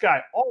 Okay, next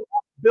guy. All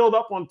build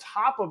up on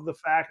top of the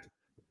fact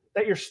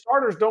that your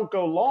starters don't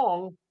go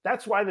long.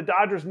 That's why the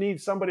Dodgers need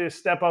somebody to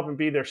step up and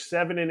be their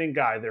 7-inning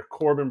guy, their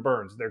Corbin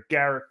Burnes, their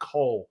Garrett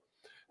Cole,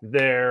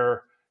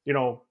 their,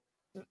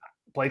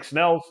 Blake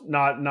Snell's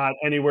not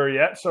anywhere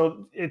yet.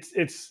 So it's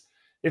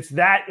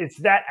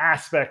that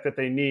aspect that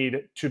they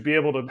need to be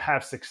able to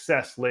have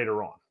success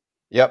later on.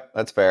 Yep,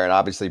 that's fair. And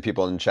obviously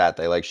people in the chat,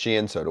 they like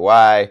Sheehan, so do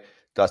I.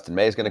 Dustin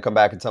May is going to come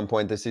back at some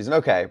point this season.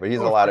 Okay, but he's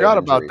a lot of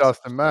injuries. Forgot about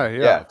Dustin May.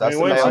 Yeah,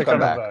 Dustin May will come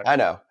back. I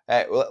know.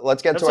 Hey, well,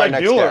 let's get to our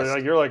next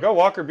guest. You're like, oh,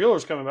 Walker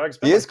Buehler's coming back.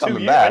 He is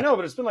coming back. I know,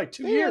 but it's been like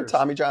 2 years.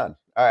 Tommy John.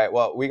 All right,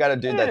 well, we got a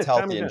dude that's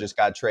healthy and just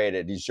got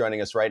traded. He's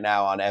joining us right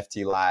now on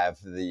FT Live,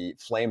 the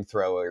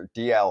flamethrower,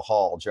 DL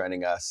Hall,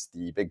 joining us,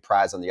 the big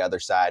prize on the other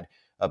side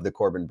of the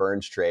Corbin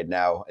Burnes trade,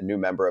 now a new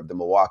member of the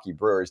Milwaukee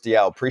Brewers.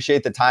 DL,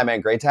 appreciate the time,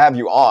 man. Great to have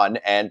you on,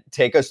 and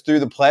take us through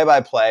the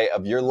play-by-play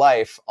of your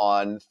life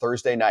on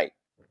Thursday night.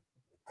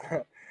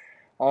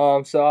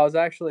 So I was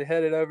actually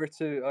headed over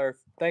to, or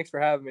thanks for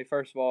having me,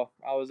 first of all.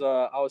 I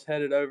was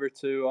headed over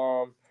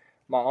to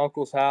my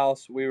uncle's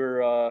house. We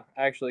were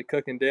actually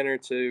cooking dinner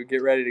to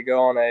get ready to go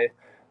on a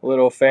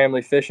little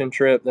family fishing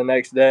trip the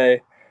next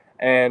day.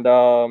 And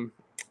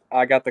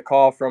I got the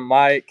call from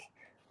Mike.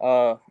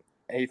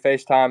 He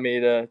FaceTimed me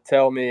to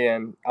tell me,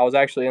 and I was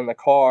actually in the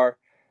car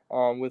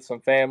with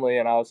some family,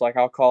 and I was like,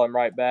 I'll call him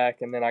right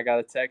back. And then I got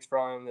a text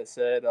from him that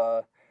said,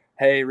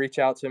 hey, reach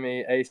out to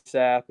me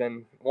ASAP.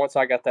 And once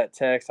I got that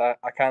text, I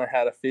kind of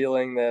had a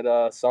feeling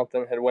that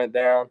something had went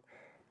down.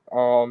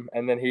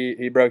 And then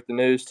he broke the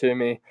news to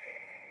me.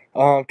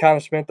 Kind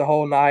of spent the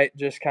whole night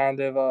just kind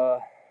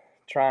of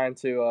trying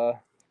to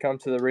come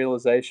to the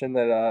realization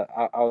that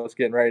I was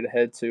getting ready to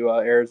head to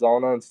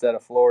Arizona instead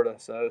of Florida.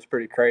 So it was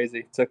pretty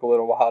crazy. Took a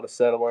little while to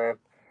settle in.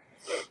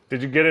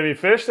 Did you get any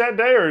fish that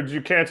day, or did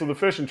you cancel the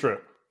fishing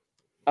trip?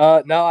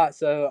 No,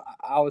 so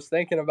I was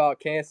thinking about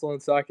canceling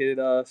so I could,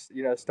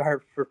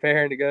 start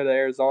preparing to go to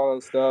Arizona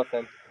and stuff.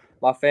 And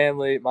my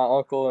family, my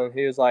uncle, and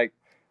he was like,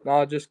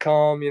 "No, just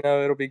come.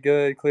 It'll be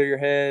good. Clear your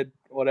head,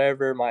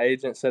 whatever." My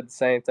agent said the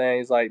same thing.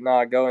 He's like,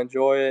 "Nah, go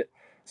enjoy it."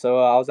 So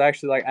I was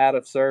actually like out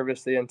of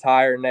service the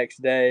entire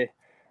next day,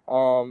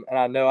 and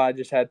I know I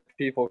just had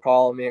people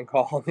calling me and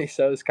calling me,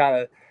 so it was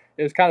kind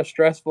of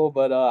stressful,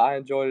 but I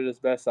enjoyed it as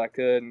best I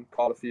could and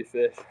caught a few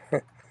fish.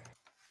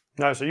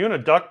 Nice. Are you in a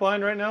duck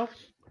blind right now?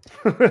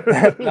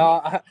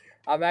 No,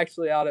 I'm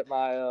actually out at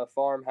my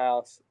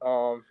farmhouse,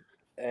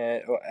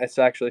 and it's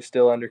actually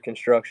still under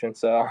construction,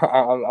 so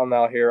I'm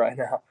out here right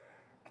now.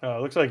 It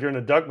looks like you're in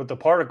a duck with the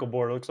particle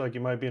board. It looks like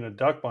you might be in a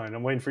duck blind.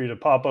 I'm waiting for you to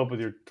pop up with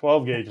your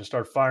 12 gauge and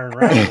start firing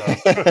rounds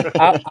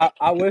up.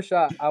 I wish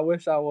I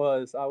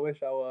was.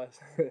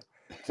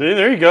 See,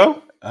 there you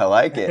go. I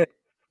like it.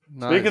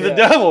 Speak of the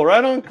devil,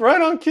 right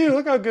on cue.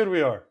 Look how good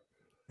we are.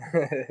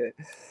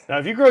 Now,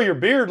 if you grow your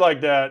beard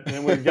like that,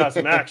 then we've got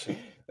some action.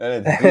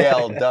 And it's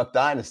DL Duck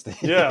Dynasty.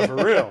 Yeah, for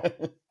real.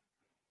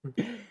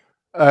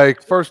 Hey,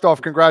 first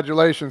off,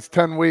 congratulations.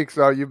 10 weeks.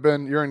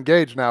 You're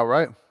engaged now,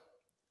 right?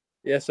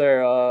 Yes,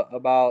 sir.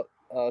 About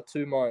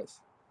 2 months.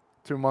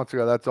 2 months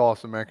ago. That's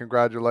awesome, man.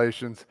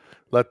 Congratulations.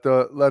 Let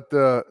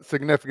the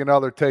significant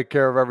other take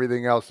care of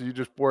everything else. So you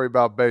just worry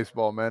about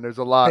baseball, man. There's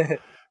a lot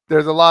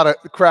of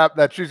crap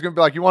that she's gonna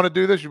be like, "You want to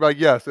do this?" You're like,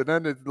 "Yes," and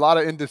then there's a lot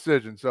of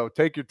indecision. So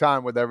take your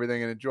time with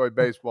everything and enjoy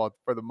baseball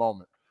for the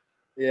moment.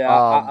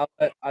 Yeah,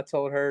 I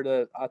told her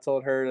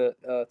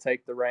to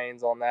take the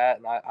reins on that,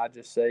 and I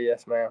just say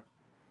yes, ma'am.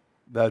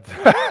 That's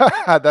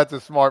that's a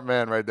smart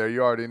man right there.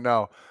 You already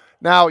know.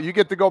 Now you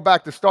get to go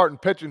back to starting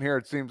pitching here.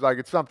 It seems like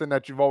it's something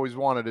that you've always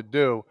wanted to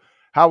do.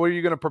 How are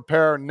you going to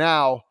prepare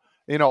now?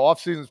 Off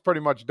season's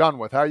pretty much done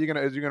with. Is you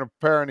going to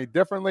prepare any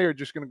differently, or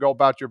just going to go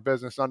about your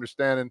business,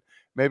 understanding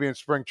maybe in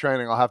spring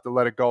training I'll have to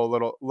let it go a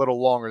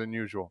little longer than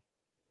usual?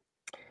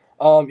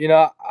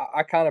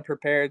 I kind of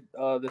prepared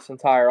this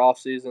entire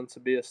offseason to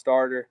be a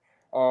starter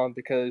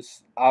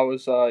because I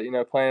was,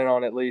 planning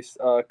on at least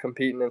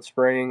competing in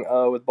spring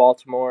with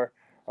Baltimore,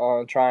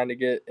 trying to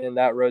get in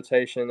that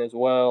rotation as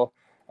well.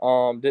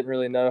 Didn't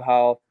really know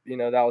how,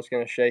 that was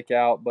going to shake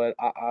out, but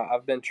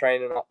I've been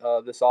training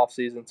this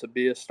offseason to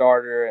be a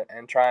starter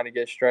and trying to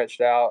get stretched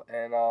out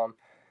and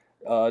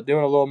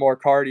doing a little more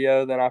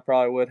cardio than I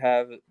probably would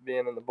have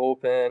being in the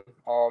bullpen.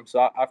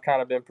 So I've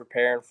kind of been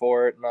preparing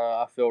for it, and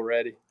I feel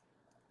ready.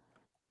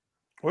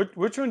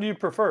 Which one do you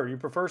prefer? You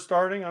prefer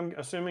starting? I'm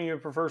assuming you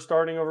prefer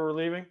starting over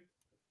relieving?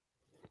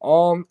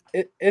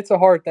 It's a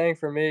hard thing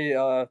for me.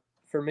 I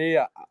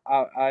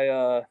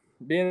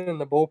being in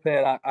the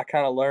bullpen, I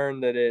kind of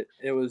learned that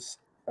it was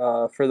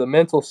for the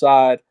mental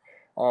side.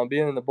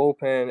 Being in the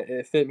bullpen,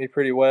 it fit me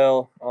pretty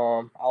well.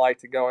 I like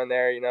to go in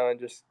there, and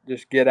just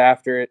get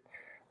after it.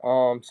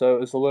 So it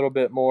was a little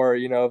bit more,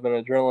 of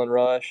an adrenaline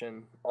rush,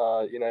 and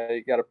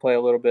you got to play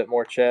a little bit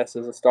more chess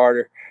as a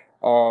starter.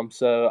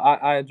 So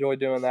I enjoy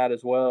doing that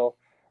as well.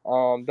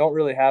 Don't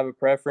really have a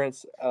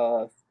preference.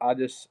 I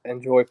just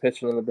enjoy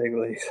pitching in the big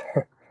leagues.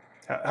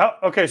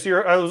 Okay,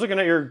 so I was looking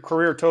at your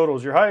career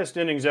totals. Your highest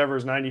innings ever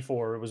is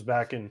 94. It was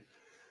back in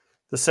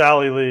the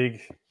Sally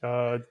League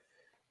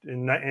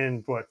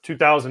in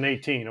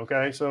 2018.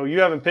 Okay, so you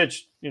haven't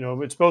pitched.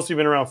 It's mostly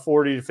been around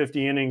 40 to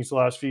 50 innings the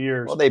last few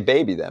years. Well, they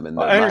baby them in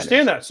the I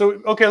understand that.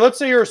 So, okay, let's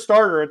say you're a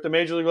starter at the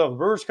major league level.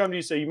 Brewers come to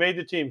you, say you made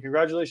the team.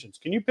 Congratulations.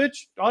 Can you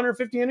pitch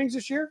 150 innings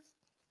this year?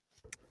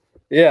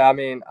 Yeah, I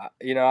mean,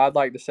 I'd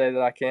like to say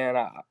that I can.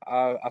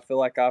 I feel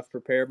like I've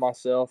prepared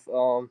myself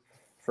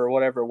for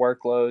whatever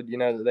workload,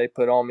 that they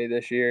put on me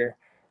this year.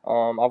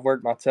 I've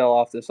worked my tail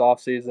off this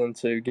offseason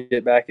to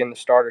get back into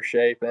starter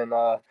shape and,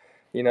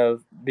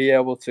 be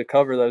able to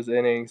cover those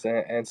innings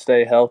and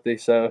stay healthy.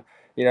 So,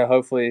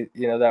 hopefully,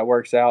 that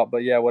works out.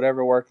 But, yeah,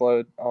 whatever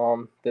workload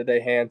that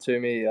they hand to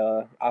me,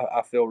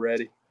 I feel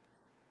ready.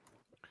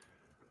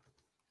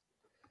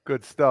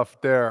 Good stuff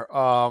there.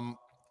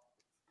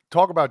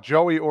 Talk about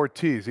Joey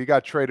Ortiz. He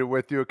got traded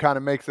with you. It kind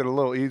of makes it a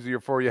little easier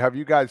for you. Have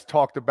you guys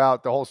talked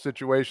about the whole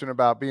situation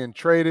about being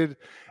traded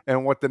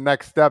and what the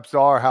next steps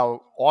are,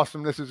 how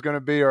awesome this is going to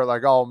be, or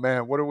like, oh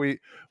man, what are we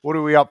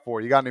up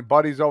for? You got any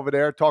buddies over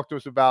there? Talk to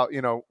us about,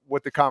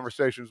 what the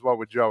conversations were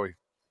with Joey.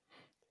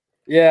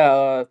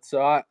 Yeah, so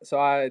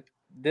I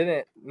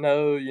didn't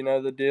know,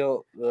 the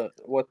deal,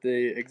 what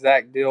the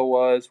exact deal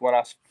was when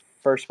I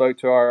first spoke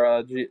to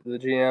our the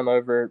GM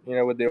over,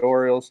 with the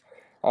Orioles.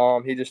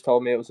 He just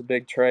told me it was a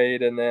big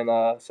trade, and then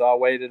so I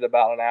waited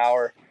about an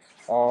hour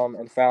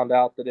and found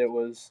out that it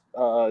was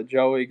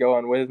Joey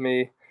going with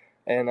me,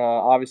 and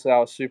obviously I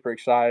was super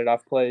excited.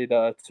 I've played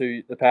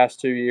the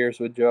past 2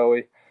 years with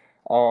Joey.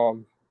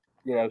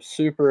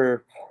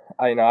 super.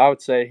 I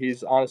would say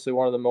he's honestly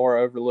one of the more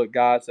overlooked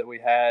guys that we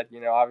had.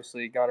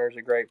 Obviously Gunner's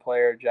a great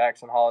player.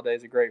 Jackson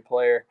Holliday's a great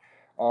player.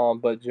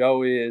 But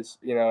Joey is,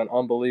 an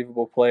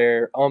unbelievable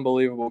player,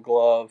 unbelievable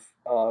glove.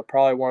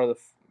 Probably one of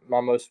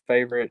my most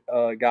favorite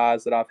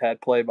guys that I've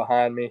had play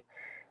behind me.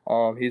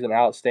 He's an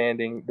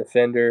outstanding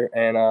defender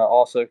and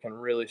also can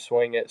really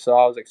swing it. So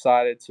I was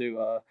excited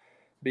to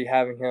be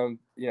having him,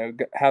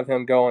 have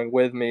him going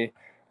with me.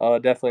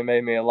 Definitely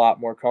made me a lot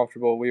more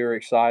comfortable. We were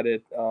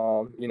excited,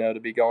 to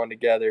be going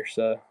together.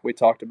 So we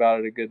talked about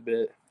it a good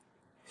bit.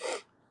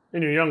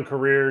 In your young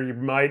career, you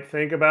might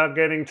think about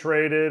getting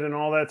traded and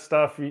all that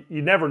stuff.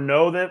 You never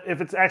know that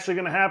if it's actually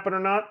going to happen or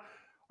not.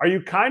 Are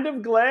you kind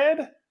of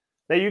glad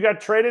that you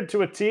got traded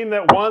to a team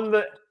that won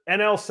the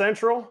NL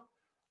Central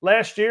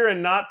last year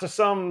and not to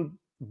some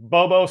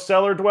Bobo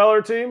cellar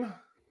dweller team?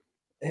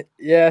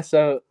 Yeah,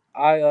 so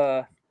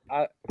I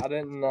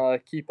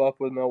didn't keep up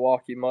with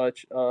Milwaukee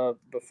much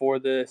before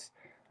this.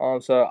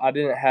 So I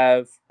didn't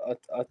have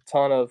a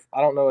ton of –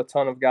 I don't know a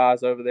ton of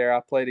guys over there. I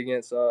played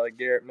against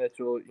Garrett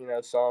Mitchell,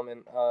 some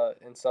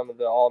in some of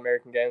the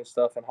All-American games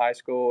stuff in high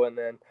school. And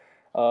then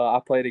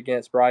I played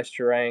against Bryce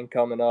Terrain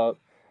coming up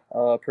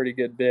a pretty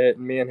good bit.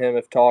 And me and him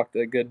have talked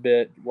a good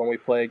bit when we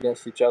play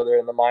against each other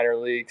in the minor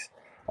leagues.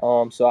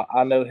 So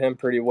I know him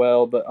pretty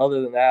well. But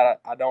other than that,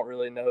 I don't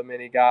really know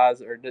many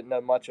guys or didn't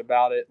know much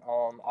about it.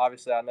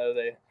 Obviously, I know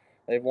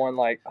they've won,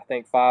 I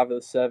think, 5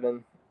 of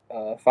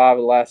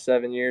the last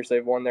 7 years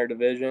they've won their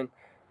division.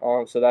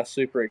 So that's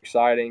super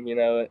exciting.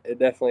 It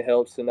definitely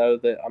helps to know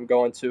that I'm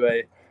going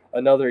to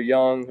another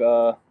young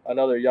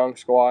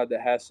squad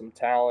that has some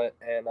talent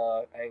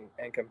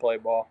and can play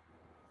ball.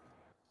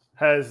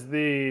 Has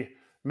the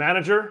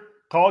manager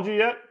called you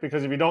yet?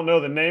 Because if you don't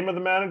know the name of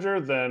the manager,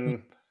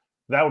 then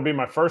that would be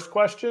my first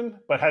question.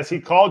 But has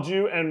he called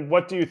you, and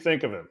what do you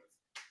think of him?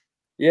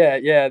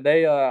 Yeah.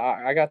 They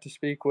I got to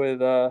speak with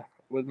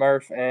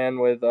Murph and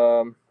with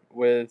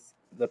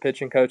the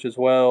pitching coach as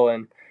well,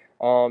 and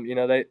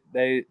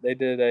they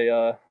did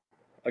a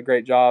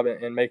great job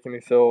in making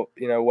me feel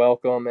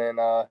welcome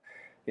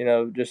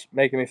and just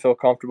making me feel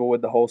comfortable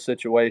with the whole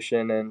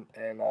situation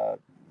and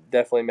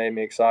definitely made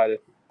me excited.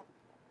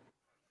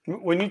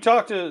 When you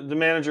talk to the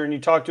manager and you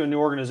talk to a new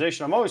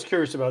organization, I'm always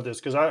curious about this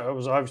because I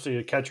was obviously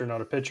a catcher,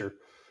 not a pitcher.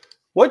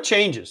 What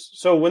changes?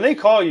 So when they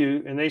call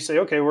you and they say,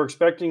 okay, we're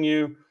expecting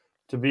you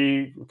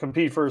to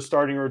compete for a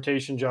starting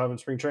rotation job in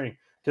spring training,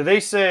 do they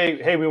say,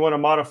 hey, we want to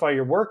modify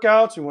your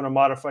workouts, we want to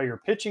modify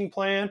your pitching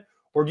plan,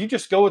 or do you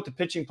just go with the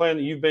pitching plan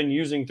that you've been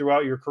using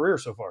throughout your career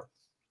so far?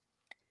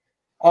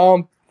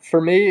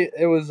 For me,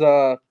 it was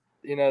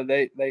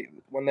they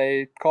when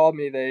they called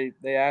me,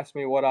 they asked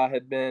me what I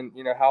had been,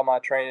 how my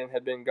training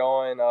had been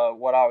going,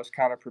 what I was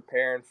kind of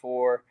preparing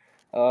for,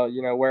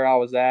 where I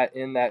was at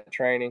in that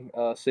training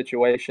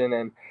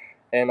situation,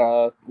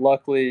 and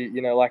luckily,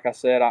 like I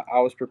said, I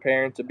was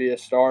preparing to be a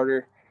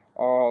starter.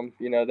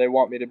 They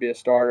want me to be a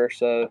starter,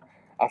 so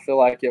I feel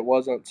like it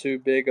wasn't too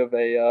big of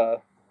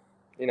a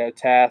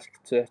task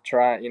to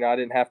try. I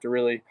didn't have to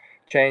really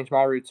change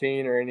my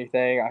routine or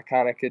anything. I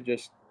kind of could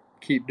just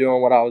keep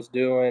doing what I was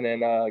doing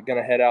and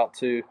going to head out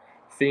to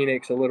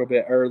Phoenix a little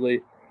bit early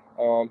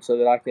so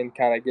that I can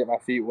kind of get my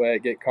feet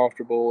wet, get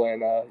comfortable,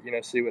 and,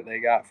 see what they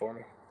got for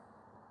me.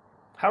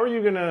 How are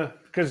you going to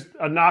 – because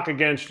a knock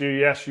against you,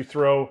 yes, you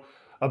throw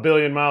a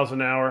billion miles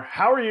an hour.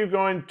 How are you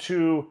going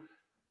to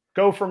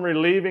go from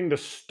relieving to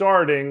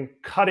starting,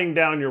 cutting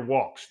down your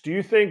walks? Do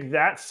you think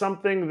that's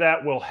something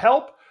that will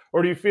help?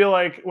 Or do you feel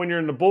like when you're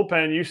in the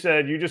bullpen, you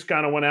said you just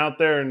kind of went out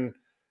there and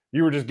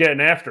you were just getting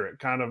after it,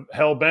 kind of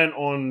hell-bent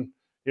on,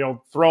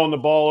 throwing the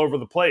ball over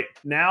the plate?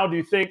 Now, do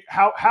you think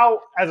how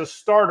as a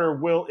starter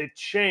will it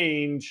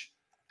change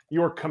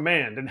your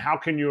command, and how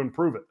can you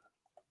improve it?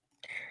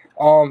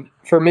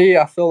 For me,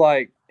 I feel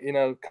like,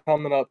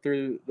 coming up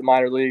through the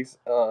minor leagues,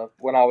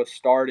 when I was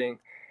starting,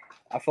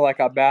 I feel like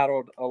I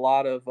battled a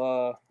lot of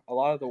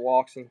the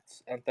walks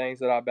and things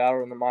that I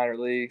battled in the minor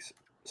leagues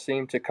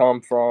seemed to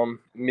come from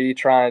me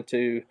trying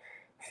to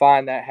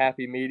find that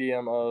happy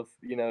medium of,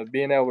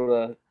 being able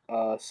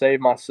to save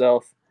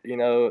myself,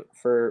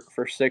 for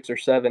 6 or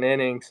 7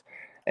 innings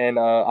and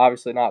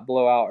obviously not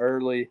blow out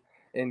early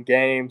in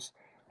games,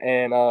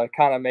 and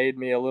kind of made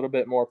me a little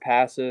bit more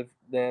passive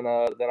than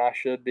I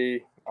should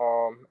be,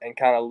 and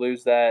kind of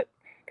lose that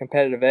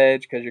competitive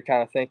edge because you're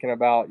kind of thinking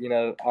about,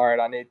 all right,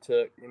 I need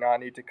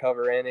to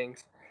cover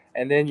innings.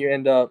 And then you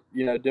end up,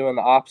 doing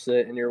the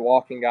opposite, and you're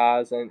walking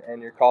guys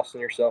and you're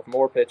costing yourself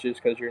more pitches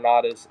because you're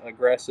not as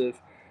aggressive.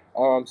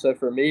 So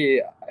for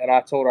me, and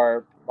I told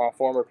my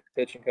former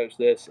pitching coach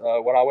this,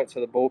 when I went to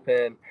the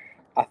bullpen,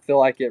 I feel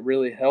like it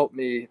really helped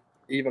me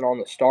even on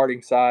the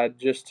starting side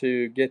just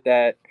to get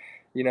that,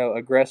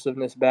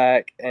 aggressiveness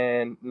back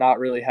and not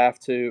really have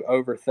to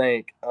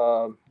overthink.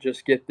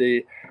 Just get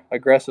the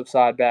aggressive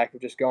side back of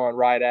just going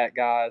right at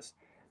guys.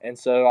 And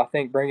so I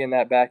think bringing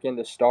that back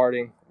into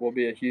starting will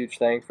be a huge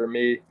thing for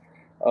me.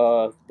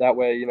 That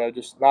way,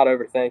 just not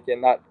overthinking,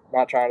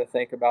 not trying to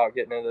think about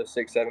getting into those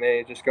 6, 7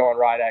 innings, just going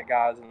right at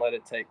guys and let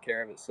it take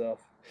care of itself.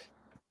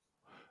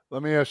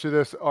 Let me ask you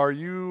this. Are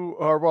you,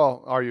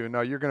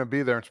 no, you're going to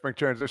be there in spring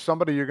training. Is there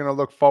somebody you're going to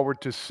look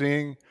forward to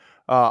seeing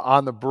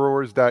on the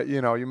Brewers that,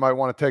 you might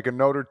want to take a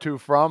note or two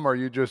from, or are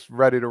you just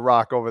ready to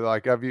rock over there?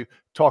 Like, have you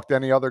talked to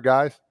any other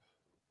guys?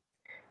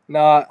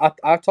 No,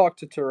 I talked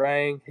to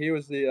Terang. He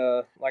was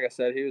like I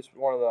said, he was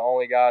one of the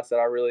only guys that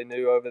I really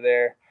knew over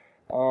there.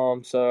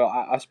 So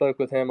I spoke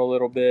with him a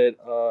little bit,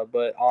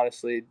 but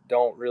honestly,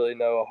 don't really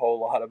know a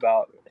whole lot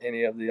about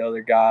any of the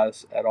other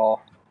guys at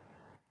all.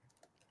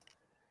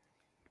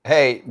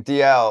 Hey,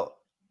 DL,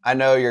 I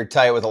know you're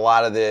tight with a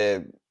lot of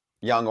the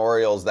young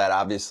Orioles that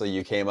obviously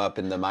you came up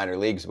in the minor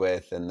leagues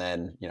with, and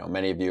then,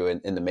 many of you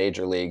in the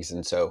major leagues,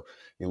 and so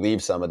you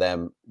leave some of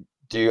them.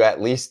 Do you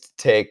at least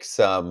take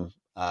some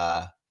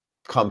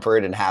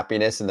comfort and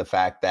happiness in the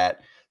fact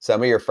that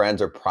some of your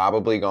friends are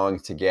probably going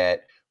to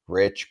get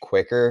rich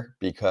quicker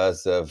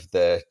because of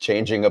the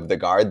changing of the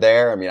guard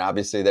there? I mean,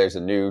 obviously there's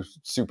a new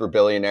super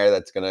billionaire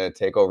that's going to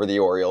take over the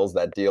Orioles.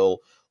 That deal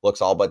looks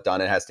all but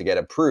done. It has to get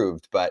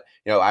approved. But,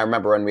 I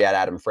remember when we had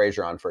Adam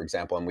Frazier on, for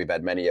example, and we've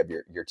had many of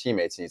your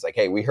teammates, and he's like,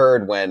 hey, we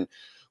heard when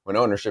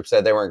ownership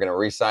said they weren't going to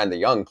re-sign the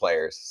young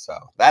players. So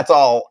that's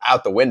all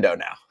out the window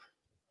now.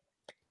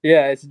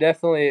 Yeah, it's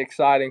definitely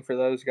exciting for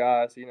those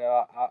guys.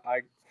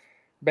 I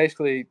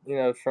basically,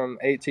 from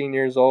 18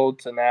 years old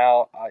to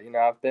now,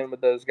 I've been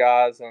with those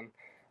guys, and,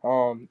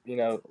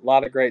 a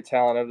lot of great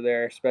talent over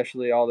there,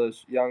 especially all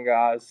those young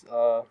guys,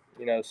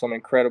 some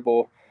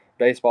incredible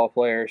baseball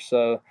players.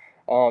 So,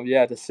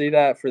 to see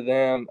that for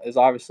them is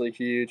obviously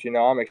huge.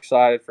 I'm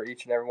excited for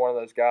each and every one of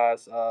those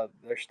guys.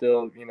 They're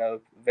still,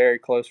 very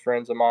close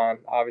friends of mine,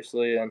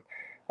 obviously, and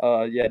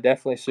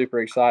definitely super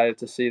excited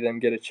to see them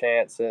get a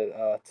chance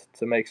to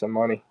make some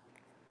money.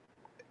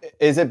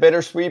 Is it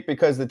bittersweet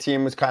because the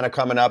team was kind of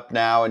coming up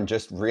now and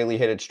just really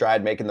hit its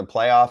stride, making the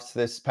playoffs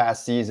this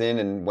past season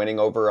and winning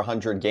over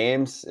 100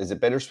 games? Is it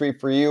bittersweet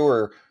for you,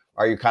 or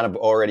are you kind of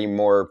already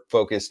more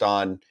focused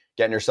on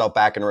getting yourself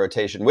back in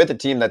rotation with a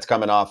team that's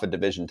coming off a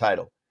division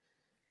title?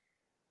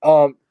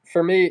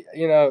 For me,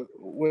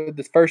 with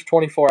the first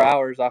 24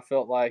 hours, I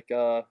felt like,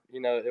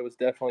 it was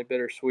definitely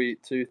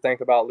bittersweet to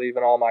think about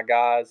leaving all my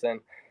guys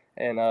and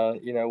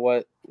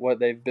what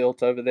they've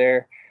built over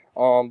there.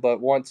 But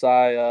once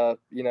I,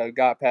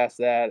 got past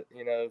that,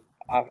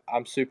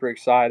 I'm super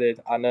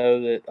excited. I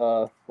know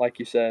that, like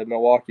you said,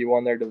 Milwaukee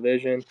won their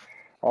division.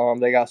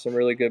 They got some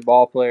really good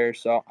ball players,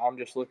 so I'm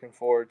just looking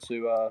forward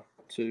to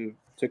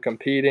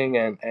competing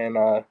and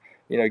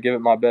give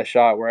it my best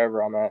shot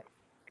wherever I'm at.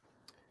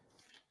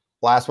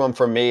 Last one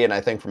from me, and I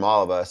think from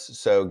all of us.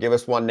 So give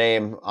us one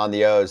name on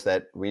the O's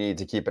that we need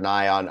to keep an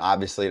eye on.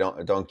 Obviously,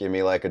 don't give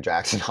me like a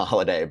Jackson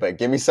Holiday, but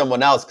give me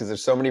someone else, because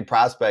there's so many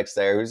prospects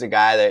there. Who's a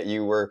guy that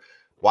you were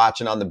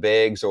watching on the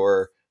bigs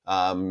or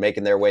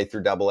making their way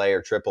through AA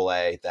or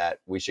AAA that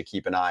we should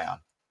keep an eye on?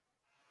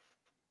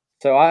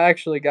 So I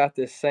actually got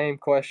this same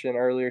question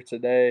earlier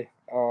today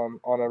on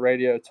a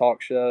radio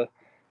talk show,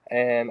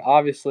 and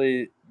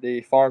obviously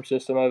the farm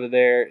system over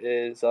there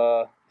is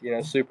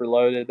super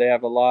loaded. They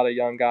have a lot of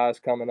young guys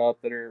coming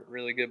up that are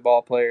really good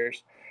ball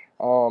players.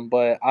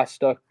 But I'm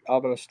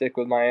going to stick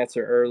with my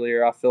answer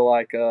earlier. I feel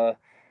like they're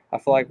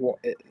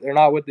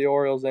not with the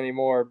Orioles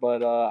anymore,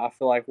 but I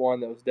feel like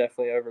one that was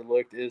definitely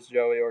overlooked is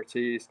Joey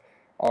Ortiz.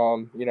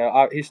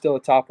 He's still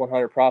a top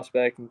 100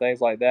 prospect and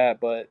things like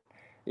that, but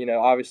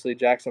obviously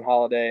Jackson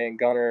Holiday and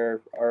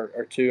Gunnar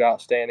are two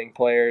outstanding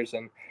players,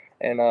 and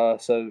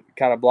so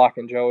kind of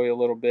blocking Joey a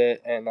little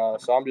bit, and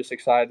so I'm just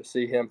excited to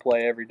see him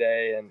play every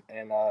day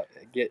and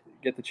get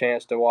the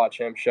chance to watch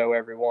him show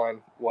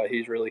everyone what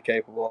he's really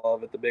capable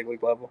of at the big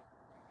league level.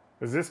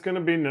 Is this going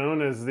to be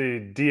known as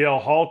the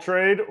DL Hall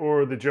trade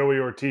or the Joey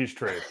Ortiz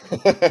trade?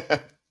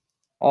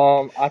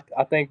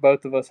 I think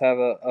both of us have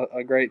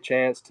a great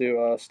chance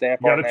to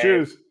stamp our name. Gotta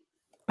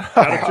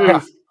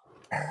choose.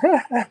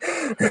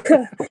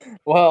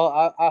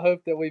 Well, I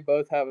hope that we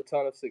both have a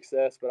ton of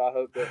success, but I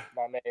hope that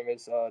my name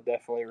is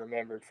definitely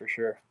remembered for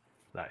sure.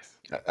 Nice.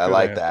 I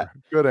like that.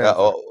 Good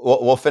answer.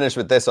 We'll finish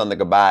with this on the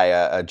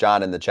goodbye.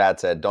 John in the chat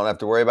said, don't have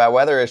to worry about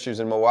weather issues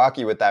in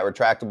Milwaukee with that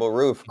retractable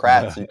roof.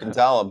 Kratz, you can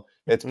tell them.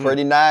 It's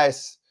pretty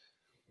nice.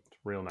 It's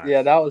real nice.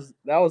 Yeah, that was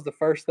the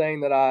first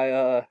thing that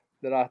I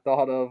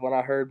thought of when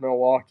I heard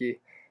Milwaukee.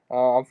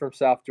 I'm from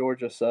South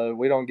Georgia, so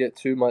we don't get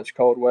too much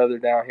cold weather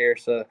down here.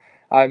 So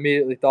I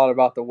immediately thought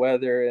about the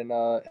weather and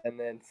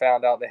then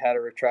found out they had a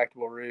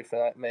retractable roof,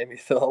 and that made me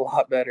feel a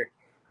lot better.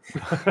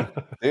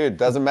 Dude,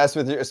 doesn't mess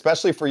with you,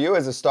 especially for you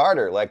as a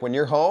starter. Like when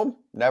you're home,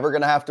 never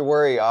going to have to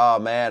worry, oh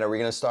man, are we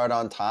going to start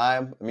on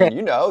time? I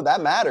mean,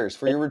 that matters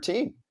for your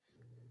routine.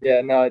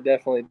 Yeah, no, it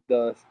definitely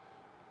does.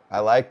 I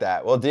like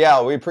that. Well,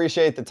 DL, we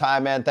appreciate the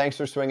time, man. Thanks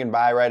for swinging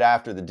by right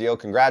after the deal.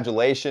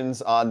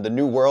 Congratulations on the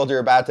new world you're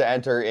about to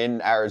enter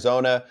in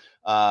Arizona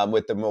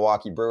with the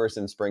Milwaukee Brewers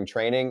in spring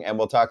training, and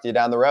we'll talk to you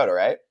down the road, all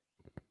right?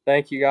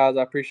 Thank you, guys.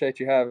 I appreciate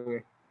you having me.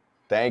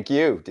 Thank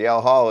you.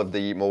 DL Hall of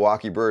the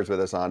Milwaukee Brewers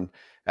with us on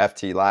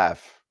FT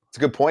Live. It's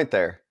a good point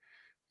there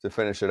to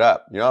finish it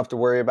up. You don't have to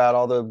worry about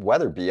all the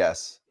weather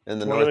BS in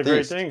the Northeast. One of the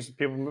great things,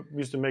 people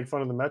used to make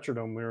fun of the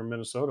Metrodome when we were in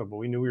Minnesota, but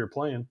we knew we were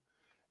playing.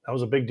 That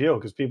was a big deal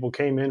because people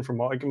came in from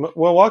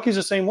Milwaukee's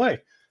the same way.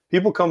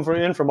 People come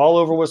in from all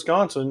over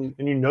Wisconsin,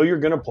 and you're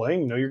going to play,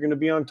 and you're going to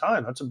be on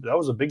time. That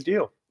was a big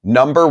deal.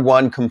 Number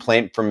one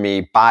complaint from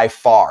me by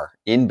far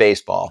in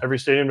baseball. Every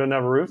stadium doesn't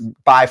have a roof?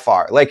 By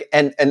far. Like,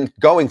 and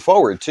going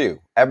forward, too.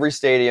 Every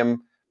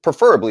stadium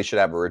preferably should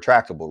have a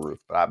retractable roof,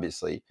 but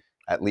obviously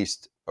at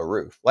least a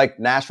roof. Like,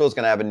 Nashville's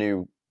going to have a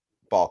new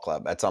ball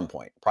club at some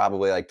point,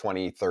 probably like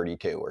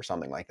 2032 or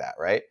something like that,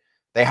 right?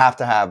 They have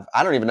to have,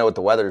 I don't even know what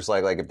the weather's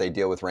like if they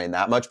deal with rain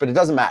that much, but it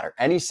doesn't matter.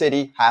 Any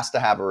city has to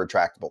have a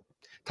retractable.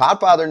 Todd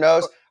Father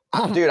knows,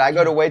 dude, I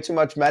go to way too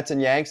much Mets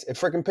and Yanks. It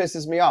freaking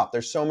pisses me off.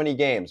 There's so many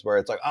games where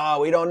it's like,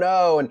 oh, we don't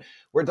know, and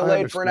we're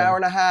delayed for an hour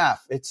and a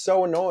half. It's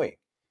so annoying.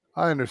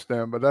 I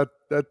understand, but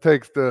that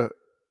takes a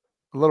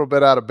little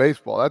bit out of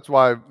baseball. That's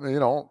why,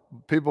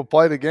 people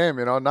play the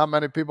game. Not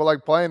many people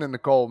like playing in the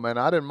cold, man.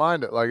 I didn't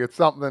mind it. Like, it's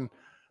something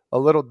a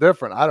little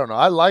different. I don't know.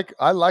 I like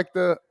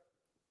the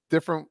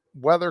different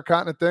weather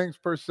kind of things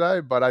per se,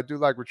 but I do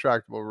like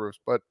retractable roofs.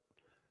 But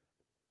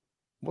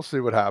we'll see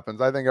what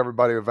happens. I think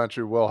everybody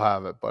eventually will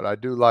have it, but I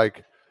do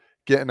like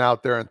getting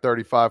out there in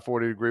 35,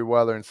 40-degree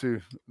weather and see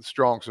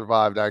Strong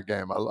survive that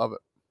game. I love it.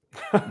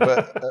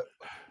 But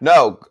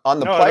no, on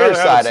the player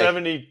side,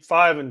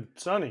 75 and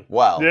sunny.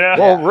 Wow. Yeah.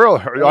 Well, really,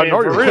 I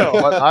know you're real,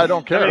 but I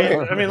don't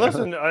care. I mean,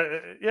 listen.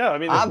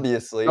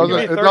 Obviously,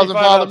 it doesn't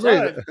bother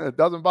me. It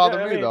doesn't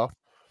bother me though.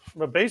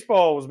 But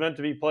baseball was meant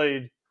to be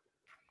played a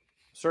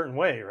certain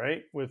way,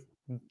 right? With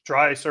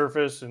dry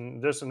surface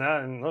and this and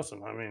that. And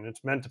listen, I mean,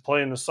 it's meant to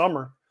play in the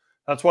summer.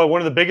 That's why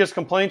one of the biggest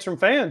complaints from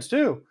fans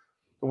too.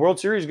 The World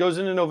Series goes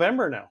into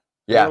November now.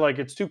 Yeah, they're like,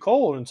 it's too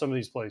cold in some of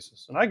these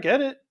places, and I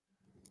get it.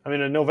 I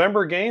mean, a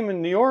November game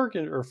in New York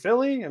or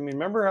Philly. I mean,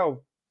 remember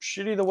how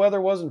shitty the weather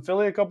was in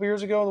Philly a couple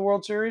years ago in the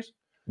World Series?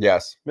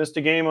 Yes. Missed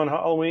a game on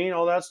Halloween,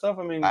 all that stuff.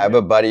 I mean, I have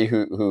a buddy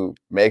who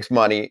makes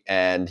money,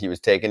 and he was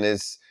taking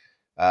his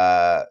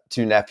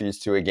two nephews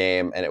to a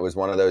game, and it was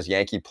one of those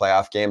Yankee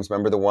playoff games.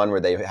 Remember the one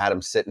where they had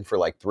him sitting for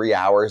like 3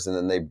 hours and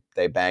then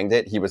they banged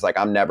it? He was like,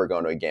 I'm never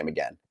going to a game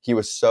again. He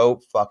was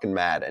so fucking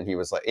mad. And he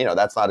was like,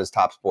 that's not his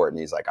top sport. And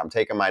he's like, I'm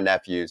taking my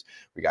nephews.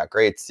 We got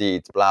great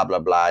seats, blah, blah,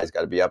 blah. He's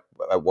got to be up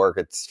at work.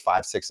 It's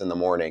 5, 6 in the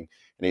morning.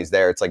 And he's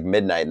there. It's like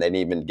midnight and they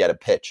didn't even get a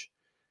pitch.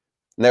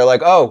 And they're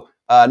like, no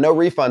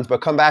refunds,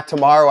 but come back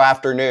tomorrow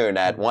afternoon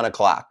at 1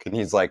 o'clock. And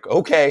he's like,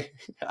 okay,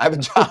 I have a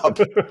job.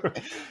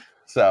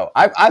 So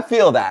I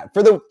feel that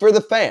for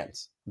the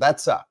fans,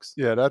 that sucks.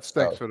 Yeah, that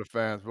stinks for the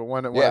fans. But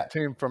when a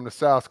team from the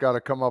South's got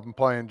to come up and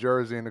play in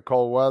Jersey in the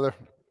cold weather,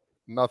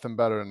 nothing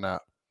better than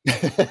that.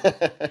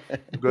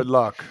 Good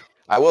luck.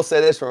 I will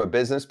say this from a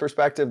business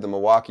perspective: the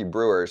Milwaukee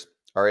Brewers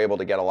are able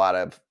to get a lot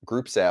of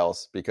group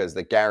sales because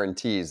that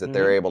guarantees that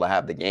they're able to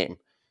have the game.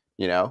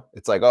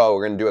 It's like, oh,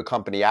 we're going to do a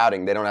company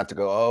outing. They don't have to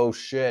go, oh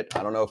shit,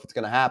 I don't know if it's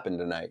going to happen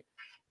tonight.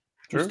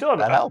 True.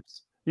 That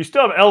helps. You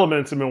still have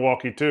elements in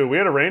Milwaukee too. We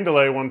had a rain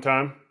delay one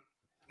time.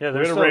 Yeah,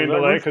 we had a rain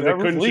delay because they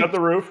couldn't shut the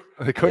roof.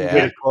 They couldn't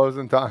get it closed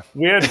in time.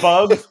 We had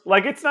bugs.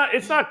 Like it's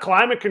not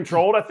climate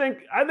controlled. I think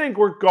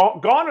we're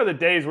gone are the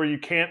days where you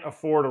can't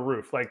afford a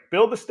roof. Like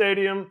build the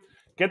stadium,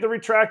 get the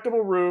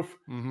retractable roof,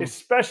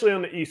 especially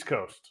on the East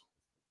Coast.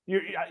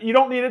 You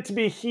don't need it to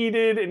be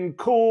heated and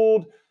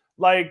cooled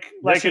like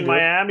in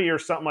Miami or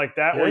something like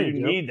that where you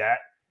need that.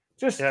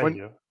 Just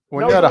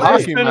when you had a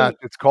hockey match,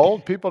 it's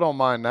cold. People don't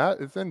mind that.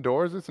 It's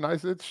indoors. It's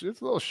nice. It's a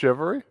little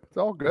shivery. It's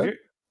all good.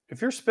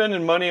 If you're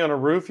spending money on a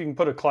roof, you can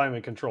put a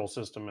climate control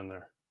system in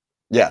there.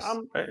 Yes.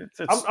 I'm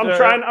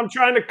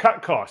trying to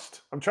cut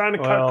cost. Cut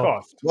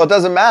cost. Well, it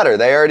doesn't matter.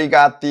 They already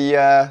got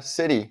the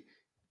city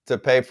to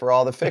pay for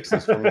all the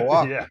fixes from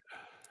Milwaukee. Yeah.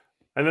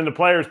 And then the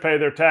players pay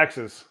their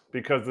taxes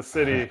because the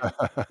city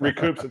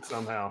recoups it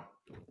somehow.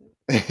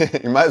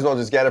 You might as well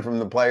just get it from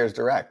the players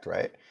direct,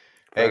 right?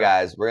 Hey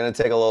guys, we're going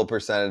to take a little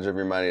percentage of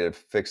your money to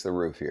fix the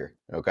roof here,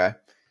 okay?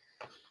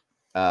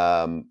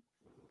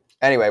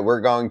 Anyway, we're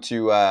going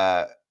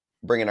to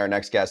bring in our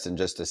next guest in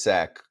just a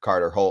sec,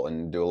 Carter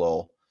Holton, do a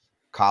little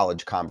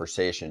college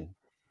conversation.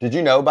 Did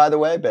you know, by the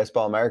way,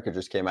 Baseball America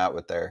just came out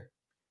with their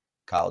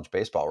college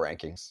baseball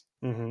rankings?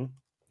 Mm-hmm.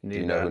 Do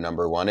you know who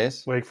number 1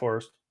 is? Wake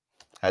Forest.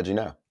 How'd you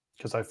know?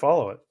 Because I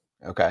follow it.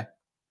 Okay.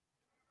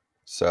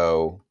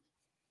 So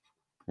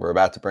we're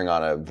about to bring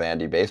on a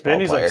Vandy baseball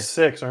player. Vandy's like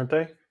 6, aren't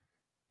they?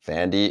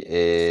 Vandy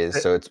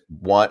is, so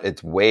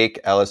it's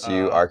Wake,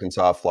 LSU,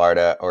 Arkansas,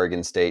 Florida,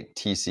 Oregon State,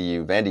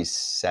 TCU. Vandy's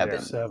 7.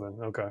 Yeah, 7,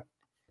 okay.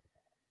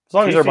 As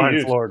long as they're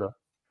behind Florida.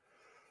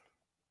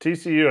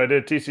 TCU, I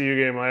did a TCU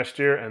game last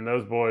year, and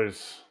those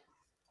boys,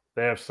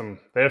 they have some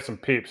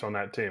peeps on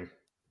that team.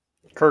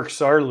 Kirk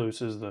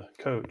Sarloos is the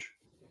coach.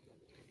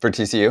 For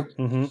TCU?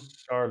 Mm-hmm.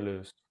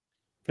 Sarloos.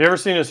 Have you ever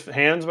seen his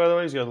hands, by the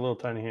way? He's got little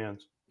tiny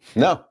hands.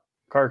 No.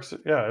 Kirk's,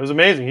 it was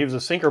amazing. He was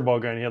a sinker ball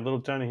guy, and he had little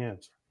tiny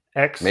hands.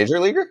 Major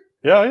leaguer?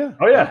 Yeah.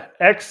 Oh, yeah.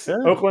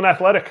 Oakland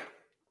Athletic.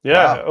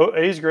 Yeah. Wow.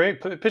 He's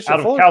great. Pitched out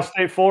of Cal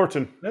State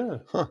Fullerton. Yeah.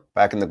 Huh.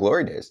 Back in the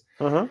glory days.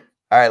 Uh-huh.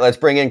 All right, let's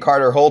bring in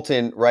Carter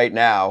Holton right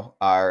now.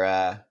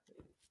 Our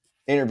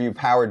interview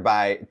powered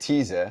by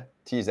Teaza.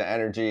 Teaza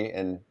Energy,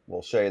 and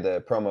we'll show you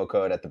the promo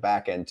code at the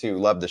back end too.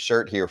 Love the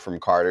shirt here from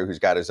Carter, who's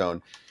got his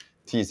own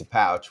Teaza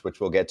pouch, which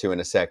we'll get to in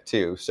a sec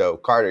too. So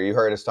Carter, you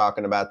heard us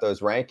talking about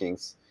those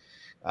rankings.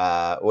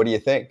 What do you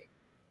think?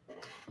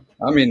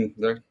 I mean,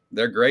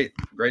 they're great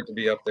to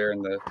be up there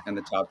in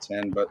the top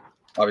 10, but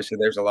obviously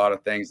there's a lot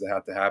of things that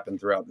have to happen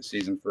throughout the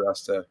season for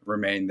us to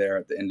remain there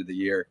at the end of the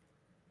year.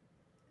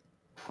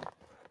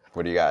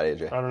 What do you got,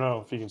 AJ? I don't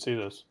know if you can see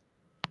this.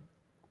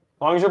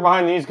 As long as you're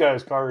behind these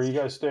guys, Carter, you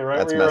guys stay right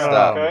That's where you're messed at,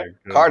 up. okay?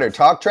 Carter,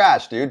 talk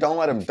trash, dude. Don't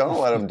let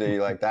him do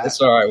you like that.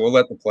 It's all right. We'll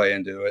let the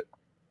play-in do it.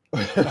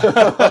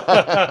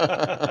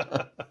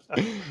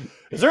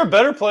 Is there a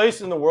better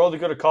place in the world to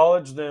go to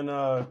college than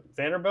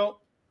Vanderbilt?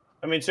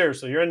 I mean,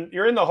 seriously,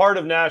 you're in the heart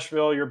of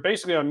Nashville. You're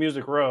basically on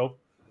Music Row.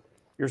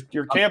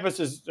 Your campus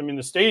is, I mean,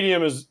 the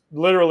stadium is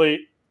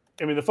literally,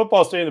 I mean, the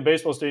football stadium and the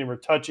baseball stadium are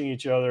touching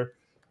each other.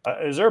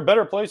 Is there a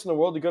better place in the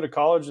world to go to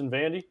college than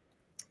Vandy?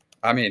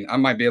 I mean, I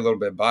might be a little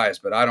bit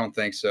biased, but I don't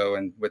think so.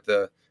 And with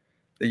the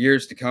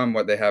years to come,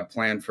 what they have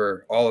planned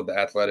for all of the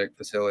athletic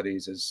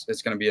facilities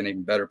it's going to be an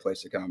even better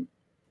place to come.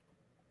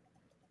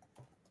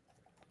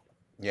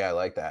 Yeah, I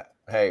like that.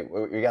 Hey,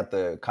 we got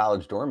the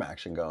college dorm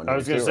action going. I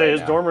was going to say,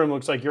 his dorm room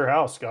looks like your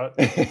house, Scott.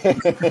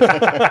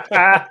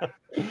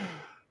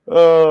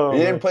 Oh,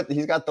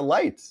 he's got the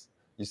lights.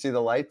 You see the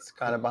lights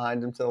kind of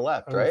behind him to the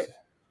left, right?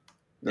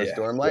 Those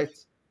dorm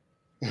lights.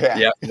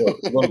 Yeah.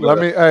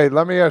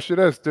 Let me ask you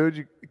this, dude.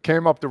 You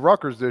came up to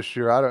Rutgers this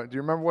year. Do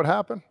you remember what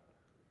happened?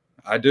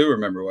 I do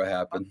remember what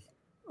happened.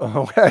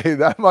 Oh, hey,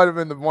 that might have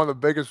been one of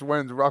the biggest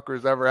wins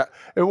Rutgers ever had.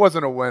 It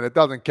wasn't a win. It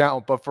doesn't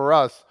count. But for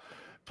us,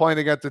 playing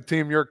against a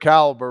team your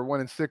caliber,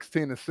 winning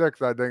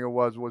 16-6, I think it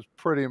was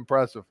pretty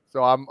impressive.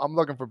 So I'm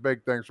looking for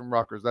big things from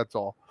Rutgers. That's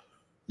all.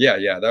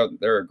 Yeah.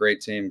 They're a great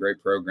team,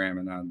 great program,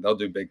 and they'll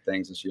do big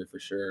things this year for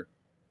sure.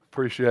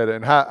 Appreciate it.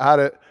 And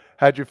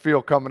how'd you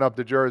feel coming up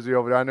to Jersey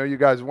over there? I know you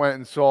guys went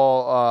and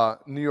saw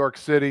New York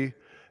City,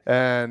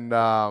 and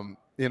the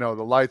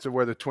lights of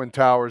where the Twin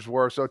Towers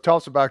were. So tell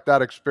us about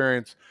that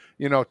experience.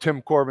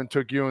 Tim Corbin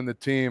took you and the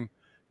team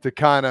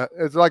to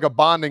it's like a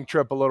bonding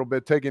trip a little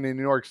bit, taking in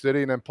New York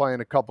City and then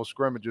playing a couple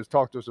scrimmages.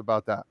 Talk to us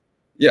about that.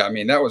 Yeah, I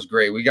mean, that was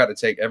great. We got to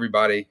take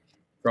everybody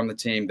from the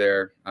team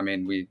there. I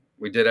mean, we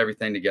did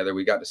everything together.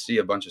 We got to see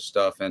a bunch of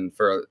stuff, and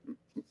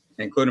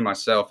including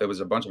myself, it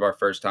was a bunch of our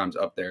first times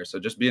up there. So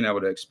just being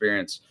able to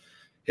experience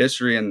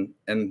history in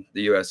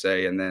the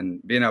USA, and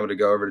then being able to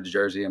go over to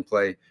Jersey and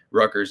play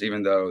Rutgers,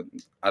 even though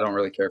I don't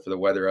really care for the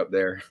weather up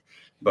there,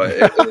 but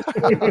it was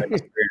a good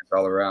experience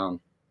all around.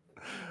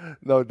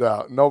 No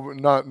doubt.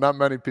 Not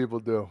many people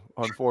do,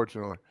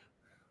 unfortunately.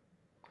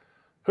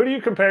 Who do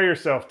you compare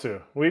yourself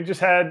to?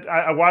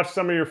 I watched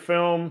some of your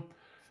film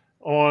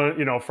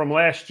on, from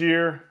last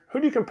year. Who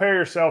do you compare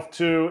yourself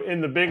to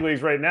in the big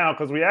leagues right now?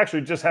 Because we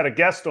actually just had a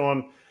guest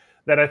on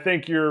that I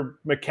think your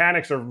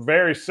mechanics are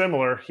very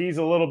similar. He's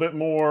a little bit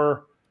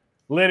more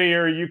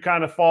linear. You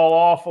kind of fall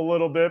off a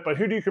little bit. But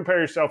who do you compare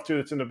yourself to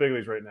that's in the big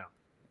leagues right now?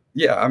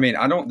 Yeah, I mean,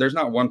 there's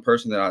not one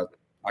person that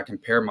I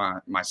compare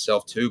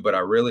myself to, but I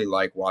really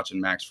like watching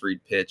Max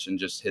Fried pitch and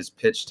just his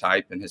pitch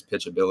type and his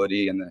pitch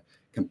ability and the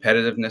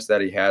competitiveness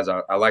that he has.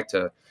 I like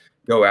to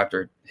go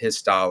after his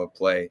style of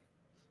play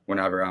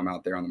whenever I'm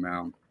out there on the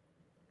mound.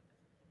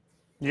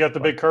 You got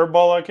the big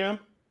curveball like him?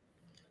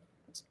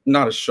 It's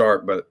not as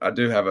sharp, but I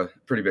do have a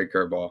pretty big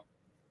curveball.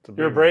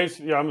 You're a Braves?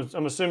 Yeah,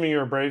 I'm assuming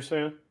you're a Braves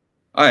fan.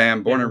 I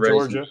am born and raised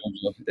Georgia. in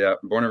Georgia. Yeah,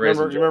 born and raised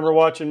in Georgia. You remember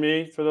watching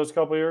me for those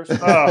couple of years?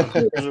 Oh,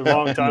 it was a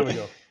long time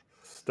ago.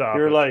 Stop.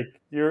 You were like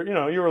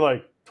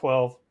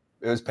 12.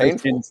 It was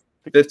painful.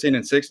 15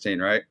 and 16,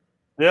 right?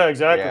 Yeah,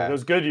 exactly. Yeah.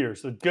 Those good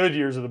years. The good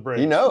years of the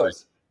Braves. He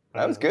knows.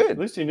 That was good. At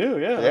least he knew.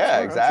 Yeah. Yeah,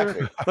 right, exactly.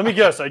 Sure. Let me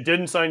guess. I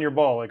didn't sign your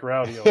ball like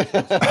Rowdy.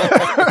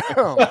 I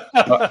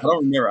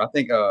don't remember. I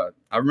think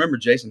I remember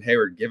Jason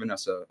Hayward giving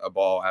us a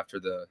ball after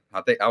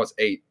I think I was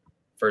 8.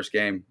 First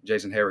game,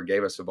 Jason Hayward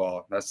gave us a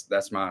ball.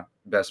 That's my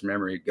best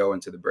memory going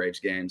to the Braves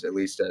games, at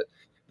least at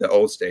the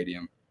old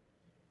stadium.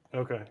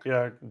 Okay.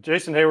 Yeah.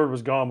 Jason Hayward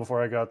was gone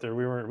before I got there.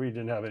 We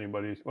didn't have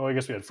anybody. Well, I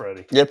guess we had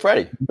Freddie. You had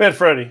Freddie. We had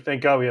Freddie.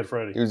 Thank God we had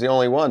Freddie. He was the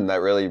only one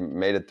that really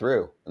made it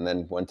through and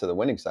then went to the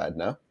winning side,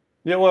 no?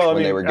 Yeah, well, I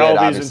mean, they were good, Albies and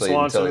obviously,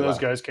 Swanson, until he those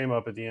left. guys came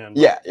up at the end.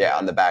 Yeah,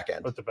 on the back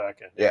end. At the back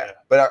end. Yeah.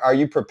 But are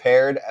you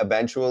prepared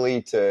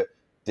eventually to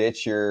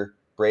ditch your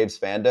Braves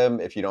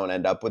fandom if you don't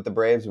end up with the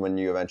Braves when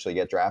you eventually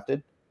get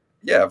drafted?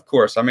 Yeah, of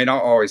course. I mean, I'll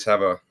always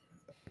have a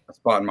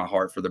spot in my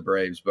heart for the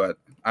Braves, but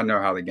I know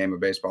how the game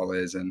of baseball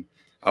is, and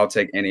I'll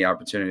take any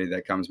opportunity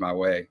that comes my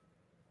way.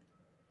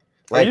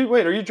 Are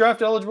you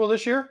draft eligible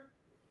this year?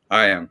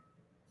 I am.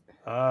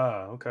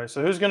 Ah, okay.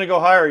 So who's going to go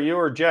higher, you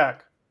or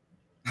Jack?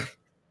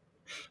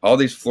 All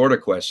these Florida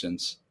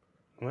questions.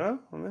 Well,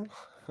 I mean,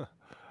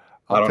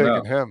 I'm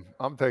taking him.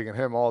 I'm taking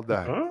him all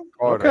day.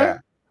 Okay.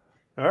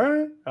 All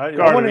right.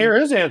 I want to hear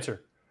his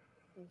answer.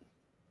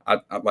 I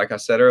like I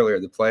said earlier,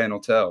 the play-in will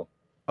tell.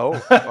 Oh,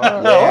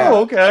 Yeah.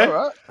 Oh, okay. all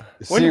right.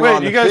 See you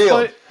on do you the guys field.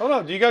 play? Hold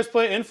on. Do you guys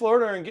play in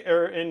Florida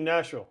or in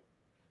Nashville?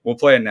 We'll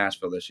play in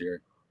Nashville this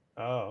year.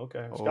 Oh,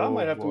 okay. Scott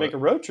might have to make a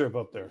road trip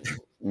up there.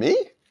 Me?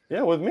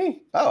 Yeah, with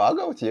me. Oh, I'll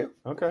go with you.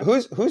 Okay.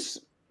 Who's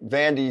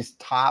Vandy's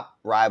top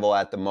rival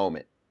at the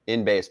moment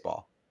in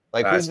baseball?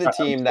 Like, who's the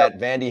team that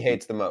Vandy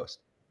hates the most?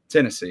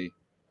 Tennessee.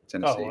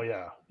 Oh, well,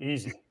 yeah.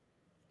 Easy.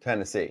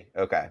 Tennessee.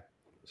 Okay.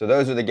 So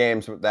those are the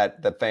games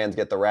that the fans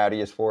get the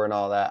rowdiest for and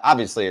all that.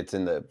 Obviously, it's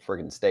in the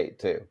freaking state,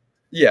 too.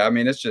 Yeah, I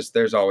mean, it's just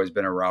there's always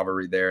been a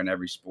rivalry there in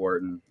every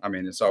sport. And, I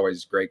mean, it's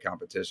always great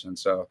competition.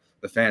 So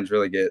the fans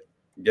really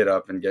get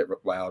up and get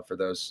loud for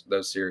those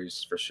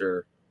series for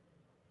sure.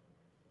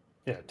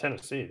 Yeah,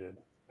 Tennessee did.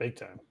 Big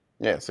time.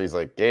 Yeah, so he's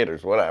like,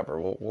 Gators, whatever.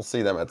 We'll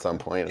see them at some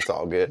point. It's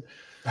all good.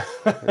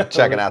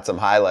 Checking out some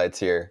highlights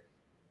here.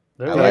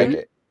 I like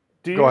it.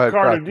 Go ahead,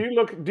 Carter,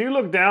 do you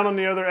look down on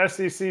the other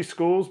SEC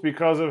schools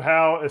because of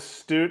how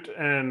astute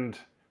and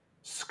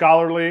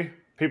scholarly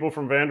people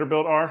from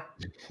Vanderbilt are?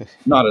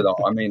 Not at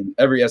all. I mean,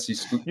 every SEC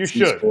school. You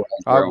should.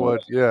 I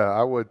would. Yeah,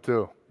 I would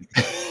too.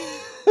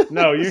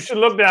 No, you should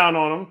look down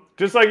on them.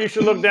 Just like you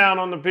should look down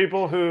on the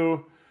people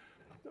who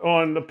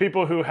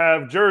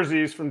have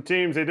jerseys from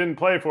teams they didn't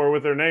play for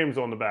with their names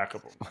on the back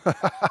of them.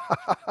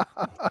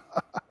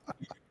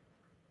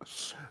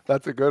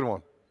 That's a good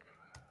one.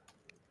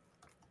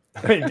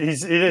 He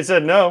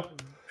said no.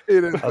 He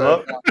didn't.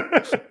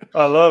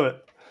 I love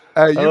it.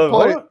 Hey,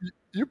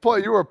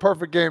 you were a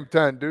perfect game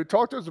 10, dude.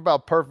 Talk to us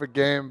about perfect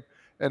game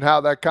and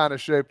how that kind of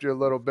shaped you a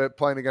little bit,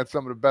 playing against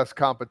some of the best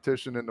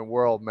competition in the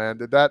world, man.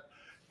 Did that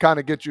kind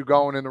of get you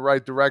going in the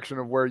right direction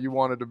of where you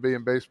wanted to be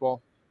in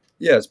baseball?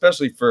 Yeah,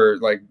 especially for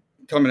like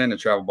coming into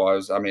travel ball.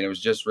 It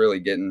was just really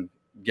getting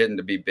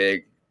to be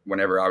big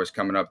whenever I was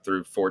coming up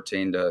through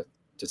 14 to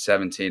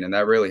 17, and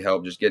that really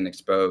helped, just getting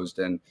exposed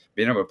and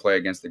being able to play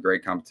against the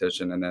great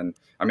competition. And then,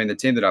 I mean, the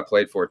team that I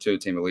played for too,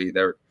 Team Elite,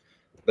 there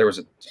was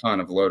a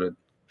ton of loaded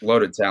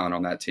talent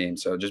on that team.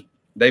 So just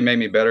they made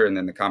me better, and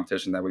then the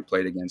competition that we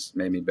played against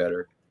made me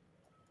better.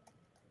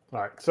 All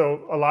right.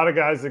 So a lot of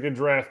guys that get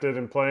drafted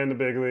and play in the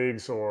big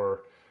leagues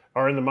or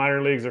are in the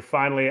minor leagues are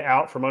finally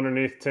out from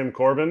underneath Tim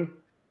Corbin.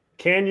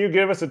 Can you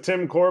give us a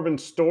Tim Corbin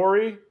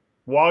story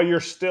while you're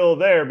still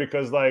there?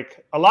 Because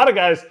like a lot of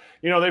guys,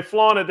 they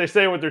flaunt it, they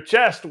say it with their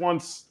chest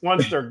once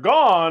they're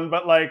gone,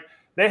 but like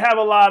they have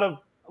a lot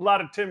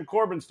of Tim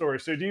Corbin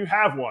stories. So do you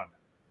have one?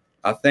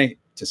 I think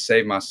to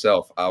save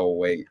myself, I will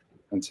wait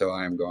until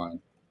I am gone.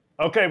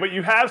 Okay, but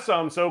you have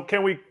some. So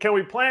can we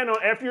plan on,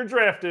 after you're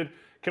drafted,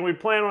 can we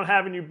plan on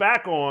having you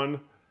back on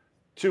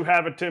to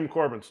have a Tim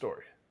Corbin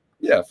story?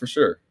 Yeah, for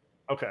sure.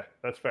 Okay,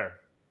 that's fair.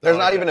 There's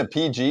not even a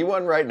PG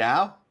one right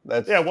now?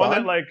 That's one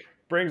that like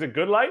brings a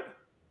good light?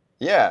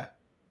 Yeah.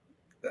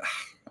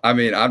 I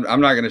mean,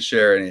 I'm not going to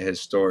share any of his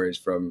stories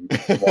from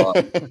All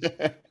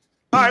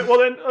right, well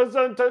then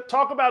let's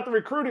talk about the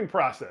recruiting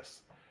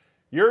process.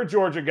 You're a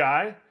Georgia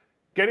guy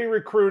getting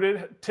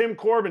recruited. Tim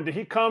Corbin, did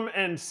he come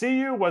and see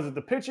you? Was it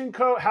the pitching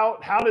coach?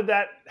 How did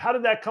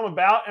that come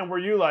about? And were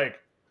you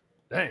like,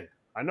 dang,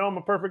 I know I'm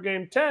a perfect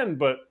game 10,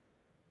 but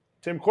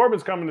Tim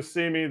Corbin's coming to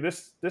see me.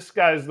 This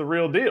guy's the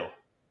real deal.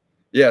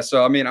 Yeah,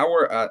 so I mean, I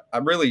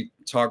really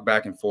talked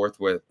back and forth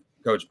with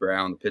Coach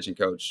Braun, the pitching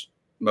coach,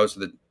 most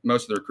of the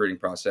recruiting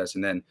process.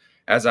 And then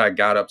as I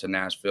got up to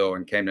Nashville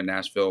and came to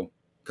Nashville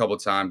a couple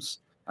of times,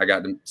 I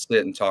got to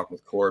sit and talk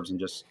with Corbs and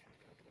just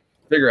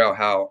figure out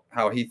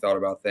how he thought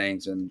about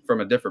things, and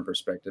from a different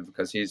perspective,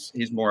 because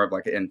he's more of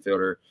like an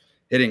infielder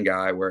hitting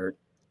guy, where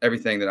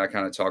everything that I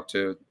kind of talked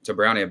to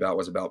Brownie about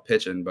was about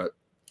pitching. But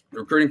the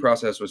recruiting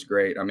process was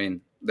great. I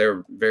mean, they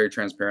were very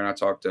transparent. I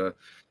talked to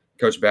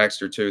Coach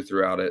Baxter too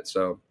throughout it.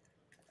 So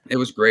it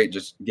was great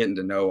just getting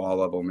to know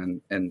all of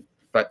them and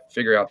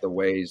figure out the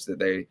ways that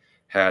they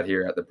had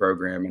here at the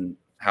program and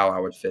how I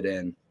would fit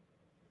in.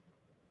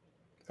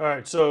 All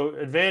right. So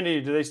at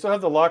Vandy, do they still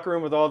have the locker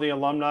room with all the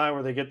alumni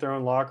where they get their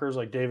own lockers,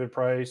 like David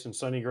Price and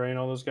Sonny Gray and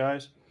all those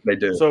guys? They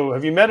do. So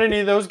have you met any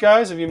of those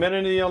guys? Have you met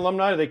any of the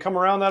alumni? Do they come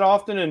around that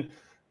often? And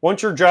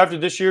once you're drafted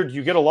this year, do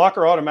you get a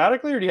locker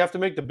automatically, or do you have to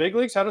make the big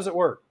leagues? How does it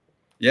work?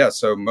 Yeah,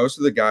 so most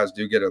of the guys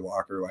do get a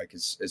locker like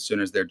as soon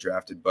as they're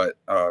drafted. But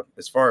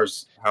as far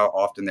as how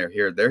often they're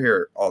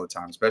here all the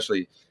time,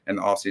 especially in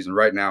the offseason.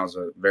 Right now is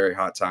a very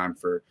hot time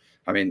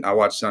I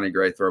watch Sonny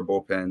Gray throw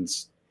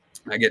bullpens.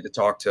 I get to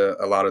talk to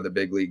a lot of the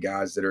big league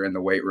guys that are in the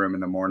weight room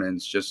in the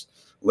mornings, just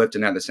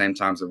lifting at the same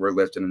times that we're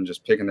lifting and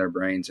just picking their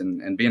brains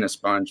and being a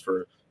sponge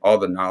for all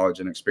the knowledge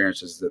and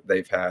experiences that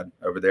they've had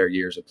over their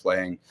years of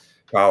playing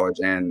college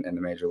and in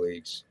the major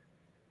leagues.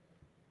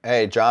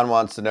 Hey, John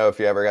wants to know if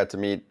you ever got to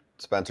meet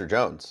Spencer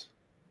Jones.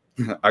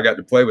 I got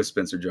to play with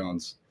Spencer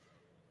Jones.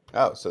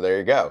 Oh, so there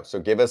you go. So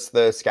give us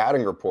the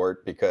scouting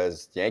report,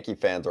 because Yankee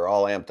fans are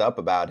all amped up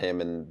about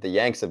him, and the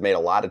Yanks have made a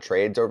lot of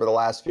trades over the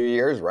last few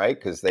years, right?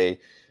 Because they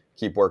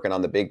keep working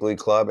on the big league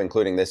club,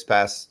 including this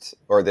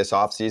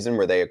offseason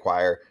where they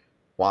acquire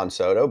Juan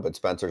Soto, but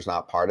Spencer's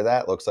not part of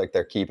that. Looks like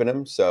they're keeping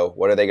him. So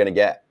what are they going to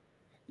get?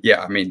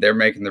 Yeah, I mean, they're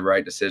making the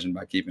right decision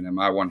by keeping him.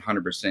 I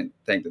 100%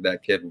 think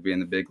that kid will be in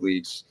the big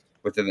leagues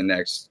within the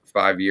next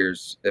 5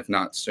 years, if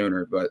not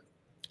sooner. But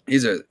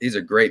he's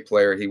a great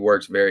player. He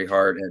works very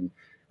hard, and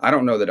I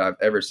don't know that I've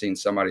ever seen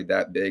somebody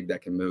that big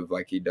that can move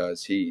like he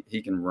does. He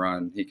can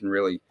run. He can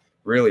really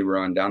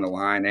run down the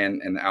line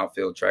and in the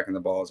outfield tracking the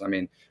balls. I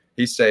mean,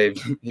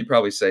 he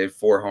probably saved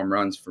 4 home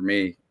runs for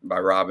me by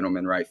robbing them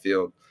in right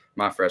field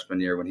my freshman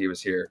year when he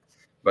was here.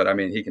 But I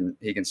mean, he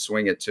can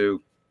swing it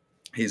too.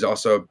 He's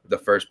also the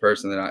first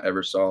person that I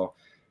ever saw.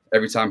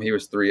 Every time he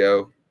was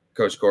 3-0,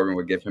 Coach Corbin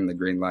would give him the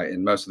green light,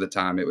 and most of the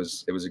time it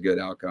was a good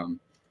outcome.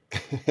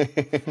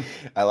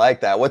 I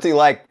like that. What's he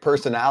like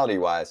personality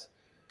wise?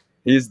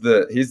 He's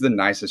the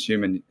nicest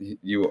human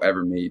you will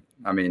ever meet.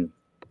 I mean,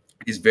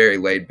 he's very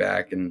laid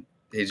back, and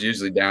he's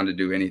usually down to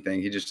do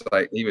anything.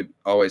 He would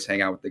always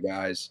hang out with the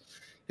guys.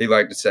 He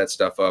liked to set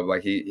stuff up.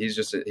 Like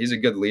he's a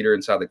good leader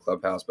inside the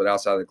clubhouse, but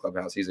outside the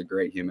clubhouse, he's a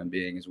great human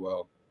being as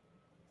well.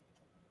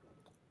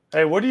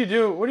 Hey, what do you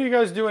do? What do you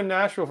guys do in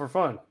Nashville for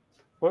fun?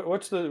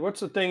 What's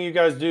the thing you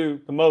guys do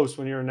the most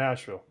when you're in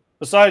Nashville?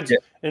 Besides,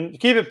 and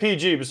keep it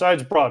PG,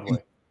 besides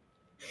Broadway.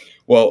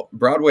 Well,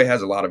 Broadway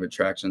has a lot of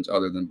attractions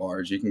other than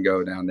bars. You can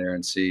go down there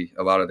and see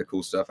a lot of the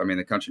cool stuff. I mean,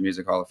 the Country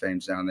Music Hall of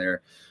Fame's down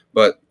there.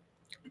 But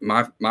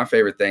my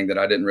favorite thing that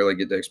I didn't really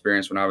get to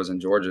experience when I was in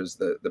Georgia is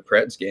the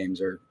Preds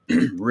games are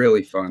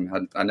really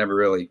fun. I never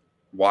really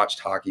watched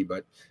hockey,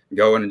 but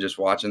going and just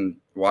watching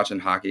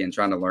hockey and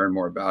trying to learn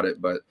more about it.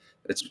 But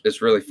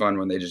it's really fun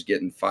when they just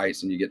get in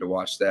fights and you get to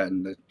watch that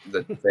and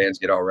the fans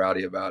get all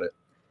rowdy about it.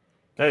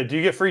 Hey, do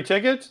you get free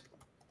tickets?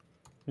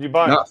 Do you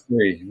buy them?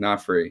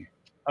 Not free.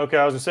 Okay,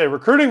 I was gonna say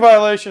recruiting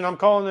violation. I'm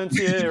calling the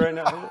NCAA right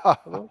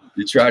now.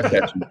 You tried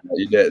catching me,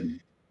 you didn't.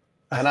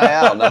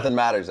 NIL, nothing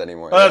matters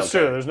anymore. Oh, that's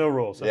true. There's no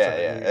rules. That's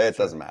right. It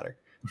doesn't matter.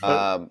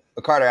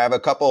 Carter, I have a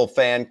couple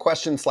fan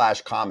questions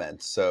 /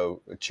 comments.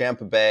 So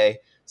Champa Bay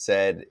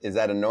said, "Is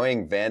that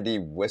annoying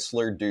Vandy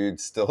whistler dude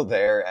still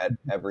there at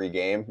every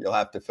game?" You'll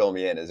have to fill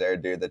me in. Is there a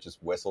dude that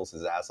just whistles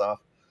his ass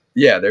off?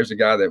 Yeah, there's a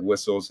guy that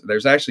whistles.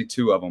 There's actually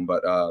 2 of them,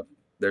 but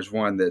there's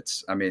one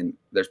that's, I mean,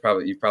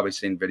 you've probably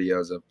seen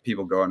videos of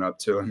people going up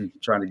to him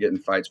trying to get in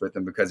fights with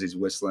him because he's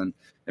whistling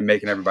and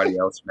making everybody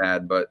else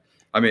mad. But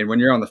I mean, when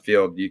you're on the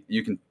field, you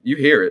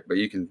hear it, but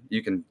you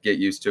can get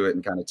used to it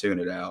and kind of tune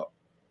it out.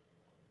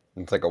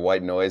 It's like a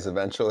white noise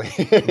eventually.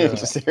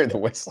 Just hear the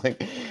whistling.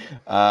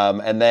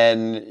 And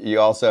then you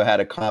also had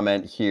a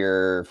comment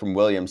here from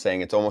William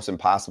saying it's almost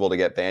impossible to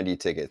get Vandy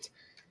tickets.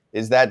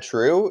 Is that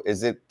true?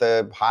 Is it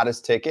the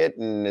hottest ticket,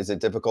 and is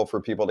it difficult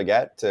for people to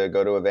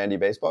go to a Vandy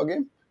baseball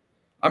game?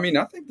 I mean,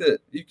 I think that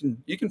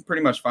you can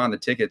pretty much find the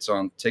tickets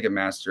on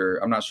Ticketmaster.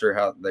 I'm not sure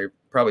how they're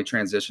probably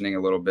transitioning a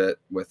little bit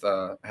with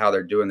how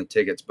they're doing the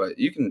tickets, but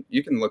you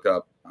can look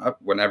up.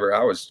 Whenever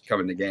I was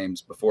coming to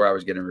games before I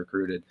was getting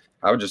recruited,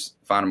 I would just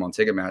find them on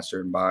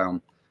Ticketmaster and buy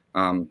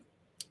them.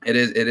 It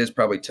is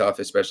probably tough,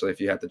 especially if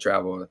you have to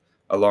travel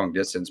a long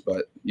distance,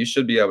 but you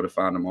should be able to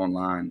find them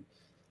online.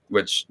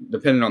 Which,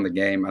 depending on the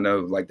game, I know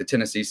like the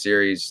Tennessee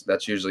series,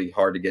 that's usually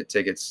hard to get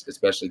tickets,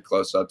 especially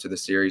close up to the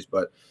series.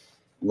 But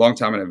a long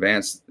time in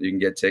advance, you can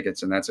get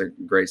tickets, and that's a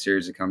great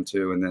series to come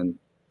to. And then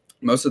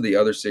most of the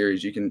other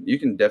series, you can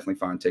definitely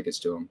find tickets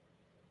to them.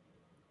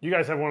 You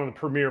guys have one of the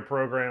premier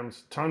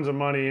programs, tons of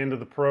money into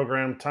the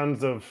program,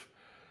 tons of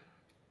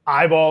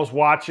eyeballs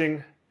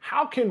watching.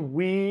 How can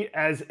we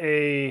as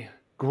a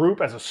group,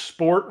 as a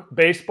sport,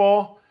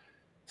 baseball,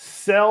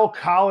 sell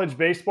college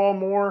baseball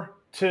more?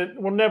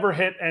 We'll never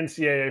hit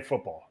NCAA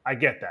football. I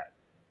get that.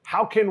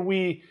 How can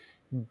we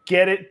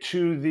get it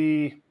to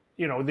the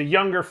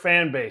younger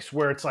fan base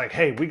where it's like,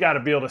 hey, we got to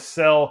be able to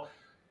sell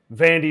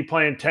Vandy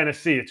playing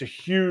Tennessee. It's a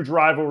huge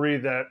rivalry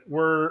that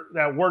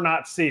we're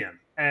not seeing.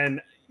 And,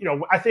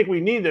 I think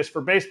we need this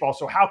for baseball.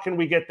 So how can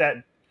we get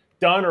that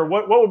done? Or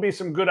what would be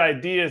some good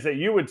ideas that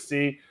you would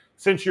see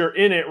since you're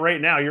in it right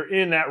now? You're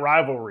in that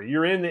rivalry.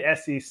 You're in the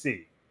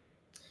SEC.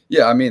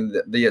 Yeah, I mean,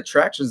 the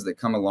attractions that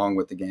come along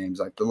with the games,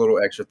 like the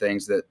little extra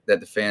things that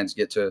the fans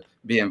get to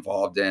be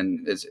involved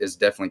in is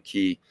definitely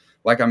key.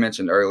 Like I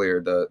mentioned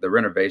earlier, the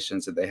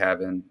renovations that they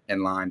have in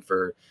line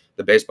for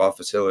the baseball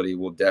facility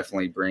will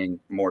definitely bring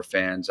more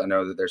fans. I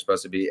know that they're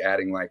supposed to be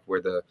adding, like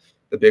where the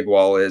big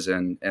wall is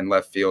in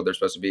left field, they're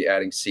supposed to be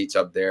adding seats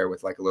up there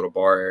with like a little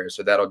bar area.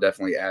 So that'll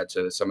definitely add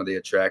to some of the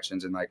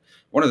attractions. And like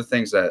one of the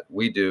things that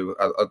we do,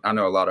 I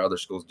know a lot of other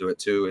schools do it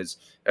too, is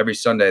every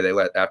Sunday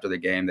after the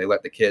game, they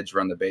let the kids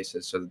run the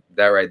bases. So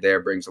that right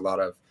there brings a lot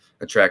of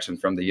attraction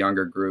from the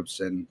younger groups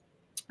and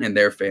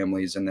their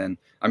families. And then,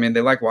 I mean,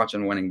 they like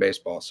watching winning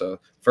baseball. So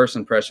first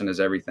impression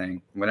is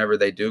everything. Whenever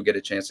they do get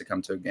a chance to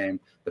come to a game,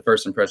 the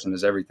first impression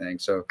is everything.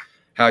 So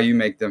how you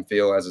make them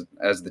feel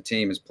as the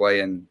team is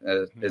playing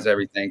is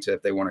everything to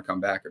if they want to come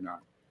back or not.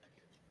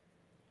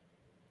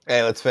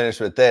 Hey, let's finish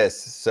with this.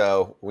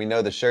 So we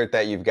know the shirt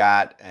that you've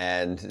got,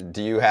 and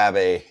do you have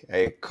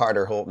a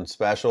Carter Holton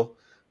special,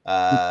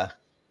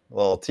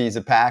 little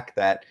Teaza pack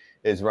that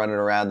is running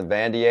around the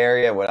Vandy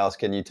area? What else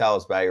can you tell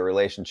us about your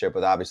relationship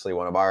with obviously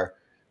one of our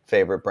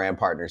favorite brand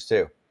partners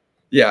too?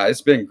 Yeah,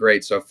 it's been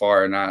great so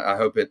far, and I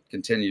hope it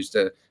continues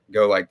to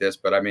go like this.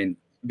 But I mean,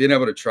 being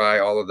able to try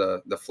all of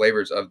the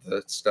flavors of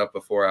the stuff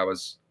before I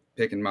was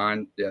picking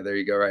mine. Yeah, there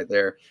you go right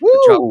there. Woo!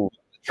 The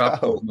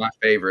tropical is my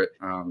favorite.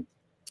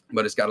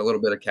 but it's got a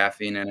little bit of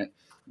caffeine in it,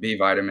 B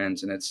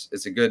vitamins, and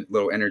it's a good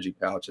little energy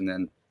pouch. And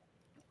then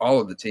all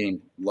of the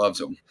team loves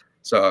them.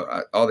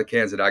 So all the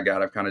cans that I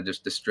got, I've kind of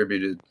just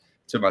distributed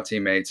to my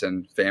teammates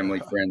and family,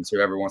 friends,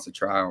 whoever wants to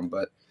try them.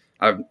 But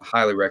I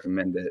highly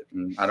recommend it,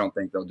 and I don't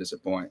think they'll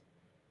disappoint.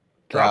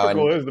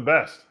 Tropical is the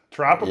best.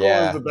 Tropical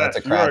is the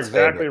best. You are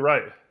exactly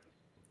right.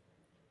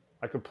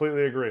 I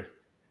completely agree.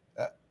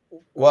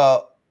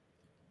 Well,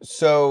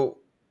 so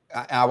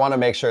I want to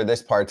make sure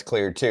this part's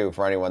clear too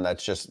for anyone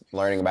that's just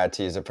learning about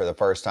Teaza for the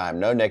first time.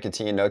 No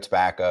nicotine, no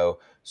tobacco.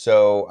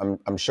 So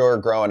I'm sure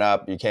growing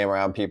up you came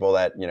around people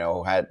that, you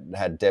know,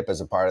 had dip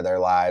as a part of their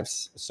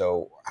lives.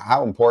 So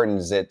how important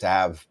is it to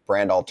have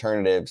brand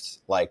alternatives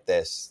like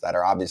this that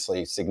are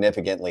obviously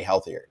significantly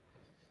healthier?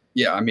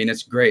 Yeah, I mean,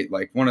 it's great.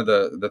 Like one of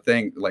the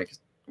thing, like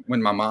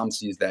when my mom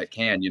sees that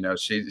can, you know,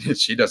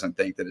 she doesn't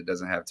think that it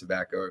doesn't have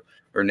tobacco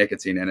or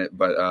nicotine in it,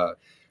 but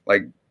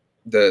like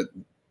the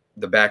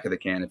back of the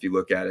can, if you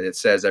look at it, it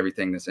says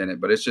everything that's in it,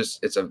 but it's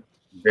a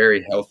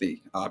very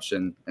healthy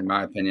option, in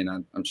my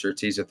opinion. I'm sure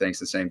Teaza thinks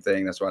the same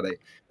thing. That's why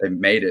they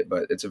made it,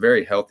 but it's a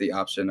very healthy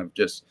option of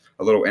just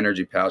a little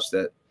energy pouch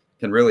that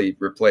can really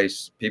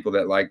replace people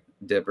that like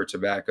dip or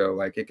tobacco.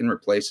 Like it can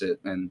replace it.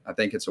 And I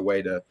think it's a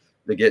way to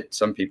get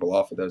some people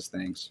off of those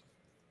things.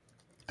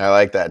 I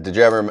like that. Did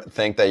you ever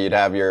think that you'd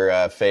have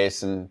your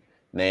face and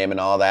name and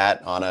all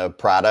that on a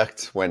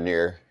product when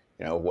you're,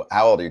 you know,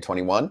 how old are you,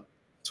 21?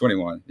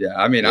 21. Yeah.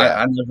 I mean,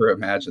 I never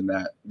imagined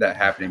that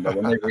happening, but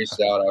when they reached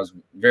out, I was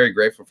very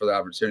grateful for the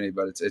opportunity.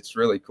 But it's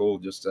really cool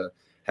just to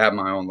have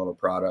my own little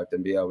product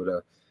and be able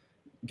to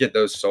get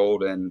those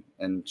sold and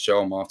show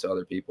them off to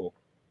other people.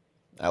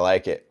 I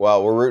like it.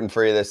 Well, we're rooting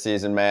for you this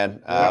season,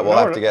 man. We'll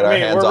have to get our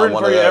hands on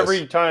one of those. We're rooting for you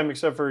every time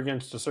except for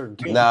against a certain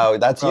team. No,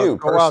 that's you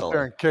go personally. out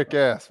there and kick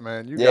ass,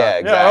 man.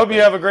 Exactly. Yeah, I hope you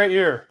have a great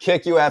year.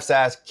 Kick UF's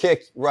ass,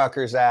 kick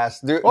Rutgers'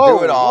 ass, do it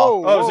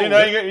all. So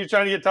now you're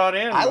trying to get Todd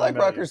in. I like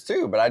Rutgers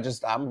too, but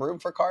I'm rooting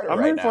for Carter right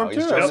now. I'm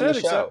rooting for him too.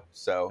 He's the show.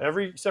 So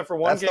except for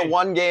one game. That's the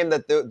one game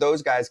that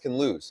those guys can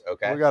lose,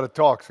 okay? We got to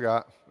talk,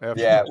 Scott.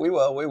 Yeah, we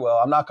will.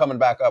 I'm not coming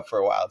back up for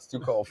a while. It's too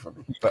cold for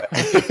me. But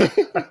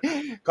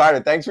Carter,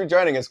 thanks for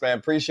joining us, man.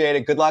 Appreciate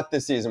it. Good luck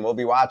this season. We'll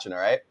be watching, all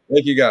right?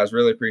 Thank you, guys.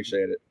 Really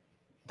appreciate it.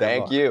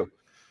 Thank you.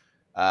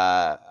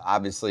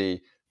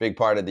 Obviously, big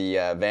part of the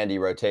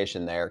Vandy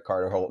rotation there.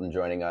 Carter Holton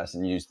joining us,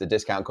 and use the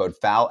discount code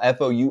FOUL,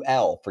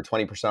 FOUL, for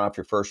 20% off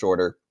your first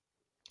order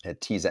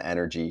at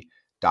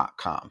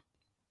teazaenergy.com.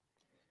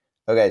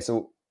 Okay,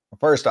 so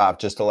first off,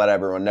 just to let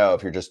everyone know,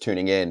 if you're just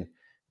tuning in,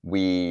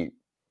 we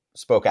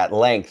spoke at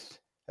length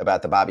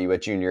about the Bobby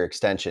Witt Jr.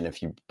 extension.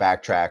 If you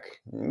backtrack,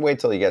 wait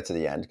till you get to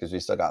the end because we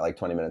still got like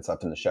 20 minutes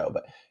left in the show.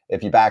 But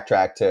if you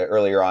backtrack to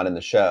earlier on in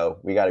the show,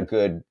 we got a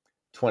good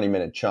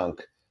 20-minute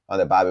chunk on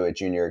the Bobby Witt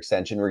Jr.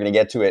 extension. We're going to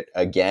get to it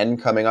again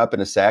coming up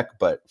in a sec.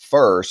 But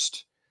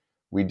first,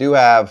 we do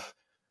have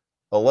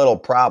a little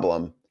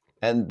problem.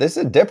 And this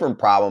is a different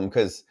problem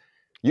because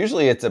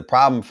usually it's a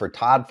problem for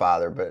Todd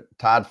Father. But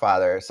Todd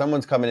Father, if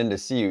someone's coming in to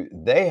see you,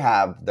 they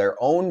have their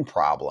own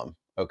problem,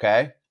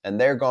 okay? And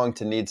they're going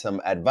to need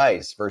some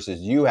advice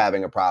versus you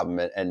having a problem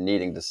and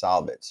needing to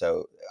solve it.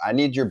 So I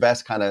need your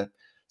best kind of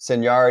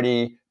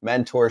seniority,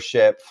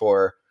 mentorship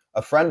for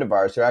a friend of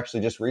ours who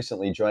actually just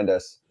recently joined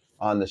us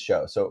on the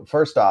show. So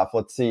first off,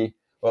 let's see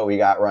what we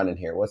got running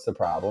here. What's the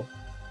problem?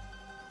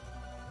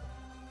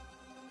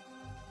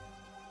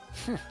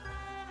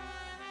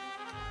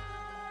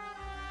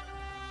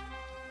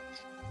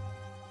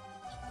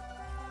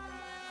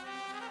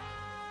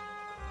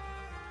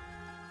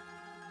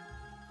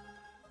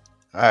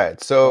 All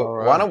right,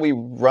 so why don't we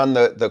run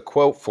the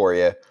quote for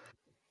you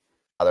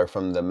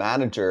from the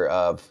manager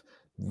of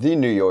the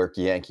New York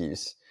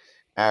Yankees,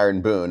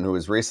 Aaron Boone, who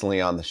was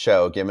recently on the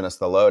show, giving us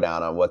the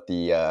lowdown on what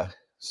the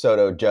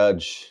Soto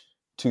Judge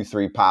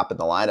 2-3 pop in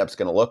the lineup's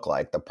going to look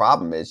like. The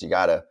problem is you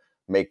got to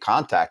make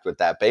contact with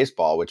that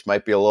baseball, which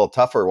might be a little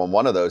tougher on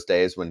one of those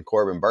days when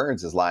Corbin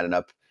Burnes is lining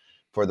up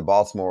for the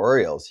Baltimore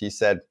Orioles. He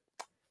said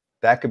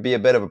that could be a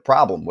bit of a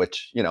problem,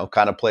 which, you know,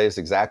 kind of plays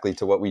exactly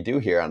to what we do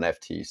here on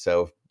FT.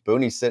 So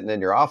Boone's sitting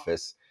in your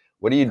office.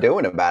 What are you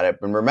doing about it?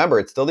 And remember,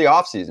 it's still the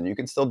offseason. You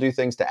can still do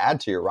things to add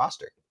to your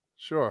roster.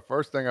 Sure.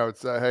 First thing I would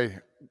say, hey,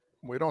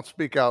 we don't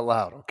speak out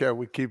loud, okay?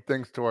 We keep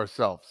things to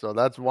ourselves. So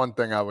that's one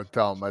thing I would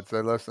tell them. I'd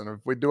say, listen, if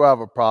we do have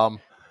a problem,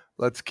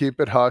 let's keep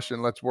it hush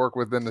and let's work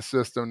within the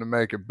system to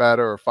make it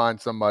better or find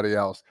somebody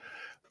else.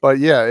 But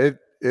yeah,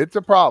 it's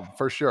a problem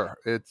for sure.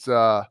 It's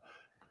the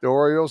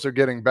Orioles are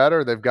getting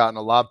better. They've gotten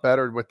a lot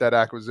better with that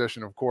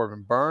acquisition of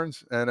Corbin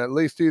Burnes, and at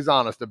least he's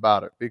honest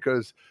about it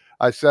because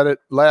I said it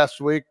last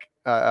week.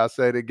 I'll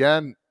say it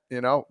again. You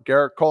know,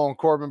 Garrett Cole and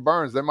Corbin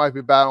Burnes, they might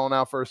be battling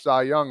out for a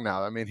Cy Young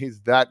now. I mean, he's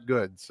that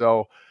good.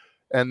 So,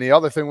 and the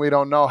other thing, we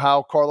don't know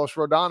how Carlos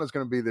Rodon is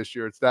going to be this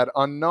year. It's that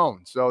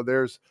unknown. So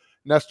there's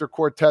Nestor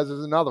Cortez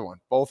is another one.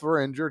 Both were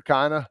injured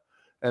kind of,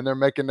 and they're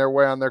making their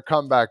way on their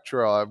comeback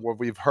trail. What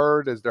we've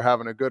heard is they're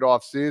having a good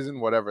offseason,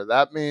 whatever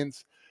that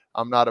means.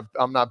 I'm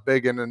not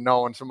big into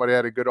knowing somebody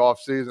had a good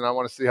offseason. I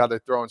want to see how they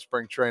throw in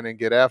spring training and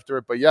get after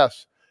it. But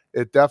yes,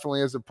 it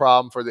definitely is a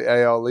problem for the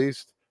AL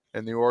East.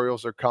 and the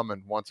Orioles are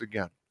coming once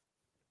again.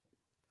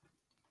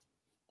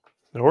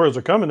 The Orioles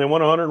are coming. They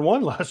won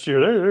 101 last year.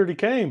 They already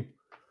came.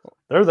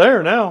 They're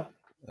there now.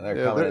 They're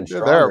coming in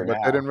they're stronger there, but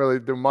now. they didn't really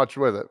do much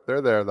with it.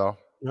 They're there, though.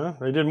 Yeah,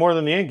 they did more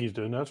than the Yankees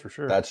did, that's for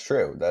sure. That's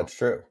true. That's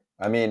true.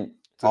 I mean,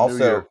 It's a new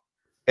also,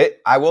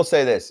 I will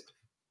say this: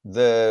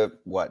 a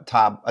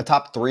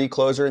top 3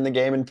 closer in the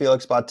game in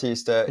Felix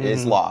Bautista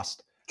is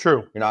lost.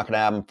 True. You're not going to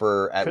have him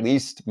for at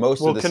least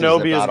most Will of the season. Will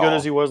Kenobi if as not good all.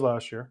 as he was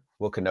last year?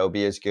 Will Kenobi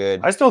is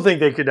good. I still think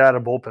they could add a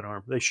bullpen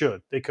arm. They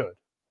should. They could.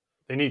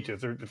 They need to.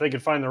 If they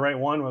could find the right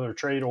one, whether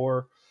trade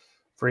or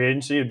free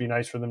agency, it'd be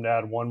nice for them to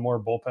add one more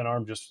bullpen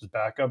arm just as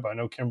backup. I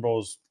know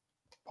Kimbrel's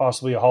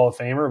possibly a Hall of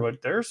Famer,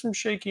 but there's some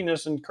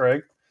shakiness in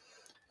Craig.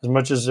 As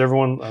much as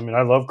everyone, I mean,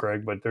 I love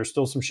Craig, but there's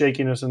still some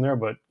shakiness in there.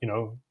 But, you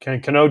know, can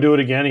Cano do it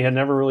again? He had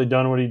never really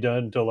done what he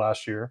did until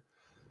last year.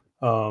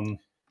 And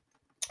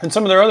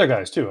some of their other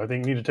guys, too, I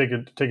think need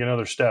to take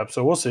another step.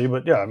 So we'll see.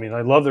 But, yeah, I mean,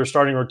 I love their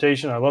starting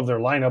rotation. I love their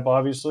lineup,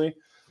 obviously.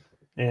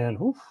 And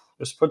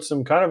this puts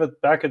them kind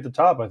of back at the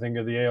top, I think,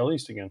 of the AL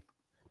East again.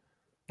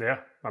 Yeah,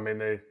 I mean,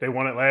 they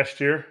won it last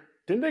year.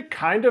 Didn't they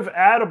kind of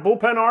add a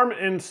bullpen arm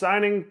in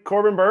signing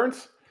Corbin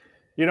Burnes?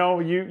 You know,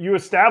 you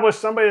establish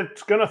somebody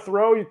that's going to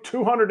throw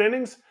 200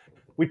 innings.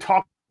 We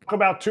talk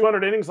about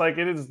 200 innings like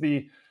it is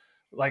the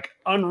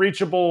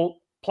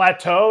unreachable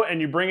plateau, and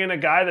you bring in a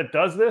guy that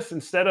does this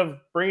instead of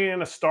bringing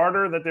in a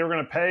starter that they were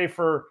going to pay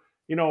for,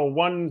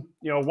 1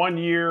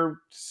 year,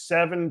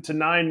 $7 to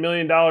 $9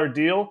 million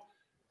deal.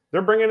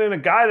 They're bringing in a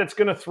guy that's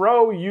going to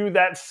throw you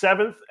that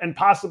 7th and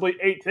possibly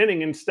 8th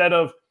inning instead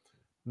of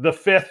the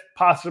 5th,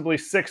 possibly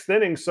 6th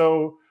inning.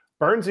 So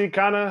Burnesy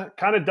kind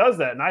of does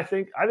that, and I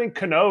think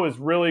Cano is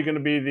really going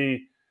to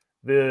be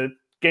the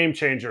game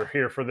changer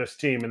here for this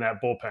team in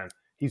that bullpen.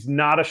 He's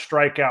not a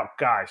strikeout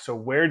guy, so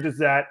where does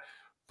that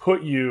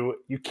put you?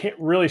 You can't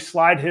really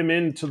slide him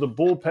into the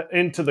bullpen,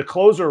 into the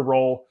closer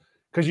role,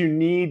 because you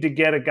need to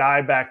get a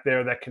guy back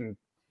there that can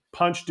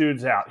punch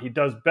dudes out. He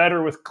does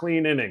better with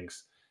clean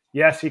innings.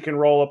 Yes, he can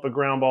roll up a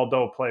ground ball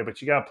double play,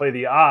 but you got to play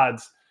the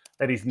odds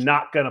that he's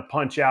not going to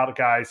punch out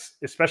guys,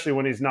 especially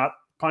when he's not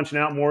punching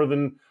out more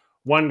than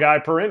one guy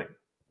per inning.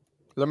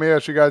 Let me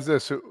ask you guys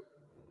this.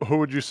 Who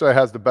would you say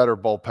has the better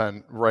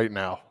bullpen right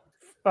now?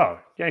 Oh,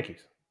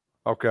 Yankees.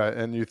 Okay.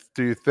 And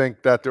do you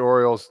think that the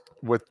Orioles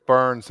with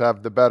Burnes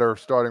have the better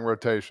starting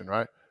rotation,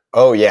 right?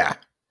 Oh, yeah.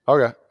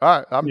 Okay.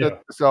 All right.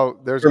 So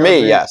there's for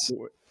me, yes.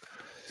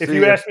 If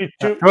you ask me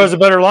who has a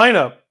better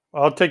lineup,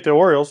 I'll take the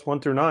Orioles 1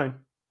 through 9.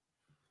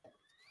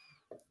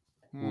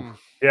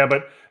 Yeah,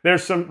 but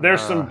there's some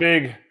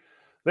big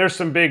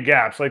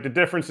gaps, like the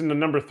difference in the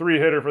number 3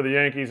 hitter for the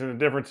Yankees and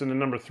the difference in the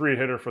number 3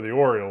 hitter for the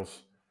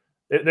Orioles.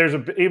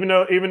 Even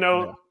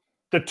though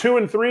the 2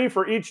 and 3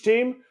 for each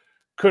team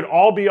could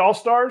all be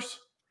all-stars,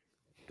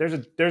 there's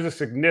a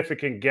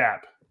significant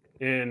gap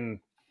in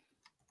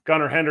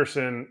Gunnar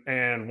Henderson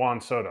and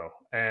Juan Soto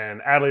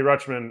and Adley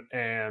Rutschman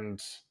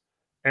and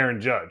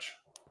Aaron Judge.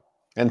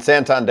 And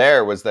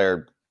Santander was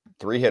their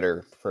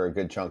 3-hitter for a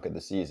good chunk of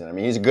the season. I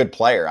mean, he's a good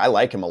player. I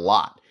like him a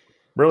lot.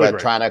 Really but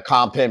great. Trying to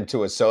comp him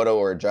to a Soto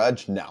or a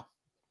Judge, no.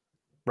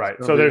 Right.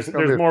 So there's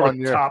more of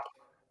a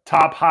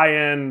top high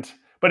end.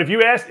 But if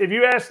you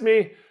asked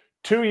me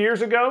 2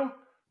 years ago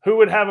who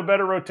would have a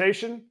better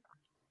rotation,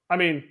 I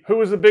mean, who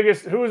was the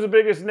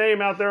biggest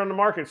name out there on the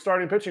market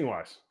starting pitching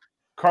wise?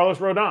 Carlos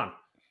Rodon.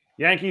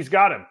 Yankees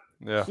got him.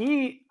 Yeah.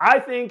 I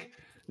think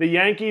the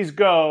Yankees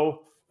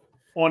go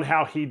on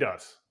how he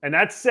does. And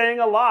that's saying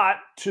a lot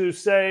to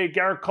say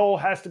Garrett Cole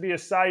has to be a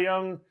Cy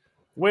Young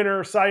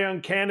winner, Cy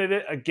Young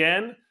candidate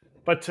again.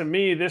 But to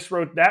me,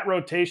 that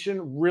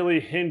rotation really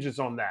hinges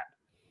on that.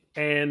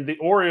 And the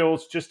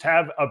Orioles just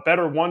have a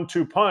better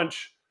 1-2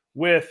 punch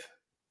with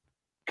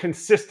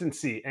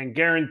consistency and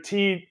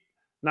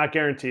not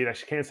guaranteed, I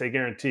can't say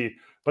guaranteed,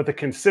 but the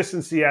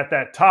consistency at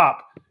that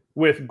top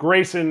with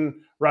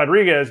Grayson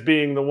Rodriguez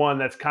being the one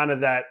that's kind of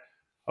that,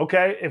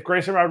 okay, if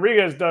Grayson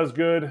Rodriguez does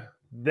good,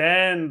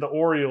 then the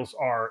Orioles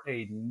are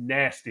a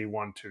nasty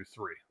 1-2-3.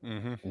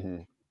 Mm-hmm. Mm-hmm.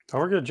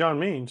 Don't forget John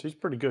Means. He's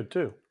pretty good,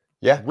 too.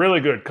 Yeah. Really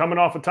good. Coming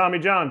off of Tommy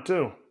John,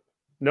 too.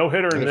 No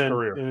hitter in his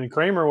career. And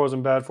Kramer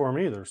wasn't bad for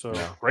him either. So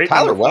great.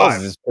 Tyler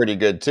Wells is pretty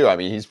good, too. I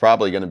mean, he's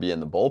probably going to be in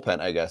the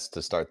bullpen, I guess,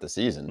 to start the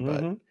season.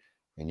 But I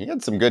mean, he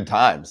had some good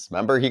times.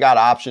 Remember, he got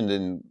optioned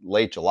in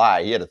late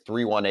July. He had a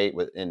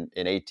 3.18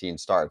 in 18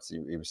 starts.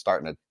 He was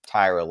starting to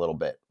tire a little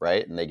bit,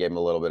 right? And they gave him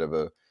a little bit of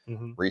a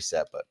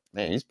reset. But,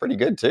 man, he's pretty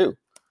good, too.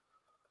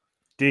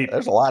 Deep.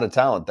 There's a lot of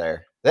talent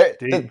there.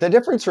 The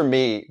difference for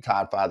me,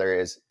 Todd Father,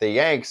 is the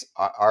Yanks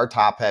are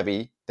top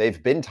heavy.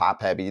 They've been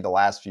top heavy the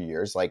last few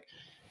years, like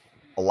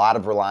a lot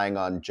of relying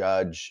on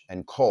Judge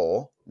and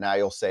Cole. Now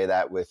you'll say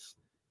that with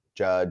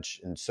Judge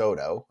and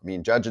Soto. I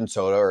mean, Judge and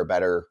Soto are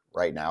better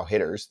right now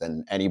hitters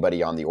than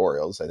anybody on the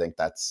Orioles. I think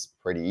that's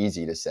pretty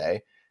easy to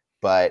say.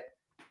 But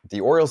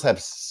the Orioles have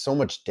so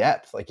much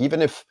depth. Like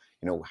even if,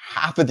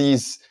 half of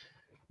these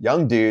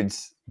young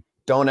dudes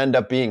don't end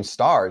up being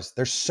stars,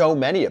 there's so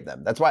many of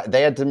them. That's why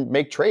they had to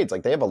make trades.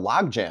 Like they have a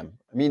logjam.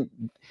 I mean,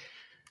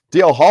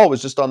 DL Hall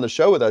was just on the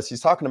show with us.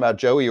 He's talking about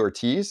Joey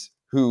Ortiz,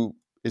 who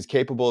is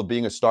capable of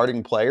being a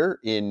starting player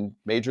in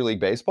Major League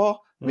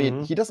Baseball. I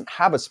mean, he doesn't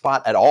have a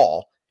spot at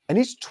all. And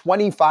he's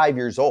 25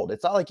 years old.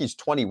 It's not like he's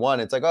 21.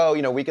 It's like, oh,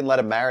 we can let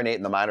him marinate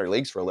in the minor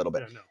leagues for a little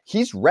bit. Yeah, no.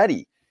 He's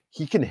ready.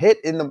 He can hit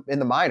in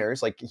the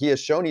minors. Like, he has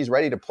shown he's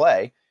ready to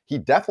play. He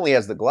definitely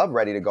has the glove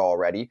ready to go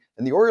already.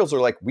 And the Orioles are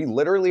like, we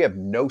literally have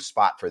no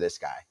spot for this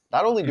guy.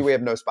 Not only do we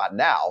have no spot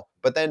now,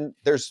 but then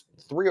there's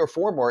 3 or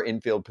 4 more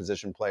infield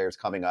position players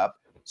coming up.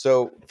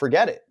 So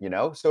forget it,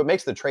 So it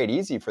makes the trade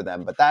easy for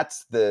them. But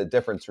that's the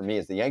difference for me,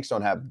 is the Yanks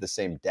don't have the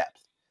same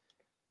depth.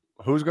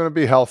 Who's going to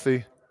be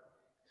healthy?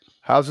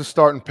 How's the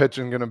starting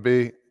pitching going to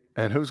be?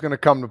 And who's going to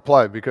come to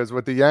play? Because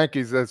with the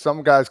Yankees,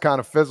 some guys kind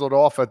of fizzled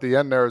off at the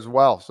end there as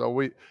well. So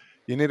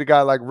you need a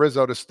guy like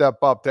Rizzo to step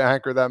up to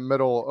anchor that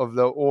middle of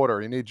the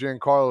order. You need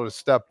Giancarlo to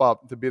step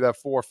up to be that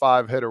 4 or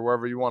 5 hitter,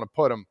 wherever you want to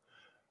put him.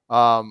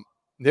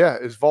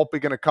 Is Volpe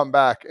going to come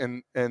back?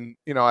 And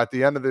at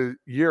the end of the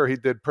year, he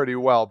did pretty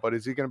well. But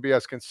is he going to be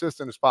as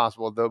consistent as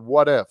possible? The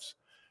what ifs.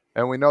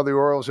 And we know the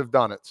Orioles have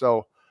done it.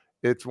 So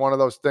it's one of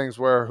those things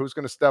where who's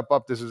going to step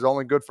up? This is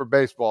only good for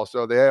baseball.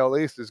 So the AL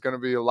East is going to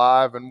be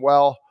alive and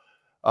well.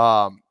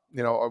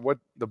 What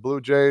the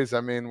Blue Jays,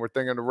 we're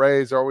thinking the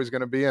Rays are always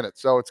going to be in it.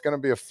 So it's going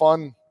to be a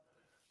fun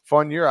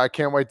year. I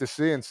can't wait to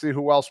see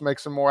who else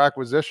makes some more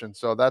acquisitions.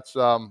 So that's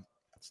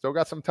still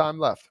got some time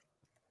left.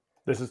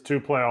 This is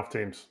 2 playoff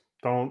teams.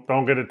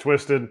 Don't get it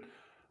twisted.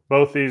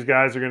 Both these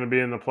guys are going to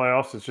be in the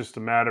playoffs. It's just a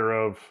matter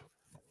of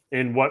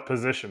in what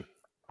position.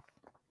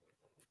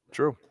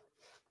 True.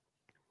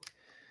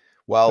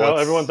 Well,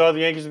 everyone thought the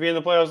Yankees would be in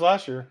the playoffs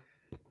last year.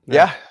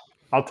 Yeah.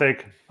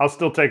 I'll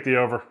still take the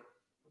over.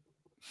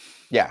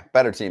 Yeah,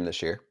 better team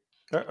this year.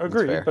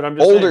 Agreed, but I'm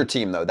just older saying.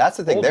 Team though. That's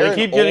the thing. They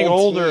keep getting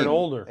older and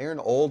older. They're an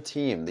old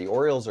team. The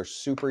Orioles are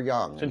super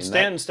young. Can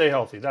Stanton stay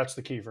healthy? That's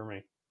the key for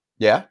me.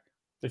 Yeah.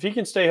 If he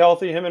can stay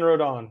healthy, him and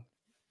Rodon,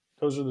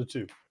 those are the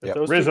 2. Yep.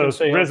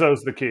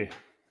 Rizzo's the key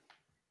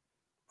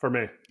for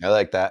me. I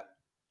like that.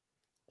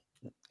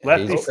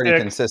 Lefty he's a pretty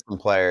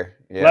consistent player.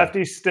 Yeah.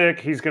 Lefty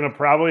stick. He's going to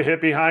probably hit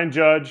behind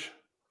Judge,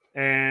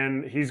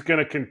 and he's going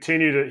to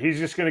continue to. He's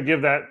just going to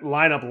give that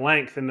lineup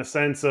length in the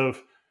sense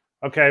of,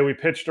 okay, we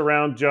pitched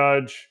around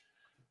Judge,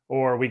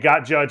 or we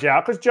got Judge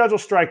out because Judge will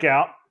strike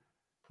out.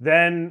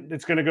 Then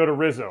it's going to go to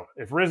Rizzo.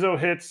 If Rizzo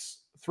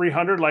hits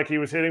 300 like he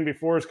was hitting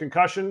before his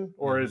concussion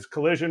or his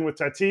collision with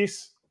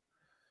Tatis,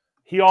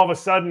 he all of a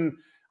sudden.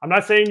 I'm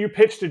not saying you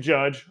pitch to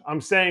Judge. I'm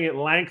saying it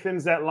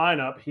lengthens that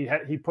lineup.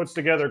 He puts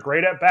together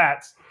great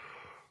at-bats.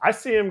 I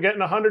see him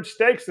getting 100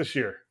 steaks this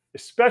year,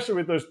 especially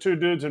with those 2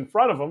 dudes in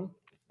front of him.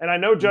 And I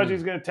know Judge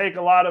is going to take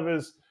a lot of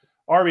his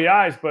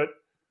RBIs, but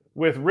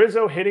with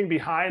Rizzo hitting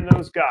behind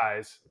those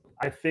guys,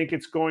 I think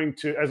it's going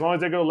to, as long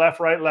as they go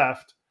left, right,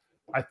 left,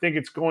 I think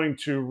it's going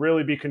to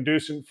really be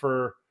conducive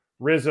for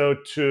Rizzo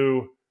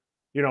to,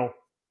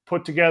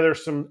 put together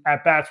some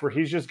at-bats where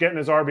he's just getting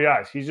his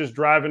RBIs. He's just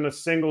driving a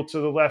single to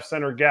the left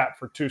center gap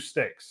for 2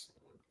 steaks.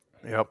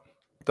 Yep.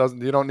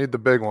 You don't need the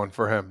big one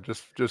for him.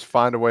 Just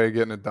find a way of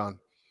getting it done.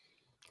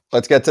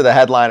 Let's get to the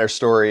headliner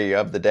story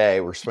of the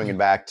day. We're swinging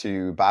back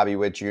to Bobby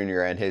Witt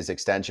Jr. and his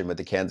extension with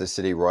the Kansas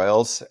City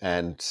Royals.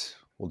 And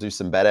we'll do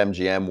some Bet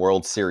MGM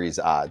World Series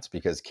odds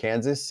because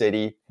Kansas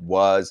City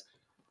was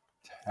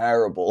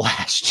terrible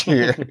last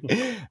year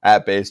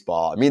at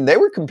baseball. They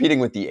were competing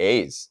with the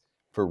A's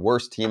for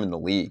worst team in the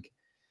league.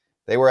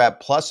 They were at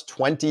plus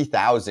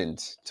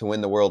 20,000 to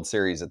win the World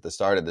Series at the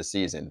start of the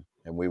season.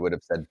 And we would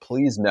have said,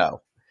 please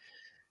no.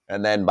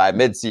 And then by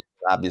midseason,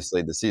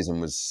 obviously the season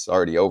was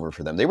already over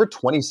for them. They were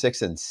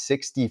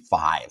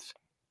 26-65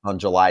 on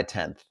July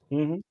 10th.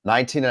 19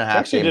 and a half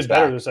actually games did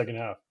better back. in the second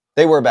half.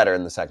 They were better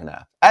in the second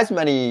half. As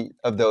many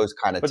of those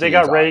kind of But teams they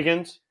got are.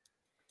 Reagans.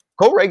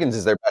 Cole Reagans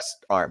is their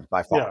best arm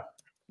by far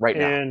right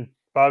now. And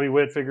Bobby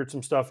Witt figured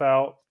some stuff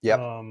out.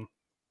 Yep.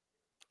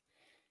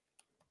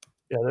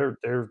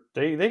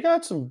 They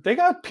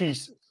got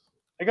pieces.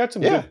 They got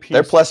some good pieces.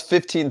 They're plus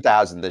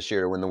 15,000 this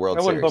year to win the World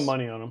I Series. wouldn't put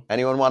money on them.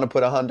 Anyone want to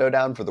put a hundo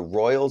down for the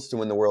Royals to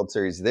win the World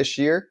Series this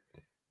year?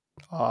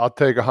 I'll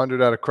take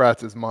 100 out of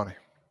Kratz's money.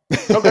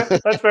 Okay,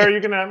 that's fair.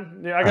 You can have.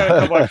 Yeah, I got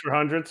a couple extra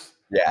hundreds.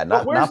 Yeah,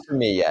 not for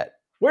me yet.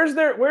 Where's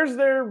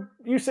their?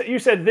 You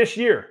said this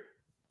year.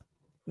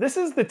 This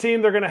is the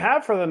team they're going to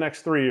have for the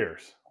next 3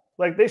 years.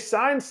 Like they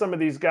signed some of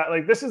these guys.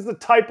 Like this is the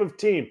type of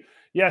team.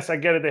 Yes, I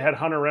get it. They had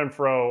Hunter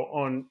Renfroe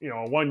on a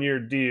 1-year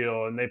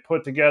deal, and they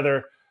put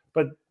together.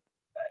 But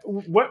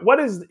what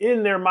is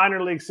in their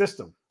minor league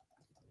system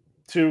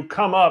to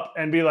come up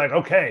and be like,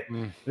 okay,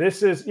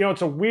 this is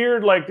it's a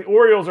weird, like the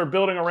Orioles are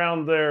building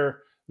around their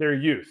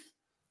youth.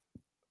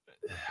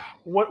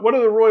 What are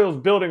the Royals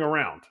building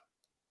around?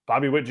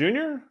 Bobby Witt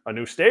Jr., a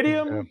new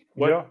stadium?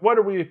 Yeah. What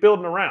are we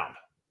building around?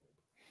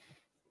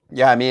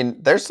 Yeah,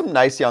 there's some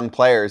nice young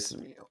players.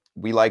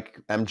 We like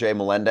MJ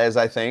Melendez,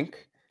 I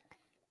think.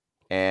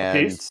 And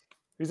he's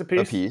a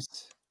piece. A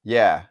piece.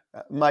 Yeah.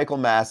 Michael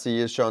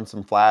Massey has shown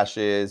some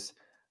flashes.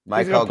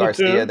 Michael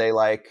Garcia, they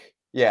like.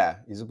 Yeah,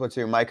 he's a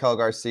platoon. Michael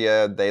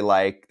Garcia, they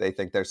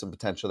think there's some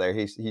potential there.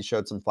 He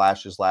showed some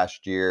flashes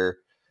last year.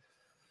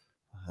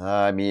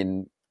 I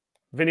mean,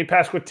 Vinny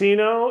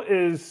Pasquantino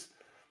is.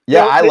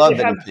 Yeah, I love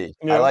Vinny P.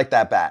 I like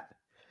that bat.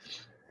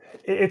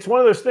 It's one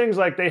of those things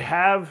like they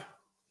have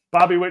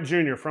Bobby Witt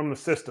Jr. from the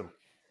system.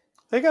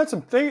 They got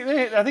some.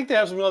 I think they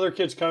have some other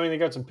kids coming. They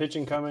got some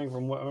pitching coming.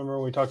 From what I remember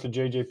when we talked to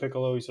JJ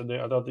Piccolo, he said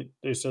I thought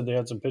they said they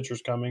had some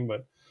pitchers coming,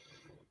 but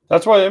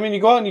that's why. I mean,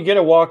 you go out and you get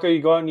a Walker,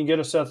 you go out and you get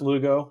a Seth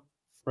Lugo,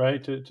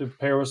 right? To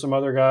pair with some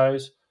other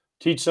guys,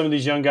 teach some of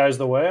these young guys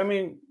the way. I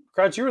mean,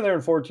 Kratz, you were there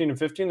in 14 and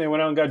 15. They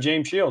went out and got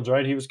James Shields,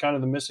 right? He was kind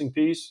of the missing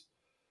piece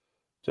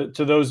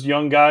to those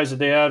young guys that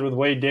they had with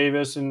Wade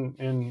Davis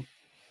and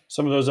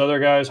some of those other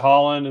guys,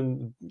 Holland,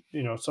 and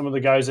some of the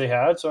guys they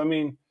had. So I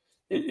mean,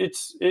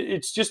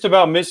 it's just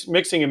about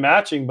mixing and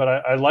matching. But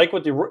I like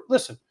what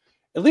listen.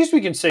 At least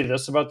we can say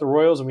this about the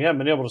Royals, and we haven't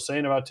been able to say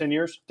in about 10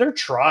 years. They're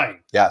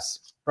trying.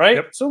 Yes. Right.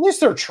 Yep. So at least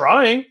they're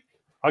trying.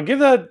 I'll give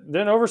that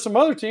then over some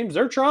other teams.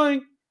 They're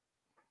trying.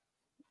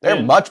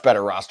 They're much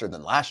better roster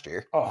than last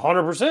year.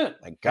 100%.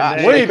 My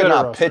God, Way they could better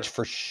not roster. pitch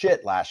for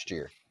shit last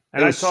year.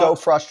 And it was so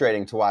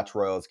frustrating to watch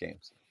Royals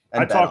games.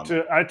 I talked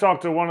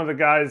to one of the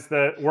guys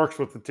that works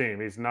with the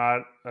team. He's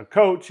not a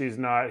coach. He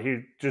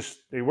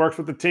works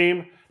with the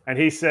team, and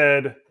he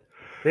said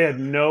they had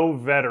no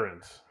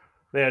veterans.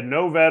 They had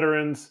no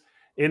veterans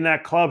in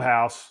that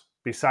clubhouse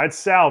besides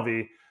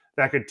Salvi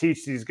that could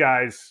teach these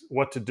guys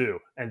what to do.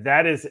 And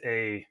that is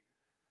a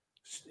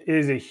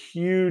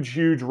huge,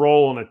 huge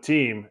role in a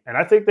team. And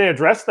I think they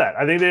addressed that.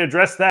 I think they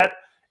addressed that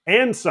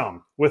and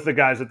some with the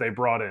guys that they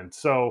brought in.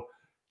 So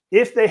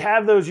if they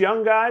have those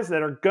young guys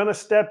that are going to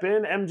step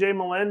in, MJ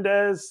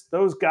Melendez,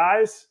 those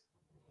guys,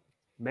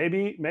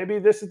 maybe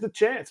this is the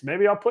chance.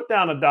 Maybe I'll put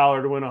down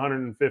 $1 to win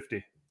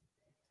 150.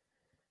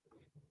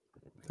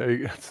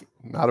 It's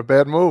not a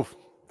bad move.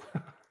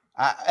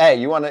 Hey,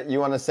 you want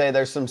to say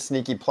there's some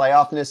sneaky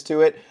playoffness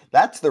to it?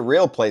 That's the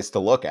real place to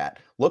look at.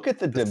 Look at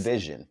the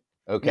division,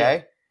 okay?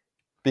 Yeah.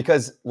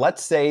 Because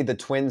let's say the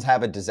Twins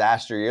have a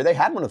disaster year. They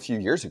had one a few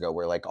years ago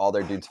where like all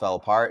their dudes fell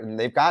apart, and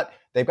they've got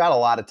a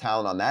lot of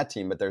talent on that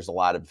team, but there's a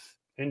lot of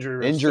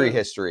injury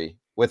history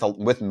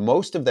with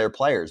most of their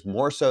players,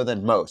 more so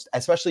than most,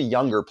 especially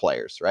younger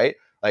players, right?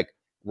 Like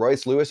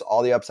Royce Lewis,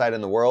 all the upside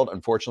in the world.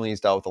 Unfortunately, he's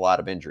dealt with a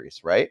lot of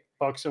injuries, right?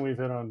 Buxton, we've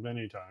hit on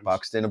many times.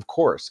 Buxton, of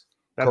course.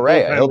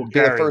 Correa, he'll be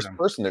the first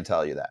person to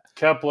tell you that.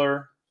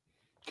 Kepler,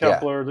 yeah.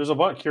 There's a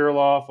bunch.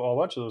 Kirilloff, a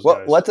bunch of those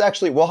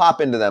guys. We'll hop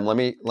into them. Let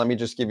me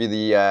just give you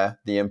the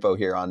info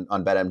here on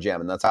Bet MGM,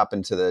 and let's hop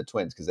into the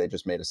Twins because they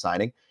just made a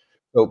signing.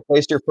 So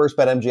place your first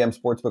Bet MGM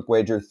sportsbook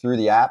wager through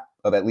the app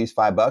of at least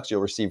 $5.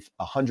 You'll receive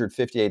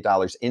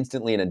 $158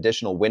 instantly in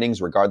additional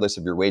winnings, regardless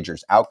of your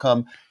wager's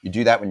outcome. You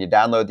do that when you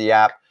download the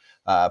app.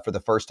 For the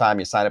first time,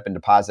 you sign up and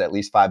deposit at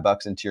least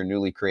 $5 into your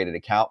newly created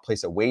account.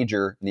 Place a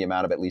wager in the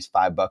amount of at least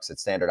 $5 at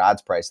standard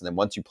odds price. And then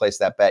once you place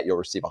that bet, you'll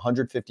receive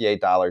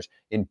 $158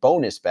 in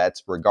bonus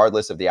bets,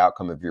 regardless of the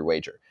outcome of your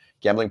wager.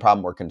 Gambling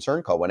problem or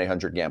concern? Call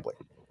 1-800-GAMBLING.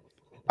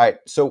 All right,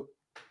 so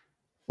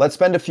let's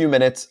spend a few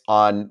minutes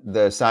on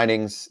the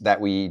signings that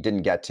we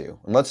didn't get to.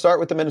 And let's start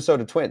with the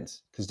Minnesota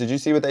Twins. Because did you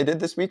see what they did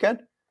this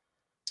weekend?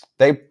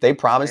 They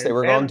promised they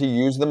were going to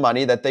use the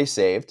money that they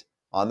saved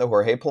on the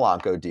Jorge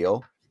Polanco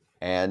deal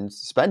and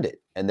spend it.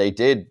 And they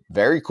did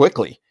very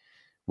quickly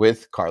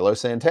with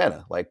Carlos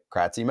Santana, like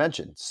Kratzy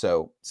mentioned.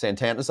 So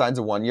Santana signs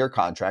a 1-year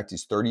contract.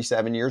 He's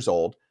 37 years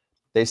old.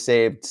 They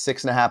saved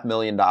 $6.5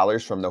 million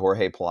from the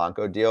Jorge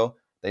Polanco deal.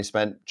 They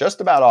spent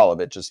just about all of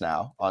it just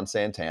now on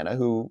Santana,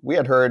 who we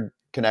had heard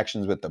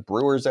connections with the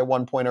Brewers at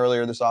one point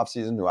earlier this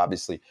offseason, who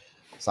obviously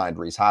signed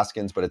Rhys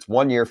Hoskins. But it's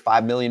 1 year,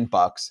 $5 million.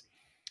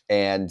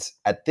 And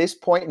at this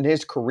point in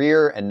his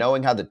career and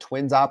knowing how the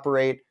Twins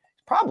operate,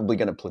 he's probably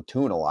going to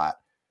platoon a lot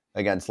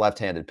against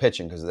left-handed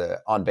pitching because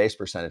the on-base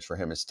percentage for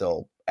him is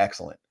still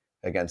excellent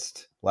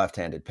against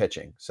left-handed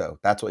pitching. So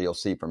that's what you'll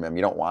see from him.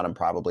 You don't want him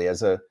probably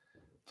as a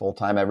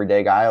full-time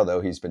everyday guy, although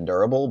he's been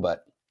durable.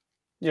 But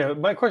yeah,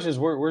 my question is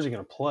where's he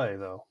going to play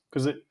though?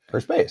 Because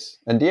first base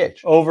and DH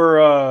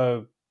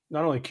over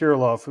not only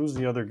Kirilloff, who's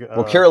the other guy?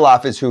 Well,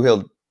 Kirilloff is who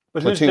he'll.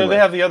 But they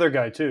have the other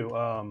guy too.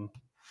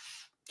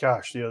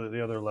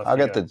 The other left. I'll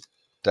get the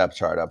depth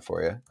chart up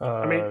for you.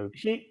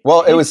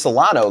 It was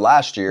Solano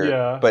last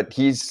year, but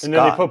he's and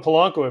then they put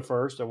Polanco at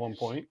first at one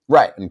point,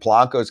 right? And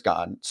Polanco's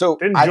gone. So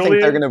think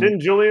they're going to. Didn't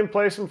Julian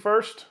place him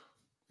first?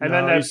 And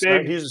then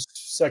he's a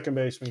second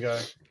baseman guy.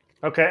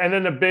 Okay, and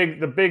then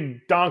the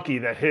big donkey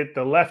that hit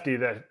the lefty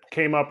that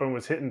came up and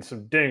was hitting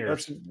some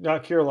dingers. That's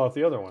not Kirilloff,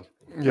 the other one.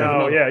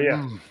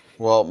 Yeah.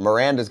 Well,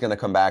 Miranda's going to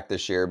come back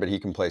this year, but he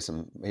can play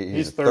some.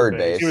 He's third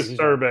base. He was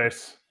third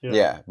base.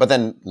 Yeah, but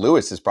then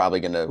Lewis is probably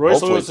going to Royce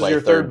hopefully Lewis play is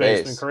your third base.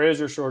 baseman. Correa's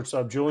your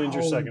shortstop. Julian's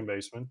your second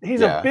baseman. He's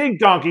a big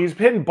donkey. He's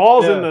hitting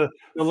balls in the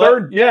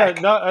third.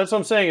 That's what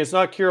I'm saying. It's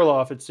not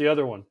Kirilloff. It's the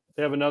other one.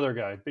 They have another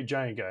guy, big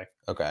giant guy.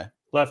 Okay.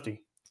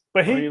 Lefty.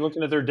 But are you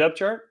looking at their depth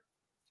chart?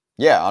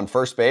 Yeah, on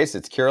first base,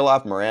 it's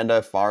Kirilloff,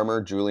 Miranda,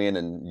 Farmer, Julian,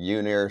 and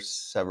Junior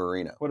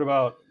Severino. What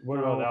about the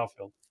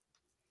outfield?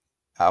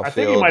 I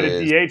think he might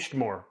have DH'd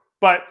more.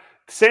 But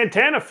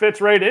Santana fits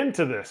right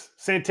into this.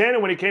 Santana,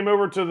 when he came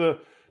over to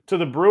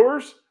the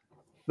Brewers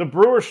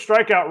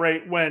strikeout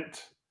rate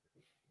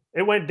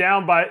went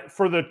down by,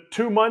 for the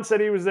 2 months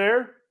that he was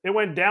there, it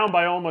went down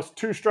by almost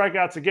 2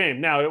 strikeouts a game.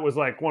 Now, it was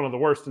like one of the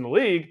worst in the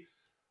league,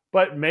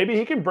 but maybe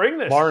he can bring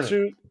this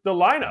to the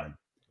lineup.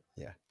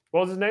 Yeah.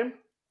 What was his name?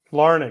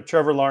 Larnach.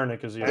 Trevor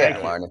Larnach is the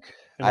Larnach.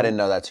 I didn't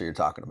know that's who you're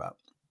talking about.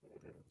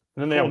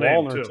 And then they have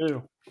Wallner,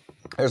 too.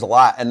 There's a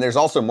lot. And there's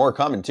also more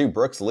coming, too.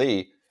 Brooks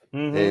Lee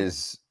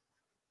is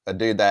a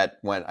dude that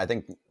went, I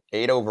think,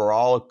 8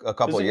 overall a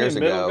couple of years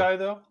ago. Is he a middle guy,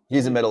 though?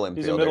 He's a middle infielder.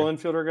 He's a middle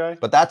infielder guy?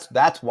 But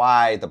that's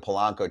why the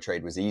Polanco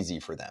trade was easy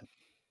for them,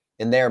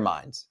 in their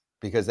minds,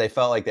 because they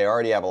felt like they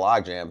already have a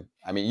logjam.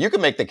 I mean, you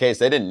can make the case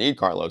they didn't need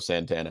Carlos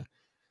Santana.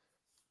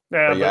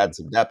 Yeah, but you had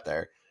some depth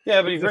there.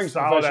 Yeah, but he brings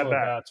professional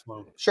bats.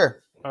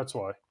 Sure. That's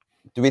why.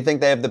 Do we think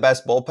they have the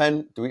best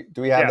bullpen?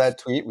 Do we have that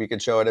tweet? We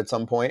could show it at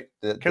some point.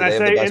 Can I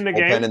say the best in the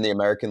bullpen game? in the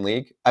American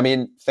League? I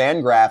mean,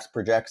 Fangraphs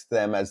projects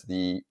them as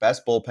the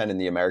best bullpen in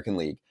the American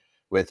League,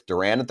 with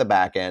Duran at the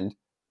back end.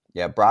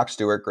 Yeah, Brock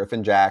Stewart,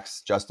 Griffin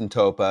Jacks, Justin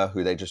Topa,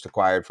 who they just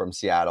acquired from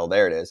Seattle.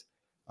 There it is.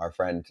 Our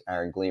friend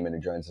Aaron Gleeman, who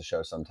joins the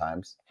show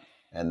sometimes.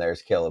 And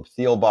there's Caleb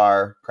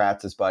Thielbar,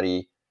 Kratz's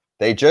buddy.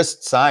 They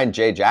just signed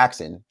Jay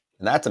Jackson,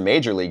 and that's a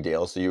major league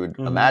deal. So you would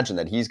imagine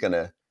that he's going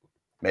to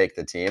make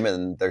the team,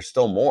 and there's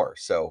still more.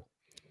 So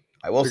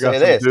I will say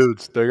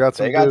this. They got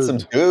some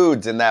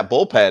dudes in that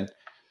bullpen.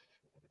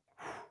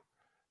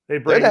 They're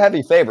the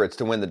heavy favorites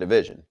to win the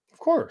division. Of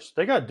course.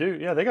 They got dudes.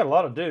 Yeah, they got a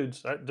lot of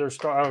dudes. Their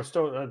starters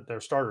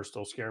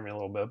still scare me a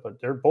little bit, but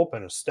their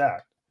bullpen is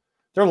stacked.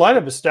 Their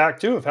lineup is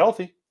stacked, too, if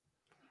healthy.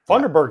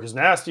 Funderburk is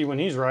nasty when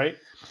he's right.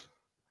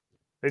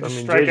 They just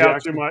strike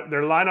out too much.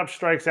 Their lineup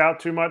strikes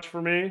out too much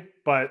for me,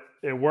 but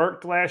it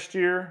worked last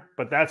year.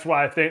 But that's where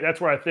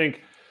I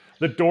think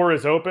the door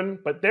is open.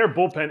 But their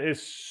bullpen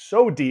is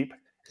so deep,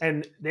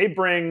 and they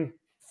bring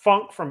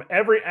funk from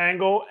every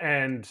angle,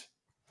 and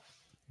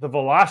the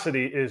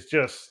velocity is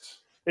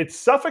it's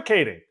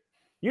suffocating.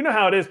 You know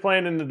how it is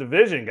playing in the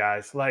division,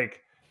 guys.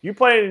 Like, you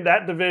play in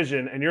that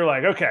division, and you're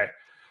like, okay,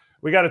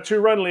 we got a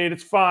 2-run lead.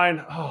 It's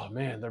fine. Oh,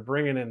 man, they're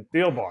bringing in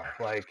Thielbar.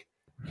 Like,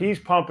 he's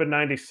pumping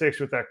 96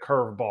 with that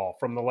curveball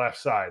from the left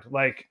side.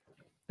 Like,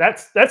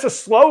 that's a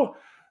slow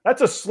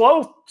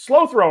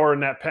thrower in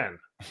that pen.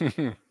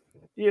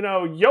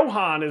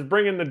 Johan is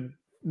bringing the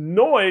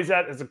noise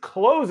as a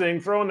closing,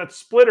 throwing that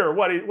splitter.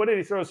 What did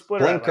he throw a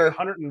splitter at? Like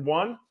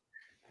 101?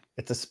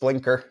 It's a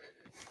splinker.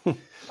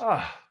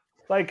 I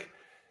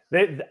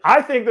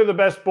think they're the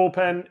best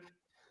bullpen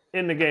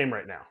in the game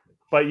right now.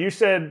 But you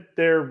said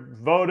they're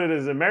voted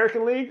as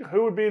American League.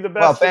 Who would be the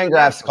best? Well,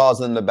 Fangraphs calls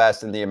them the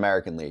best in the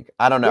American League.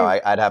 I don't know.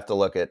 I'd have to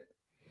look at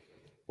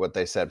what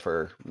they said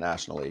for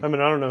National League. I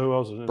mean, I don't know who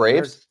else is in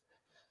Braves.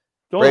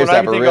 The only Braves one I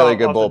have can a think really of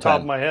good off bullpen. the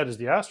top of my head is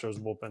the Astros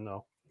bullpen,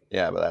 though.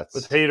 Yeah, but that's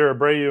with Hader,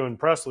 Abreu, and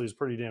Presley is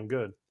pretty damn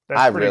good.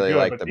 I really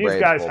like the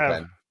Braves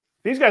bullpen.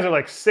 These guys are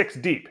like 6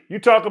 deep. You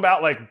talk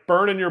about like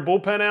burning your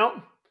bullpen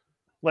out.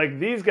 Like,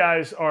 these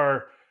guys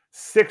are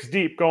 6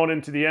 deep going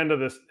into the end of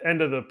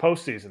the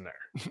postseason there.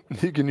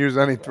 You can use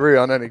any 3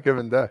 on any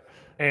given day.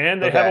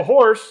 And they have a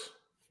horse.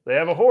 They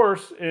have a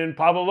horse in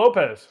Pablo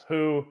Lopez,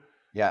 who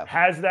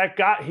has that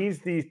guy. He's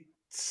the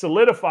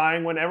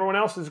solidifying when everyone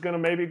else is going to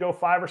maybe go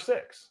 5 or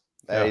 6.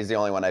 He's the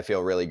only one I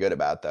feel really good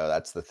about, though.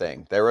 That's the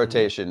thing. Their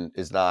rotation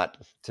is not,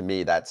 to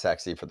me, that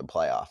sexy for the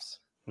playoffs.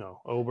 No,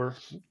 Ober.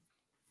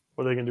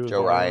 What are they going to do with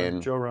Joe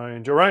Ryan? Joe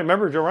Ryan.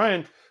 Remember Joe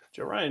Ryan?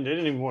 Joe Ryan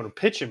didn't even want to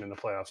pitch him in the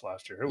playoffs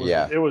last year.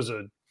 It was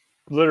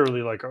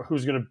literally like,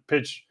 who's going to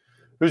pitch?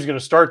 Who's going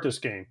to start this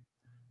game?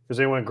 Because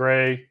they went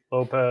Gray,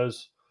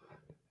 Lopez,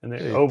 and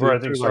Ober, I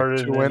think,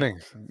 started. Like 2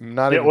 innings.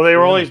 They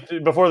were only,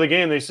 before the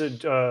game, they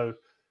said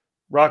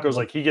Rocco's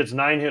like, he gets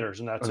 9 hitters,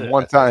 and that's it.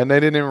 One time, and they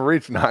didn't even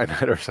reach 9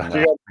 hitters. He got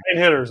 9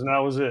 hitters, and that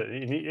was it.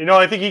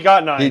 I think he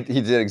got 9.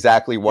 He did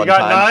exactly one time. He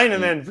got 9,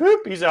 and then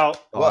whoop, he's out.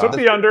 Took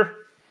the under.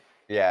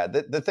 Yeah,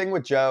 the thing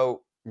with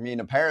Joe, I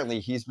mean, apparently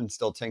he's been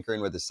still tinkering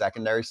with his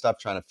secondary stuff,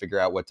 trying to figure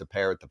out what to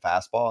pair with the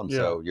fastball. And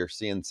so you're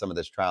seeing some of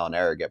this trial and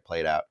error get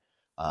played out.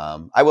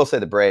 I will say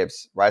the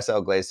Braves, Raisel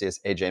Iglesias,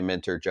 AJ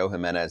Minter, Joe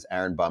Jimenez,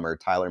 Aaron Bummer,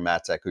 Tyler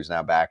Matzek, who's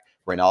now back,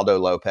 Reynaldo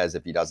Lopez,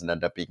 if he doesn't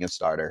end up being a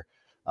starter.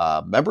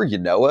 Remember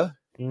Yanoa,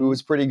 who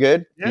was pretty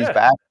good? Yeah. He's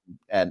back.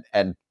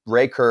 And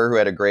Ray Kerr, who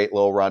had a great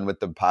little run with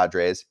the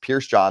Padres.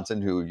 Pierce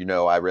Johnson, who,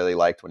 I really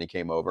liked when he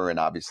came over, and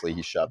obviously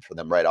he shoved for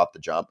them right off the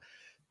jump.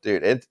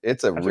 Dude,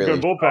 it's a really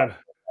good bullpen.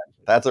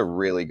 That's a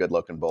really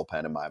good-looking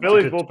bullpen in my mind.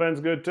 Billy's bullpen's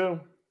good, too.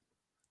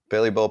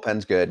 Billy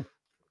bullpen's good.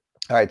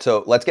 All right,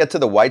 so let's get to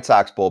the White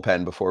Sox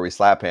bullpen before we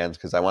slap hands,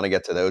 because I want to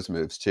get to those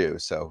moves, too.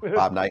 So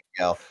Bob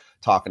Nightingale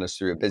talking us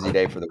through a busy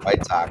day for the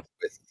White Sox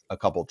with a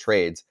couple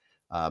trades,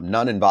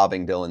 none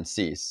involving Dylan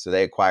Cease. So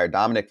they acquired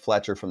Dominic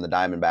Fletcher from the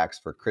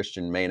Diamondbacks for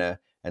Christian Mena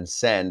and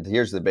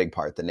here's the big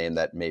part, the name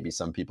that maybe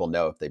some people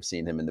know if they've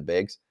seen him in the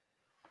bigs.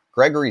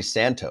 Gregory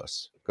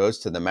Santos goes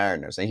to the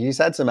Mariners. And he's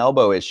had some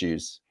elbow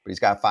issues, but he's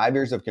got 5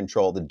 years of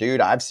control. The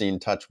dude I've seen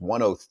touch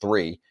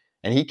 103,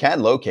 and he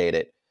can locate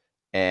it.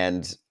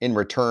 And in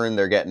return,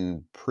 they're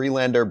getting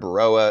Prelander,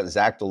 Baroa,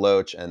 Zach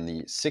DeLoach, and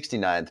the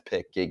 69th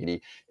pick,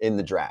 Giggity, in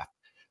the draft.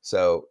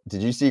 So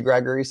did you see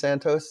Gregory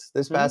Santos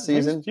this past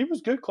season? He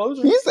was good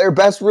closer. He's their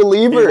best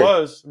reliever. He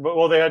was. But,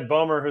 well, they had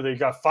Bummer, who they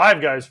got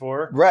 5 guys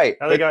for. Right.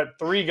 Now they got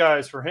 3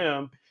 guys for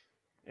him.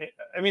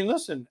 I mean,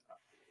 listen,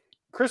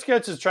 Chris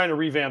Getz is trying to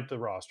revamp the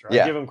roster.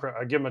 I give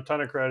him a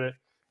ton of credit.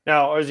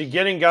 Now, is he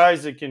getting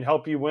guys that can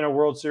help you win a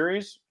World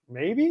Series?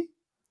 Maybe.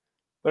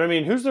 But, I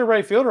mean, who's their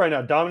right fielder right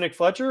now? Dominic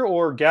Fletcher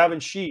or Gavin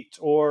Sheets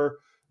or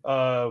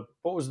what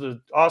was the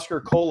Oscar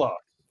Koloff,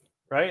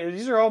 right?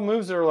 These are all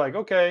moves that are like,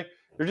 okay,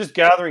 they're just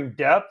gathering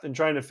depth and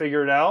trying to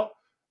figure it out.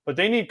 But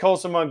they need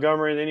Colson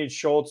Montgomery. They need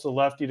Schultz, the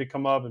lefty, to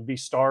come up and be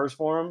stars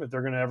for them if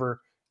they're going to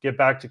ever get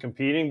back to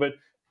competing. But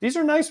these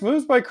are nice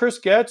moves by Chris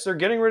Getz. They're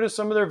getting rid of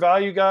some of their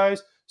value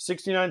guys.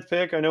 69th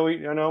pick. I know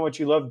how much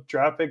you love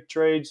draft pick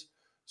trades,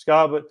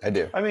 Scott, but I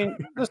do. I mean,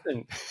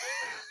 listen.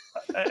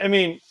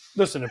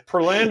 If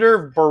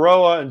Prelander,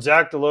 Baroa, and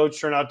Zach DeLoach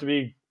turn out to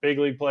be big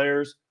league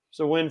players, it's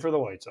a win for the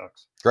White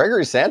Sox.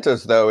 Gregory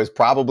Santos, though, is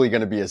probably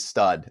going to be a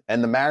stud,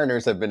 and the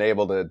Mariners have been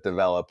able to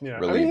develop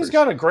relievers. I mean, he's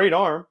got a great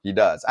arm. He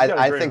does.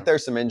 I think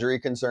there's some injury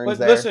concerns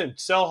there. Listen,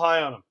 sell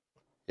high on him.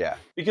 Yeah.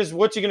 Because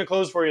what's he going to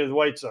close for you, the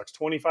White Sox?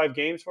 25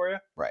 games for you?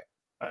 Right.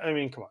 I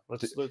mean, come on.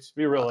 Let's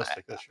be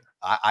realistic this year.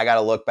 I got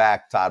to look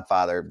back, Todd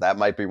Father. That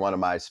might be one of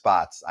my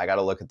spots. I got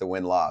to look at the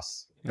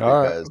win-loss.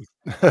 Because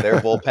their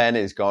bullpen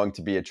is going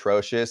to be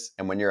atrocious.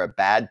 And when you're a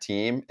bad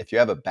team, if you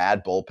have a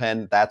bad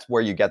bullpen, that's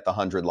where you get the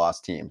 100-loss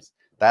teams.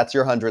 That's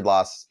your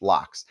 100-loss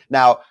locks.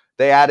 Now,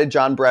 they added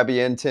John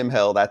Brebbia and Tim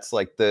Hill. That's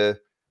like the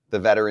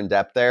veteran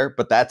depth there,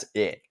 but that's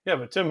it. Yeah,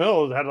 but Tim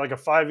Hill had like a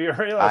 5-year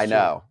last year. I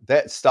know.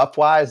 That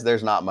stuff-wise,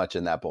 there's not much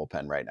in that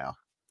bullpen right now.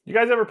 You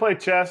guys ever play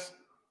chess?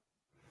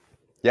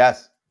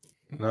 Yes.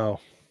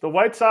 No. The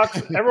White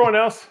Sox, everyone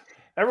else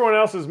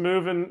is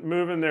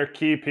moving their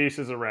key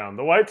pieces around.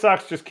 The White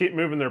Sox just keep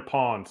moving their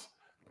pawns.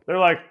 They're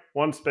like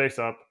one space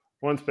up,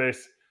 one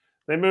space.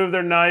 They move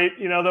their knight,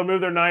 they'll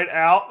move their knight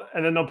out,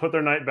 and then they'll put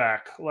their knight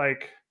back.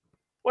 Like,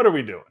 what are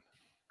we doing?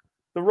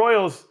 The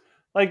Royals,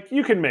 like,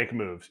 you can make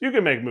moves. You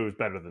can make moves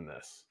better than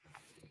this.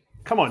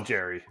 Come on,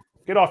 Jerry.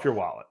 Get off your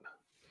wallet.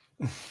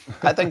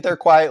 I think they're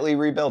quietly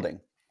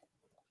rebuilding.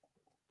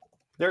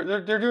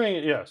 They're doing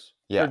it, yes.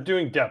 Yeah. They're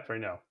doing depth right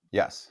now.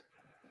 Yes.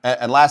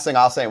 And last thing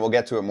I'll say, and we'll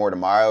get to it more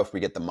tomorrow if we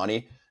get the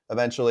money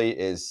eventually,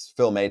 is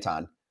Phil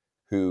Maton,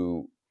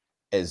 who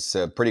is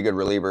a pretty good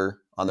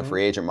reliever on the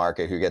free agent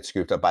market who gets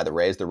scooped up by the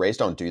Rays. The Rays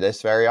don't do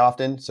this very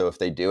often. So if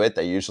they do it,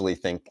 they usually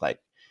think like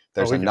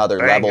there's another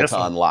level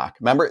to unlock.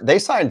 Remember, they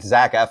signed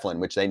Zach Eflin,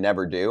 which they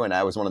never do. And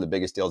that was one of the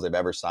biggest deals they've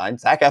ever signed.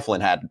 Zach Eflin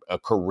had a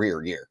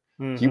career year.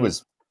 He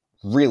was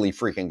really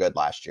freaking good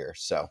last year.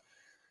 So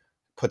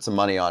put some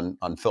money on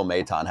Phil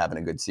Maton having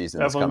a good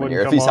season this coming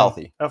year if he's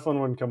healthy.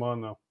 Eflin wouldn't come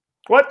on, though.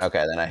 What?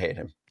 Okay, then I hate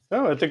him.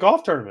 No, at the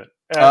golf tournament.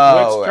 He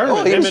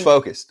was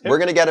focused. We're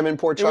going to get him in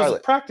Port Charlotte. It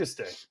was practice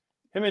day.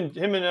 Him and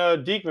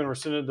Diekman were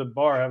sitting at the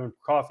bar having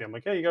coffee. I'm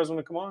like, hey, you guys want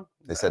to come on?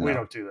 They said we no.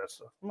 don't do that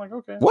stuff. I'm like,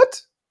 okay.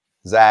 What?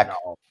 Zach,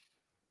 no.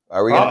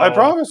 Are we? Gonna... I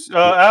promise.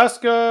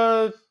 Ask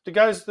the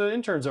guys, the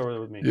interns over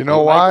there with me. You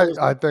know why?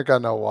 I think I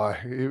know why.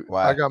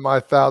 Why? I got my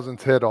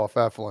 1000th hit off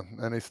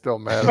Eflin, and he's still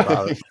mad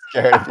about it.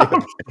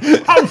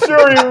 I'm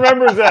sure he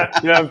remembers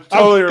that. Yeah,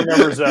 totally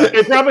remembers that.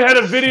 They probably had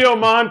a video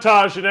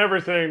montage and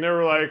everything. They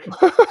were like,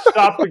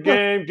 "Stop the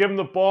game, give him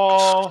the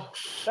ball."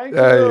 Thank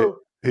you.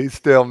 He's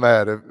still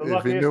mad.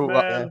 If he knew,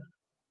 you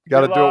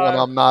got to do it when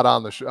I'm not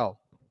on the show.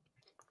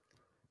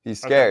 He's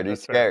scared.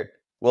 He's scared.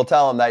 We'll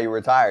tell him that you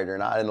retired. You're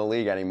not in the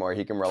league anymore.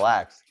 He can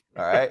relax.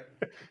 All right?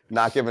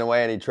 Not giving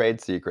away any trade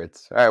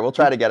secrets. All right, we'll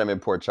try to get him in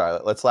Port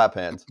Charlotte. Let's slap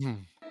hands.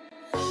 Maybe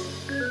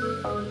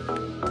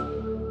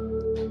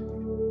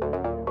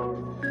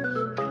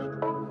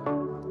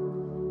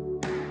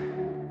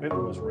the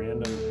most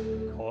random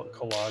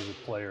collage of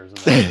players in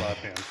that slap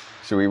hands.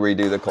 Should we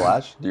redo the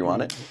collage? Do you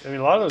want it? I mean,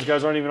 a lot of those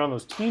guys aren't even on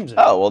those teams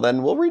anymore. Oh, well,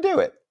 then we'll redo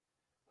it.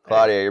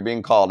 Claudia, you're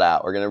being called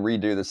out. We're going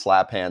to redo the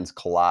slap hands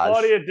collage.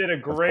 Claudia did a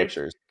great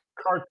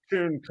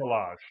cartoon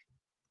collage.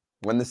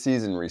 When the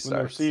season restarts. When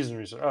their season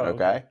restarts. Oh,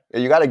 okay.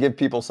 You got to give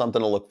people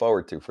something to look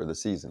forward to for the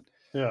season.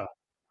 Yeah.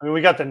 I mean,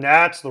 we got the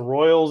Nats, the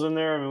Royals in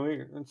there. I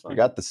mean, we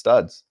got the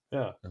studs.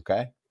 Yeah.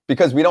 Okay.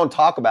 Because we don't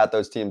talk about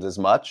those teams as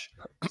much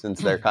since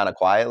they're kind of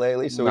quiet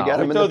lately. So we get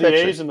them in the picture.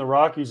 The A's and the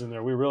Rockies in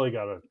there. We really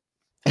got to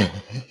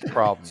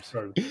problems.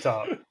 Start at the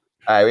top.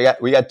 All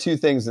right. We got two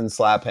things in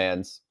slap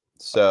hands.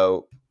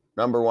 So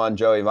number one,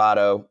 Joey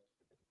Votto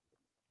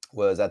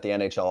was at the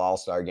NHL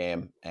All-Star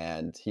game,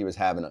 and he was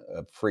having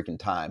a freaking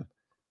time.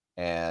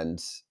 And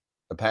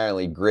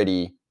apparently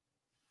Gritty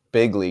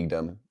big leagued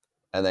him.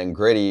 And then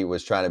Gritty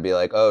was trying to be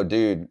like, oh,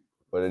 dude,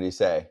 what did he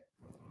say?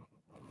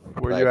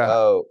 Where you at?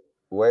 Oh,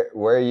 where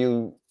are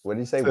you? What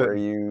did he say? Where are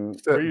you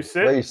sitting?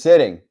 Where are you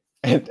sitting?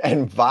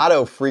 And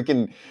Votto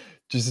freaking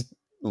just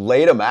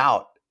laid him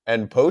out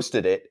and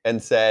posted it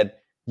and said,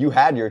 you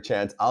had your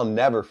chance. I'll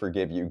never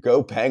forgive you.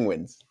 Go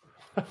Penguins.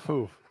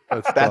 Ooh,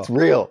 that's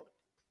real.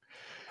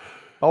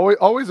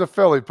 Always a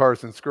Philly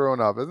person screwing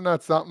up. Isn't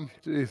that something?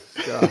 Jeez.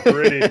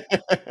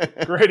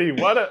 Gritty.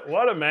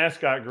 What a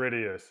mascot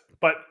Gritty is.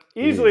 But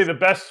easily the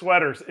best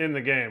sweaters in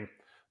the game.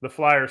 The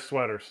Flyers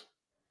sweaters.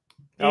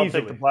 I'll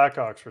take the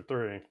Blackhawks for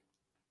 3.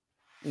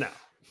 No.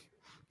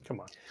 Come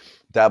on.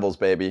 Devils,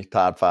 baby.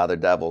 Todd Father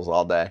Devils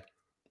all day.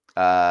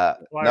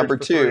 Number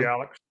 2.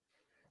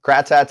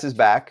 Kratz hats is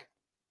back.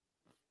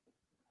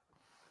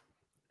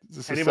 Is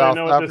this a South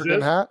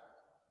African hat?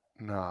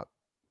 No.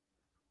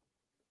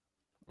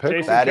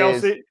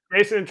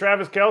 Jason and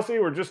Travis Kelce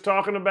were just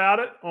talking about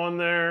it on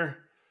their...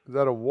 Is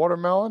that a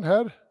watermelon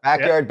head?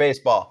 Backyard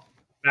baseball.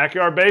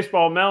 Backyard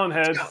baseball melon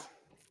heads.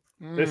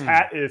 This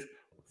hat is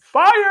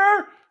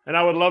fire! And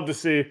I would love to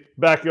see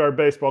backyard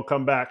baseball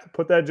come back.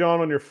 Put that,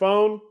 John, on your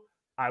phone.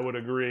 I would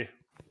agree.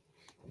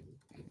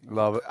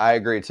 Love it. I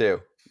agree, too.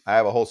 I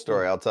have a whole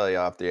story I'll tell you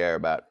off the air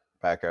about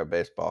backyard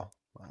baseball.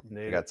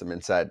 I got some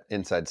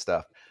inside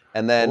stuff.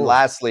 And then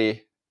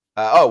lastly...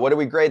 what do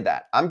we grade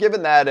that? I'm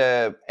giving that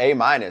a A-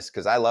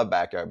 because I love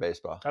backyard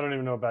baseball. I don't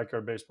even know what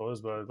backyard baseball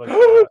is, but I'd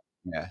like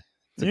yeah.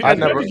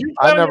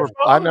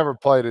 I never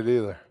played it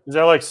either. Is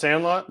that like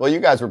Sandlot? Well, you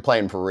guys were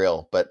playing for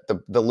real, but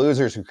the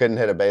losers who couldn't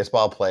hit a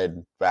baseball played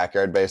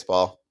backyard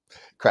baseball.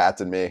 Kratz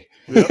and me.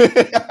 Yep.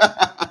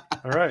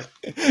 All right.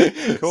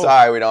 Cool.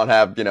 Sorry, we don't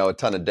have a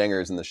ton of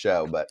dingers in the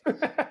show, but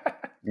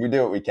we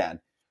do what we can.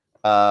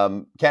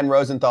 Ken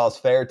Rosenthal's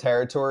Fair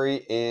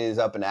Territory is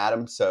up and at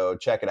him, so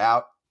check it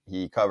out.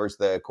 He covers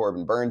the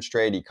Corbin Burnes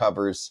trade. He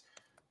covers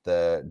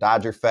the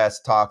Dodger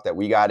Fest talk that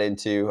we got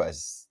into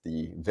as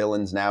the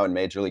villains now in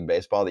Major League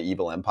Baseball. The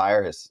evil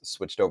empire has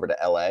switched over to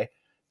LA.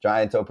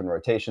 Giants open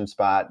rotation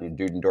spot, new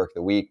dude and dork of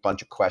the week,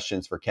 bunch of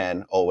questions for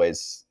Ken,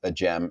 always a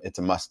gem. It's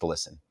a must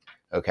listen.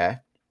 Okay.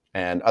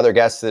 And other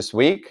guests this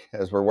week,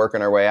 as we're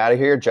working our way out of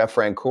here, Jeff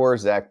Francoeur,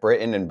 Zach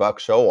Britton, and Buck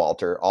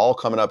Showalter, all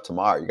coming up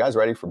tomorrow. You guys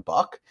ready for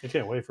Buck? I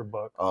can't wait for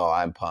Buck. Oh,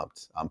 I'm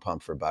pumped. I'm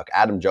pumped for Buck.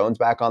 Adam Jones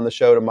back on the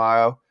show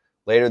tomorrow.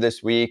 Later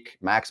this week,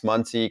 Max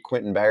Muncy,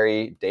 Quentin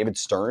Berry, David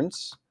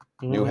Stearns,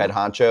 new head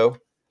honcho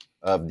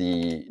of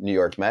the New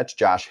York Mets,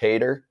 Josh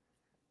Hader,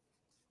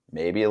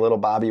 maybe a little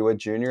Bobby Witt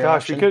Jr.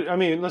 Gosh,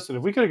 listen,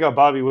 if we could have got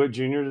Bobby Witt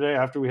Jr. today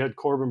after we had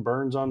Corbin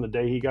Burnes on the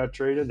day he got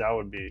traded, that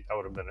would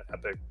have been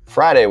epic.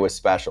 Friday was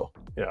special.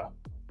 Yeah.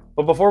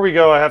 But before we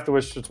go, I have to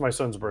wish it's my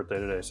son's birthday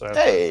today. So I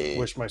have to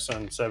wish my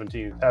son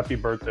 17th. Happy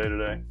birthday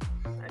today.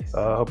 Nice.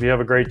 Hope you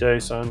have a great day,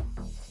 son.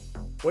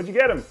 What'd you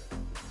get him?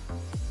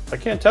 I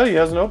can't tell you. He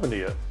hasn't opened it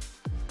yet.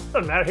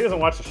 Doesn't matter. He doesn't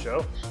watch the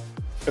show.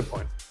 Good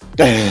point.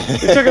 We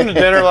took him to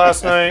dinner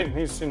last night.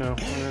 He's,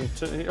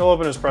 he'll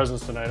open his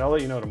presents tonight. I'll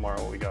let you know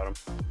tomorrow what we got him.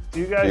 Do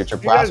you guys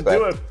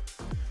do a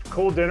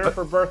cool dinner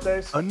for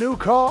birthdays? A new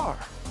car.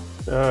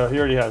 He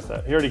already has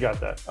that. He already got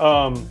that.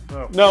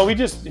 No,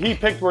 he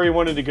picked where he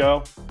wanted to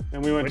go,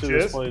 and we went to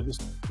this place.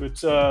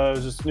 It's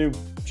this new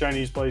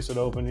Chinese place that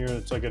opened here.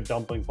 It's like a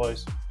dumpling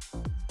place.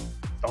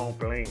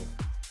 Dumpling.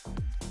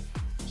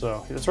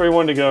 So that's where he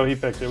wanted to go. He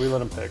picked it. We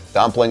let him pick.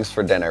 Dumplings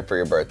for dinner for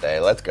your birthday.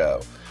 Let's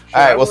go.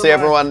 All right, we'll see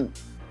everyone.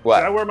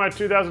 What? Should I wear my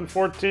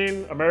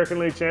 2014 American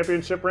League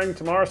Championship ring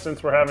tomorrow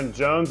since we're having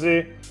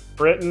Jonesy,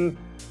 Britton,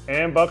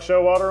 and Buck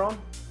Showalter on?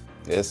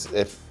 Yes.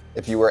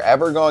 If you were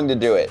ever going to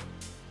do it,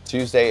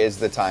 Tuesday is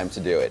the time to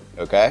do it.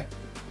 Okay.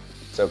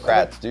 So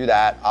Kratz, do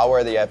that. I'll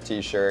wear the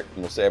FT shirt,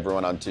 and we'll see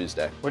everyone on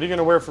Tuesday. What are you going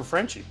to wear for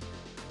Frenchie?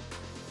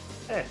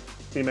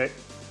 Teammate.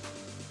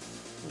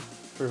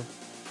 True.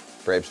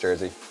 Braves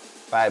jersey.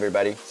 Bye,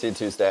 everybody. See you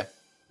Tuesday.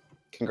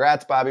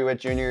 Congrats, Bobby Witt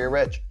Jr. You're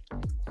rich.